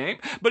the end of the game,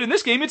 but in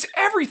this game, it's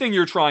everything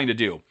you're trying to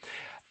do.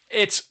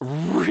 It's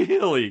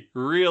really,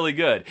 really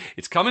good.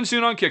 It's coming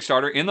soon on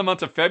Kickstarter in the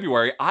month of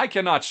February. I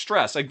cannot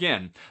stress,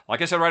 again,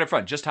 like I said right up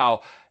front, just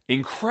how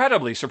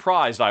incredibly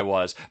surprised I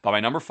was by my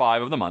number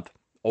 5 of the month,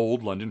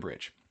 Old London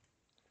Bridge.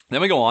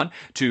 Then we go on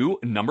to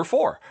number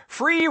 4,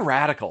 Free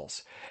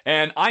Radicals.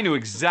 And I knew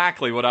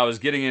exactly what I was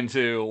getting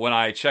into when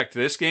I checked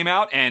this game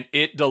out, and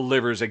it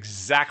delivers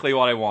exactly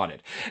what I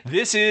wanted.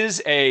 This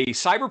is a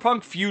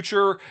cyberpunk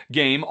future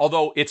game,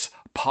 although it's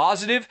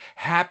positive,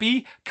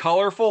 happy,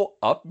 colorful,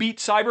 upbeat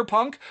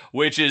cyberpunk,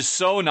 which is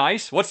so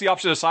nice. What's the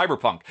opposite of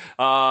cyberpunk?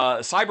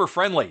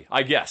 Cyber-friendly,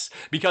 I guess,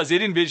 because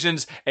it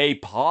envisions a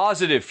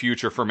positive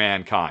future for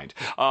mankind,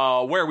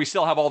 where we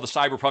still have all the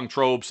cyberpunk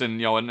tropes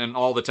and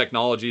all the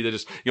technology that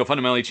is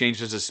fundamentally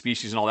changed as a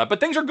species and all that,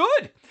 but things are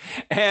good.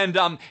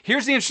 And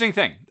here's the interesting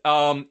thing.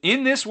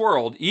 In this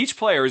world, each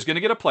player is going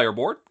to get a player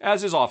board,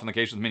 as is often the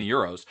case with mini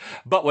Euros,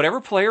 but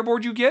whatever player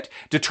board you get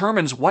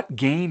determines what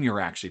game you're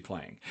actually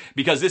playing,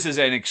 because this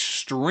is an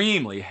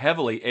extremely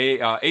heavily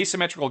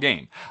asymmetrical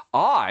game.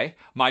 I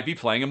might be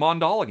playing a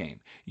Mandala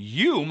game.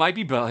 You might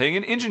be playing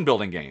an engine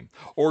building game.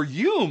 Or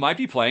you might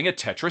be playing a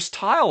Tetris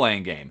tile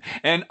laying game.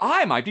 And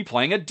I might be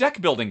playing a deck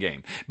building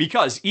game.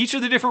 Because each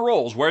of the different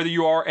roles, whether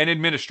you are an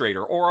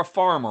administrator or a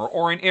farmer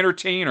or an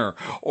entertainer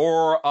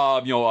or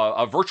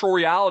a virtual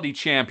reality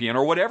champion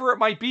or whatever it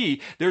might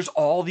be, there's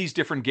all these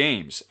different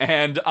games.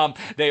 And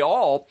they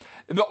all...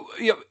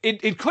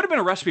 It could have been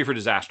a recipe for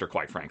disaster,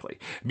 quite frankly,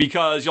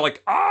 because you're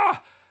like,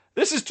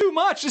 this is too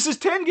much. This is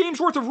 10 games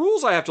worth of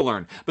rules I have to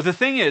learn. But the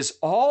thing is,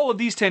 all of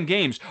these 10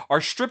 games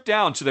are stripped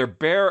down to their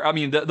bare...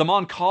 the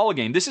Mancala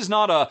game, this is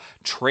not a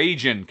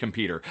Trajan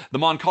computer. The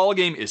Mancala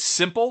game is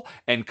simple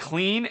and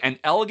clean and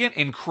elegant,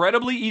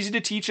 incredibly easy to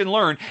teach and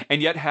learn,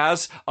 and yet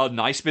has a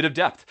nice bit of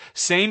depth.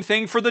 Same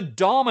thing for the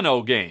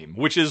domino game,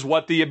 which is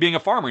what being a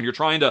farmer and you're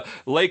trying to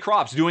lay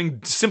crops, doing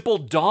simple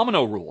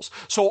domino rules.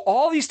 So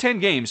all these 10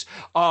 games,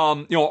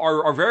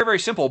 are very, very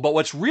simple. But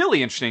what's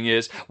really interesting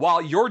is,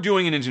 while you're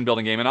doing an engine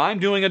building game and I'm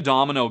doing a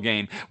domino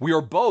game, we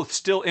are both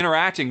still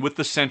interacting with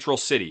the central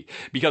city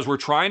because we're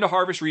trying to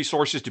harvest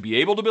resources to be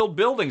able to build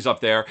buildings up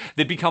there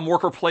that become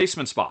worker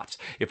placement spots.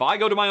 If I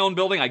go to my own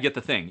building, I get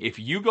the thing. If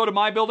you go to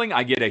my building,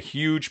 I get a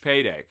huge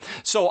payday.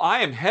 So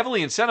I am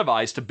heavily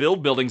incentivized to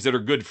build buildings that are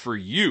good for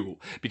you,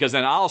 because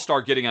then I'll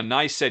start getting a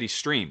nice steady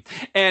stream.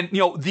 And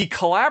the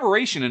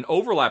collaboration and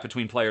overlap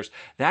between players,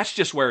 that's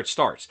just where it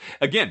starts.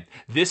 Again,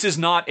 this is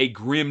not a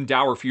grim,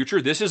 dour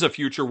future. This is a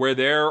future where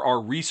there are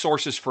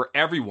resources for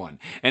everyone.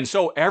 And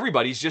so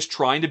everybody's just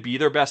trying to be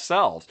their best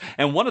selves.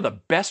 And one of the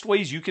best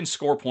ways you can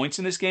score points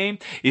in this game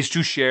is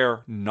to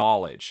share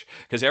knowledge.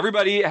 Because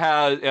everybody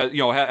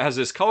has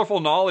this colorful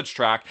knowledge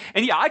track.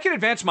 And yeah, I can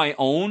advance my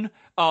own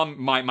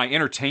my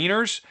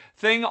entertainers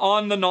thing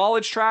on the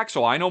knowledge track,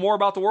 so I know more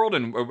about the world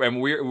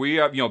and we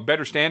have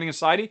better standing in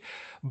society.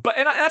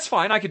 And that's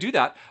fine, I could do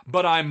that.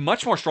 But I'm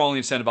much more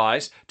strongly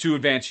incentivized to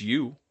advance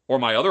you, or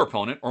my other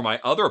opponent, or my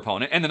other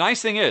opponent. And the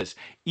nice thing is,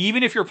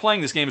 even if you're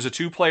playing this game as a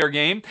 2-player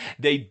game,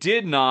 they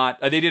did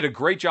a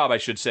great job, I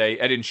should say,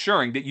 at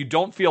ensuring that you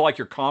don't feel like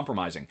you're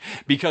compromising.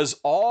 Because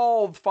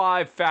all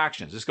 5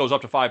 factions, this goes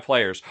up to 5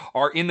 players,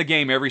 are in the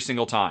game every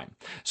single time.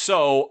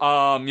 So,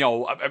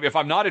 if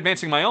I'm not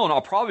advancing my own,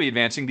 I'll probably be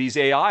advancing these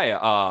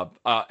AI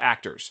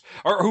actors,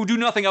 or who do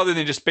nothing other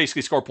than just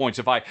basically score points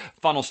if I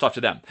funnel stuff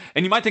to them.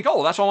 And you might think,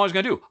 well, that's what I was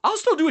going to do. I'll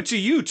still do it to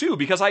you, too,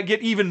 because I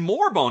get even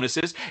more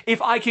bonuses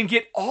if I can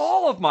get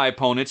all of my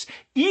opponents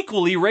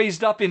equally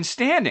raised up in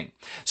standing.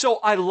 So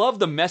I love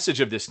the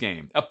message of this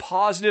game. A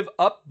positive,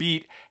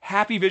 upbeat,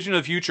 happy vision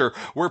of the future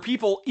where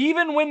people,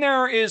 even when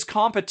there is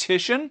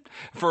competition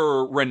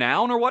for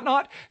renown or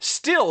whatnot,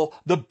 still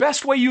the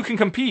best way you can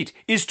compete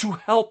is to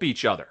help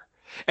each other.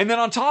 And then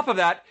on top of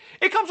that,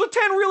 it comes with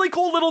 10 really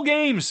cool little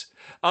games.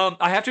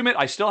 I have to admit,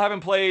 I still haven't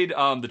played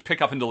the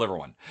pick up and deliver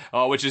one,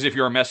 which is if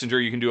you're a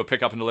messenger, you can do a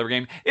pick up and deliver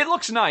game. It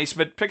looks nice,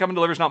 but pick up and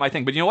deliver is not my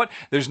thing. But you know what?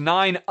 There's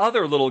 9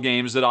 other little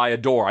games that I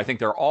adore. I think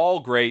they're all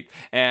great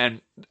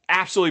and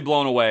absolutely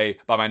blown away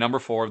by my number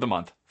 4 of the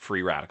month,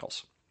 Free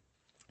Radicals.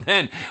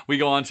 Then we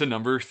go on to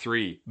number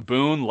 3,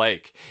 Boon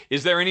Lake.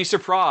 Is there any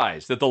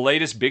surprise that the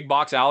latest big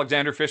box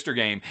Alexander Pfister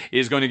game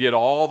is going to get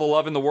all the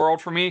love in the world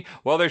from me?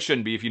 Well, there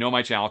shouldn't be if you know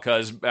my channel,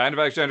 because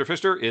Alexander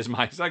Pfister is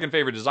my second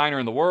favorite designer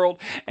in the world,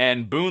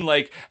 and Boon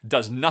Lake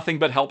does nothing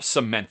but help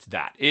cement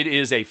that. It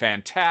is a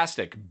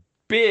fantastic,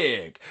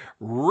 big,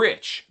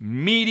 rich,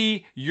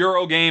 meaty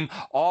Euro game,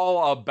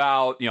 all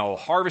about,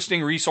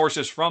 harvesting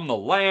resources from the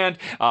land,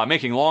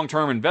 making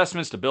long-term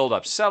investments to build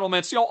up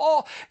settlements,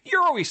 all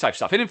Euro-y type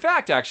stuff. And in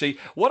fact, actually,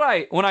 when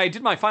I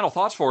did my final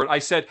thoughts for it, I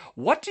said,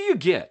 what do you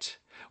get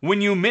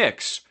when you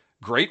mix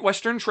Great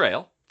Western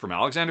Trail from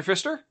Alexander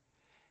Pfister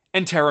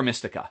and Terra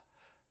Mystica?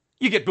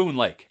 You get Boone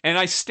Lake. And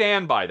I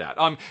stand by that.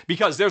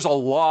 Because there's a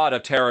lot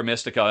of Terra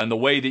Mystica and the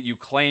way that you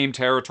claim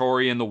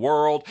territory in the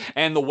world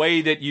and the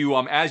way that you,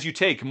 as you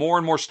take more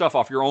and more stuff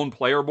off your own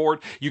player board,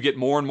 you get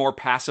more and more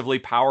passively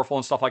powerful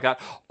and stuff like that.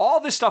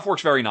 All this stuff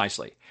works very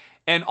nicely.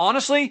 And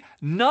honestly,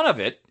 none of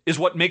it is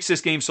what makes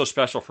this game so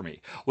special for me.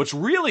 What's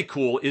really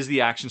cool is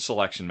the action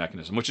selection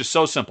mechanism, which is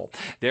so simple.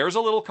 There's a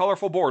little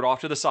colorful board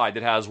off to the side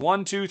that has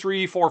 1, 2,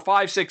 3, 4,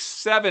 5, 6,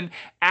 7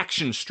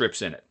 action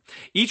strips in it.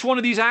 Each one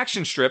of these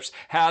action strips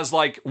has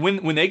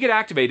when they get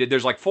activated,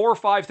 there's 4 or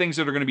 5 things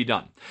that are going to be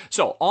done.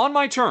 So on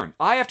my turn,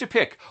 I have to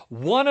pick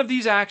one of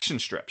these action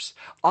strips.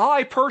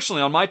 I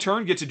personally, on my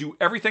turn, get to do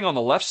everything on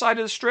the left side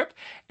of the strip,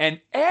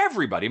 and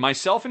everybody,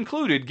 myself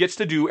included, gets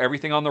to do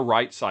everything on the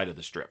right side of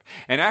the strip.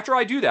 And after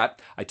I do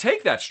that, I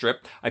take that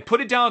strip, I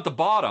put it down at the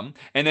bottom,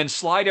 and then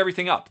slide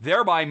everything up,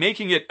 thereby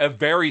making it a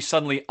very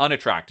suddenly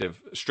unattractive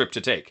strip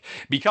to take.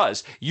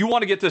 Because you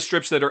want to get the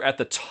strips that are at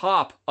the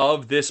top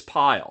of this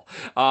pile.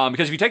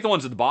 Because if you take the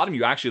ones at the bottom,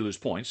 you actually lose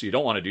points, so you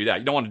don't want to do that.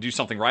 You don't want to do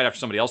something right after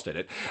somebody else did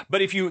it. But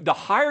the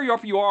higher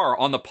up you are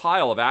on the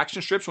pile of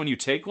action strips when you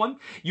take one,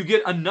 you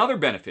get another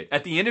benefit.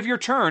 At the end of your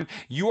turn,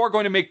 you are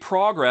going to make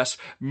progress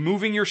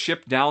moving your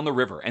ship down the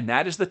river, and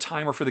that is the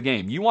timer for the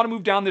game. You want to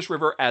move down this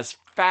river as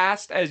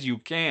fast as you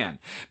can,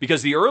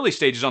 because the early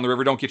stages on the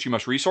river don't get you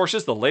much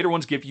resources. The later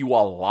ones give you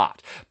a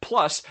lot.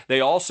 Plus,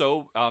 they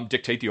also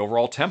dictate the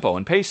overall tempo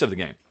and pace of the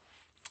game.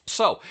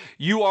 So,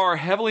 you are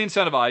heavily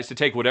incentivized to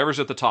take whatever's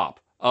at the top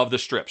of the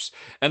strips.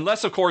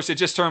 Unless, of course, it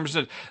just turns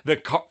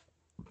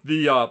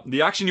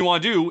the action you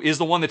want to do is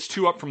the one that's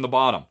 2 up from the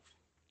bottom.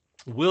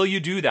 Will you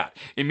do that?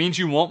 It means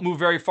you won't move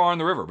very far in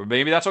the river, but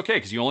maybe that's okay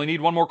because you only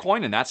need 1 more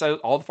coin, and that's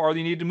all the farther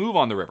you need to move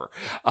on the river.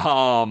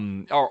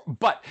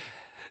 But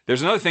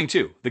there's another thing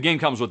too. The game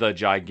comes with a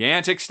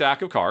gigantic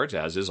stack of cards,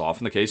 as is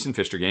often the case in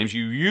Pfister games.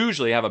 You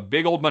usually have a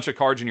big old bunch of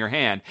cards in your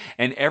hand,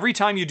 and every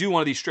time you do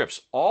one of these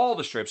strips, all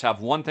the strips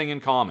have one thing in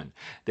common.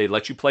 They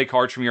let you play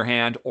cards from your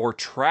hand or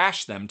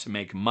trash them to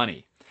make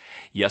money.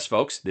 Yes,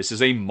 folks, this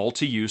is a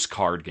multi-use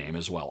card game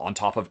as well, on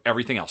top of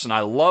everything else. And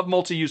I love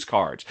multi-use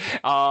cards.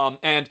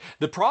 And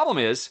the problem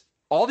is,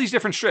 all these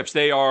different strips,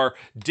 they are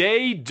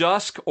day,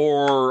 dusk,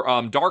 or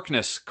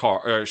darkness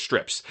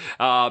strips.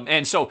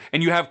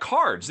 And you have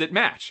cards that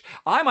match.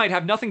 I might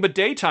have nothing but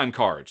daytime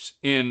cards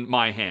in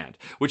my hand,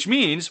 which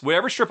means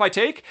whatever strip I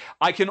take,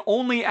 I can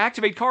only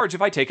activate cards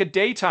if I take a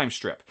daytime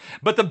strip.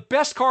 But the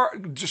best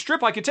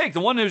strip I could take,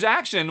 the one who's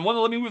action, the one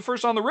that let me move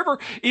first on the river,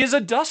 is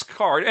a dusk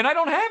card, and I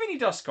don't have any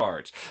dusk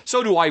cards.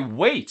 So do I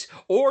wait,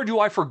 or do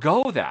I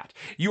forgo that?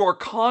 You are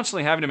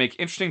constantly having to make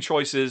interesting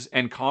choices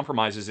and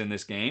compromises in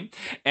this game,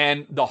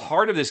 and the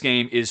heart of this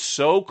game is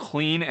so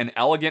clean and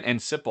elegant and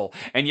simple,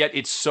 and yet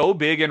it's so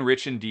big and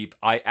rich and deep.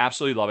 I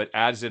absolutely love it,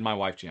 as did my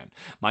wife Jen.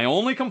 My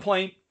only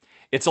complaint,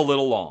 it's a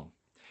little long.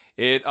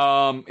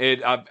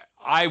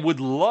 I would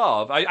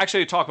love, I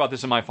actually talk about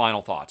this in my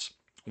final thoughts,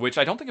 which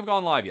I don't think have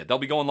gone live yet. They'll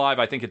be going live,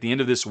 I think, at the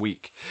end of this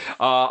week.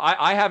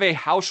 I have a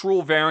house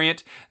rule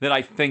variant that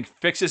I think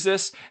fixes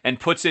this and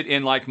puts it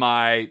in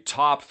my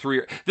top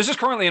 3. This is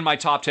currently in my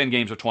top 10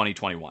 games of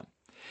 2021.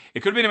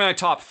 It could have been in my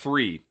top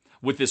 3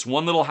 with this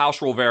one little house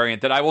rule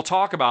variant that I will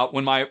talk about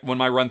when my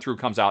run through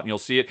comes out, and you'll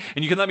see it.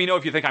 And you can let me know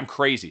if you think I'm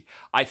crazy.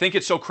 I think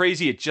it's so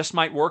crazy it just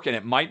might work, and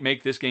it might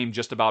make this game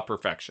just about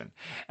perfection.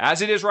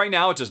 As it is right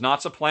now, it does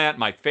not supplant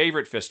my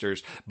favorite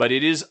Pfisters, but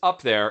it is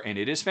up there, and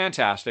it is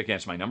fantastic, and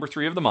it's my number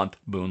 3 of the month,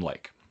 Boone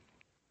Lake.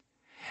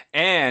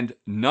 And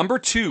number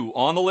 2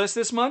 on the list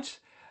this month,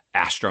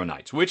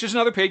 Astronauts, which is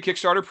another paid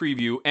Kickstarter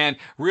preview, and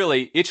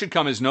really, it should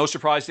come as no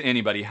surprise to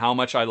anybody how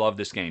much I love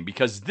this game,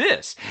 because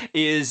this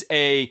is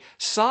a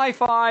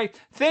sci-fi,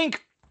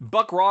 think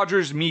Buck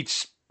Rogers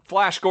meets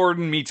Flash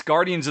Gordon meets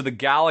Guardians of the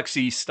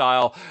Galaxy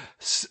style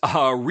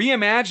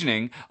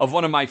reimagining of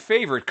one of my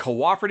favorite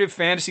cooperative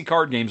fantasy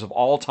card games of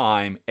all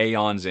time,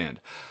 Aeon's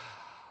End.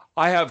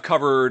 I have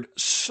covered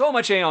so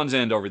much Aeon's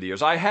End over the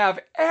years. I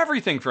have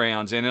everything for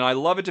Aeon's End, and I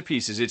love it to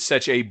pieces. It's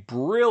such a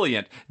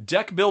brilliant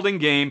deck-building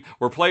game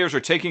where players are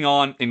taking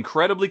on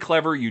incredibly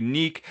clever,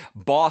 unique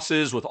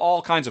bosses with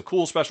all kinds of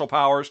cool special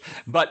powers.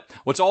 But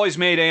what's always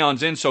made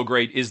Aeon's End so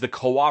great is the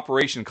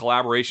collaboration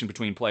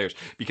between players,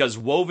 because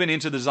woven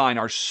into the design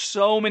are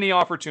so many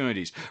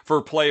opportunities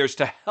for players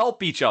to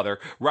help each other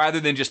rather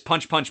than just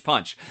punch.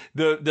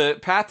 The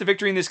path to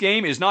victory in this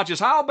game is not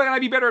just how can I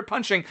be better at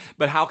punching,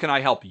 but how can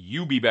I help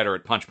you be better better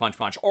at punch, punch,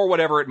 punch, or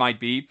whatever it might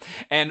be.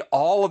 And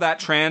all of that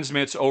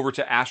transmits over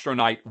to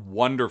Astroneist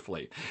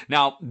wonderfully.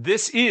 Now,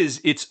 this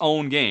is its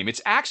own game.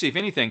 It's actually, if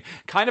anything,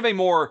 kind of a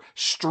more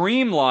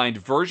streamlined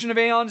version of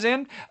Aeon's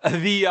End.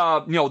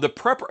 The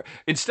prep,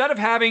 instead of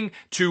having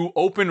to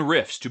open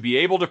rifts to be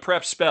able to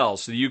prep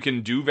spells so that you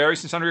can do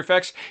various and sundry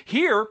effects,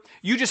 here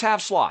you just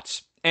have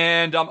slots.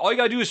 And all you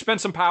gotta do is spend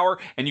some power,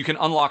 and you can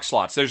unlock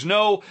slots. There's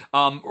no,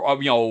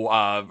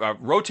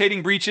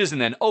 rotating breaches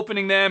and then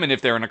opening them. And if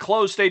they're in a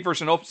closed state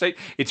versus an open state,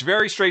 it's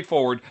very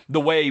straightforward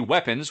the way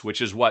weapons, which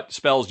is what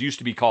spells used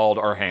to be called,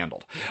 are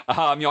handled.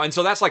 And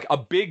so that's like a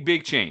big,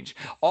 big change.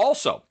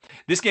 Also,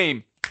 this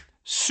game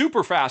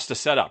super fast to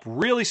set up,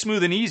 really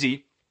smooth and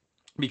easy.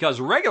 Because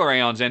regular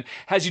Aeon's End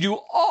has you do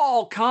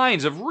all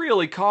kinds of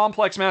really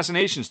complex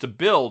machinations to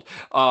build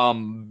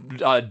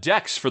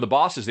decks for the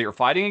bosses that you're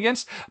fighting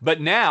against. But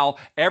now,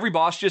 every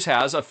boss just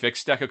has a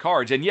fixed deck of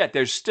cards. And yet,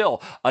 there's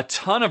still a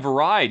ton of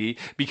variety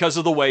because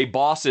of the way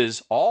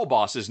all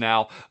bosses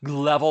now,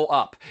 level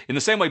up. In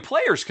the same way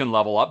players can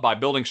level up by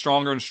building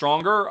stronger and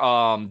stronger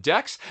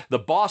decks, the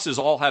bosses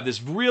all have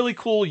this really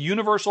cool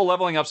universal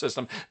leveling up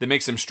system that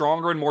makes them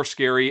stronger and more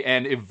scary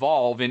and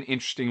evolve in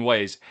interesting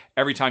ways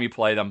every time you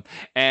play them.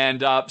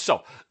 And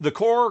so the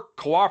core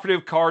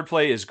cooperative card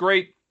play is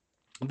great.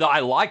 I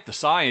like the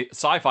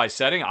sci-fi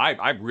setting.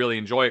 I really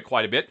enjoy it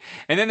quite a bit.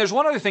 And then there's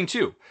one other thing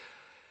too.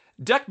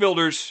 Deck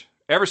builders,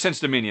 ever since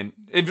Dominion,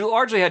 it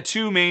largely had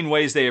two main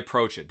ways they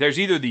approach it. There's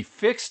either the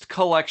fixed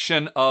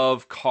collection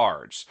of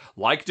cards,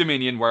 like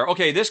Dominion, where,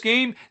 okay, this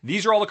game,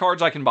 these are all the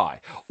cards I can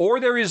buy.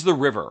 Or there is the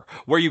River,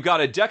 where you've got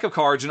a deck of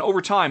cards, and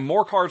over time,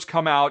 more cards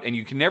come out, and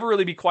you can never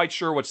really be quite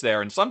sure what's there.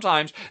 And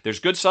sometimes there's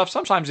good stuff,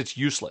 sometimes it's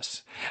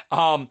useless.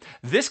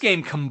 This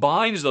game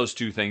combines those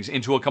two things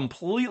into a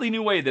completely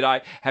new way that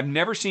I have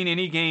never seen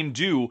any game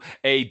do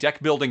a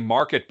deck building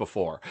market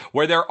before,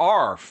 where there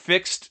are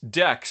fixed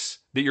decks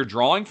that you're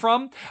drawing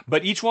from,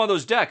 but each one of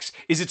those decks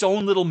is its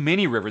own little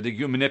mini river that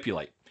you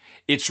manipulate.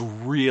 It's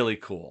really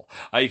cool.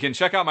 You can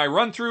check out my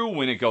run through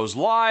when it goes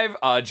live.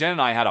 Jen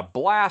and I had a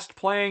blast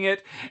playing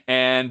it,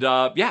 and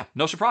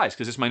no surprise,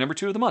 because it's my number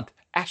 2 of the month,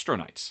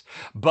 Astronauts.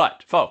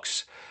 But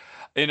folks,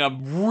 in a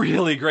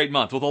really great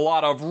month with a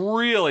lot of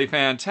really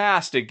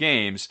fantastic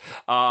games,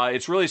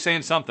 it's really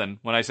saying something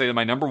when I say that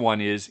my number 1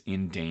 is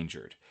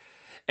Endangered.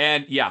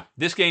 And yeah,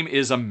 this game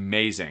is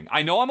amazing.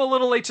 I know I'm a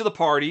little late to the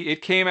party.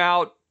 It came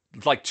out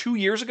like 2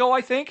 years ago,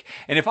 I think.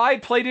 And if I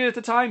had played it at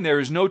the time,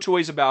 there is no two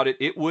ways about it.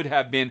 It would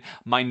have been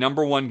my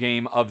number 1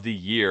 game of the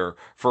year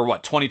for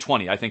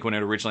 2020, I think, when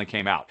it originally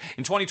came out.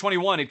 In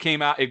 2021, it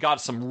came out, it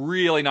got some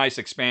really nice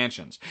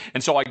expansions.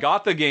 And so I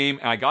got the game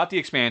and I got the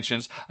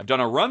expansions. I've done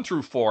a run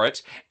through for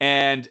it.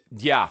 And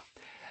yeah,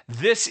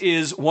 this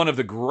is one of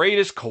the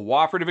greatest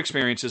cooperative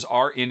experiences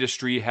our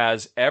industry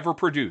has ever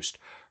produced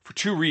for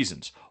 2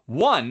 reasons.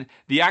 One,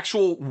 the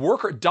actual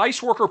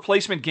dice worker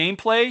placement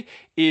gameplay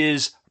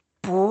is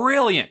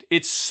brilliant.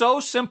 It's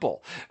so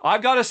simple.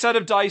 I've got a set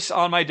of dice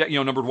on my deck,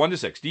 numbered 1 to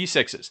 6,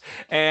 D6s.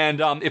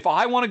 And if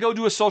I want to go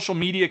do a social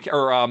media if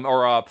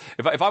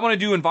I want to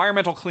do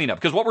environmental cleanup,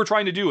 because what we're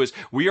trying to do is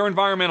we are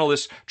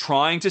environmentalists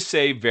trying to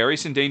save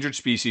various endangered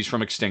species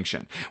from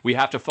extinction. We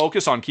have to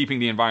focus on keeping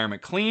the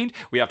environment cleaned.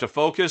 We have to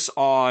focus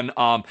on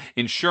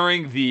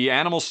ensuring the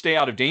animals stay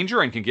out of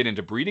danger and can get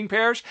into breeding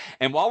pairs.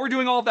 And while we're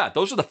doing all of that,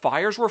 those are the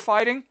fires we're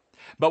fighting.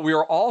 But we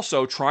are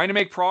also trying to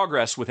make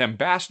progress with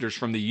ambassadors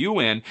from the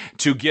UN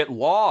to get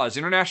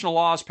international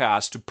laws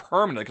passed to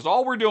permanently, because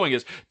all we're doing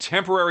is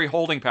temporary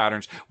holding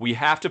patterns. We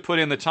have to put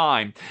in the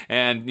time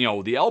and,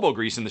 the elbow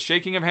grease and the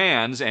shaking of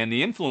hands and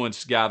the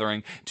influence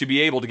gathering to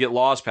be able to get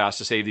laws passed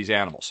to save these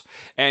animals.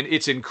 And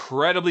it's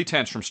incredibly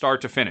tense from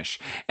start to finish.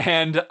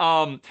 And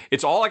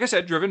it's all, like I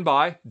said, driven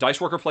by dice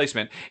worker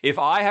placement. If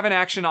I have an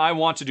action I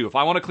want to do, if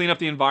I want to clean up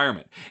the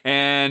environment,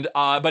 and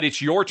but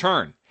it's your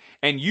turn,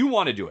 and you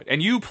want to do it,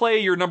 and you play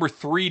your number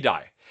 3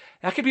 die,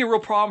 that could be a real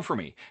problem for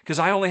me, because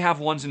I only have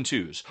 1s and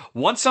 2s.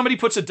 Once somebody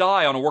puts a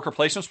die on a worker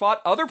placement spot,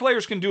 other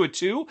players can do it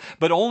too,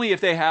 but only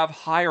if they have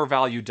higher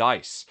value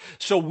dice.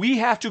 So we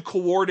have to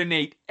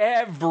coordinate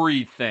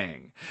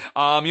everything.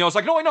 It's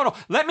like, no,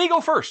 let me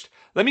go first.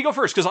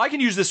 Because I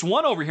can use this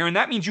 1 over here, and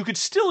that means you could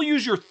still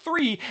use your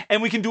 3,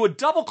 and we can do a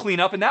double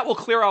cleanup, and that will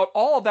clear out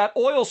all of that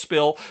oil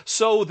spill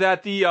so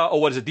that the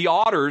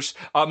otters,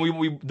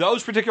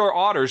 those particular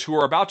otters who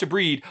are about to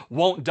breed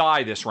won't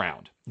die this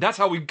round. That's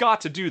how we've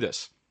got to do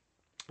this.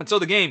 And so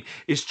the game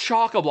is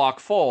chock-a-block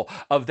full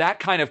of that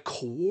kind of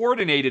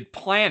coordinated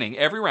planning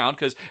every round,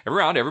 because every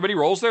round everybody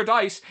rolls their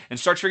dice and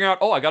starts figuring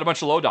out, I got a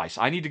bunch of low dice.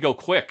 I need to go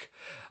quick.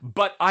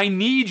 But I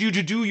need you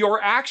to do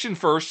your action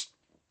first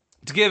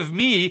to give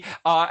me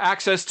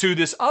access to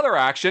this other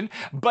action.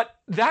 But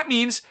that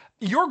means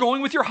you're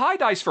going with your high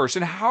dice first.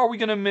 And how are we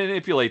going to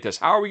manipulate this?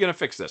 How are we going to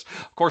fix this?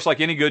 Of course,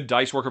 like any good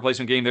dice worker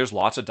placement game, there's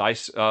lots of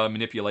dice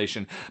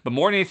manipulation. But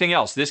more than anything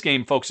else, this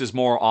game focuses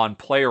more on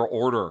player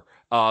order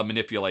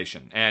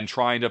manipulation and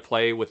trying to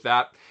play with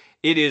that.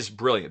 It is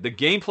brilliant. The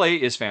gameplay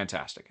is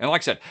fantastic. And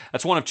like I said,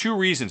 that's one of 2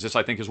 reasons this,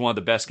 I think, is one of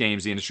the best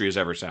games the industry has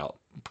ever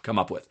come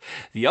up with.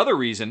 The other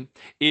reason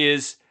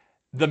is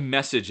the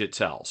message it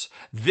tells.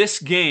 This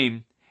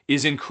game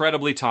is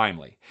incredibly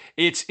timely.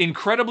 It's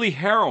incredibly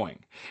harrowing.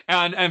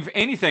 And if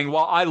anything,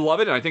 while I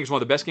love it, and I think it's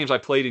one of the best games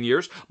I've played in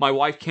years, my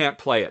wife can't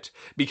play it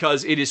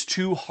because it is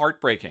too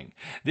heartbreaking.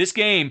 This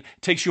game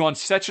takes you on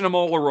such an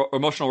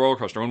emotional roller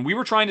coaster. When we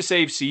were trying to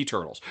save sea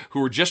turtles,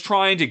 who were just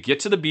trying to get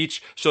to the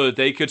beach so that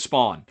they could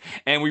spawn,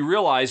 and we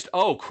realized,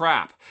 oh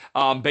crap,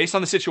 based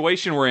on the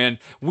situation we're in,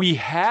 we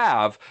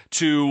have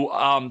to,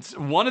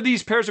 one of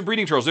these pairs of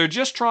breeding turtles, they're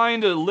just trying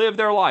to live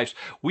their lives.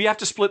 We have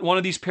to split one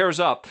of these pairs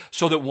up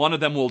so that one of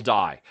them will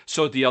die,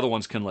 so that the other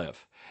ones can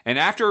live. And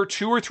after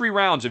 2 or 3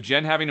 rounds of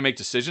Jen having to make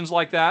decisions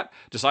like that,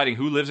 deciding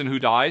who lives and who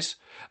dies,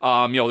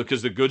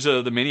 because the goods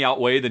of the many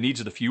outweigh the needs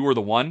of the few or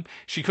the one,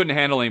 she couldn't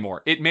handle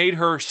anymore. It made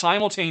her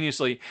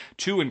simultaneously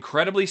too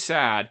incredibly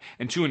sad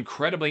and too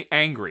incredibly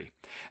angry.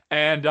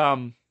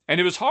 And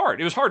it was hard.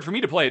 It was hard for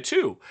me to play it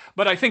too.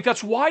 But I think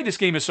that's why this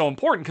game is so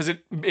important, because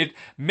it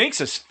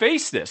makes us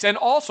face this. And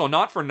also,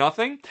 not for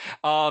nothing,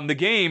 the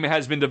game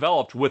has been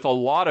developed with a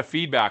lot of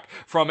feedback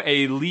from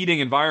a leading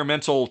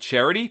environmental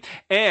charity,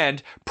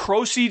 and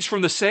proceeds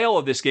from the sale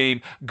of this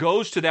game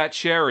goes to that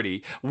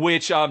charity,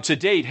 which to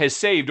date has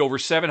saved over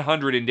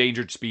 700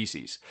 endangered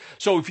species.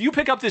 So if you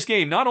pick up this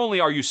game, not only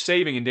are you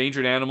saving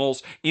endangered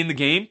animals in the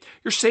game,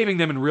 you're saving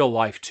them in real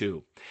life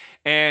too.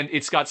 And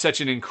it's got such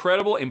an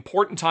incredible,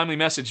 important, timely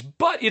message,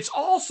 but it's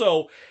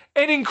also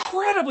an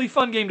incredibly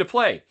fun game to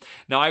play.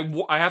 Now,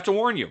 I have to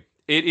warn you,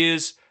 it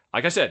is,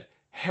 like I said,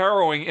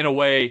 harrowing in a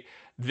way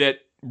that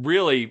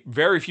really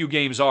very few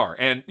games are.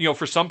 And,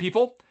 for some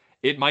people,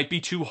 it might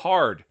be too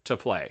hard to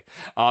play.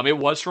 It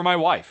was for my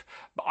wife.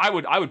 I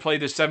would play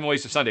this 7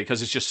 Ways to Sunday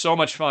because it's just so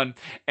much fun.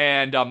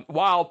 And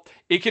while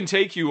it can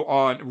take you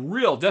on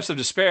real depths of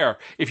despair,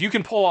 if you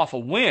can pull off a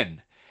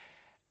win,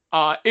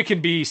 it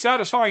can be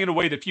satisfying in a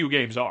way that few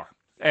games are.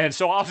 And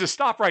so I'll just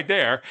stop right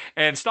there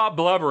and stop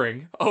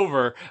blubbering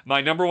over my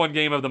number 1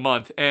 game of the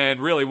month, and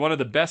really one of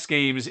the best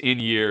games in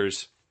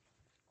years,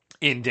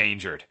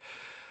 Endangered.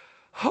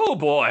 Oh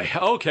boy.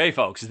 Okay,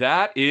 folks,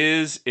 that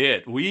is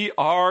it. We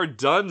are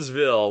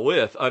Dunsville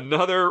with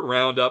another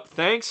roundup.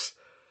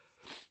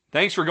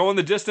 Thanks for going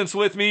the distance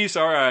with me.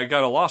 Sorry, I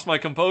kind of lost my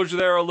composure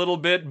there a little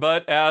bit,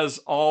 but as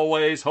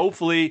always,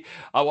 hopefully,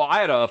 I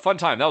had a fun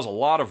time. That was a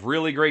lot of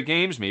really great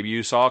games. Maybe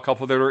you saw a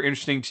couple that are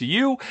interesting to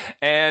you.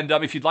 And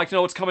if you'd like to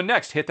know what's coming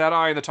next, hit that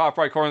eye in the top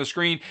right corner of the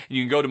screen, and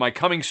you can go to my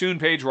Coming Soon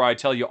page where I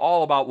tell you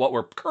all about what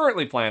we're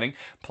currently planning.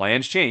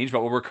 Plans change,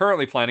 but what we're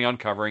currently planning on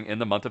covering in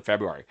the month of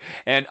February.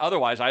 And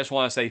otherwise, I just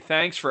want to say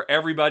thanks for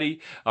everybody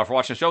for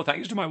watching the show.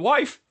 Thanks to my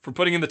wife for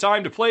putting in the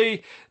time to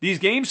play these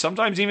games,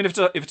 sometimes even if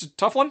it's a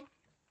tough one.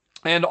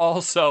 And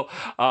also,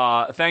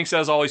 thanks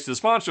as always to the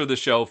sponsor of the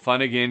show,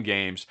 Fun Again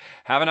Games.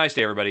 Have a nice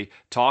day, everybody.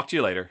 Talk to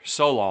you later.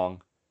 So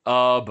long.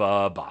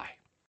 Bye-bye.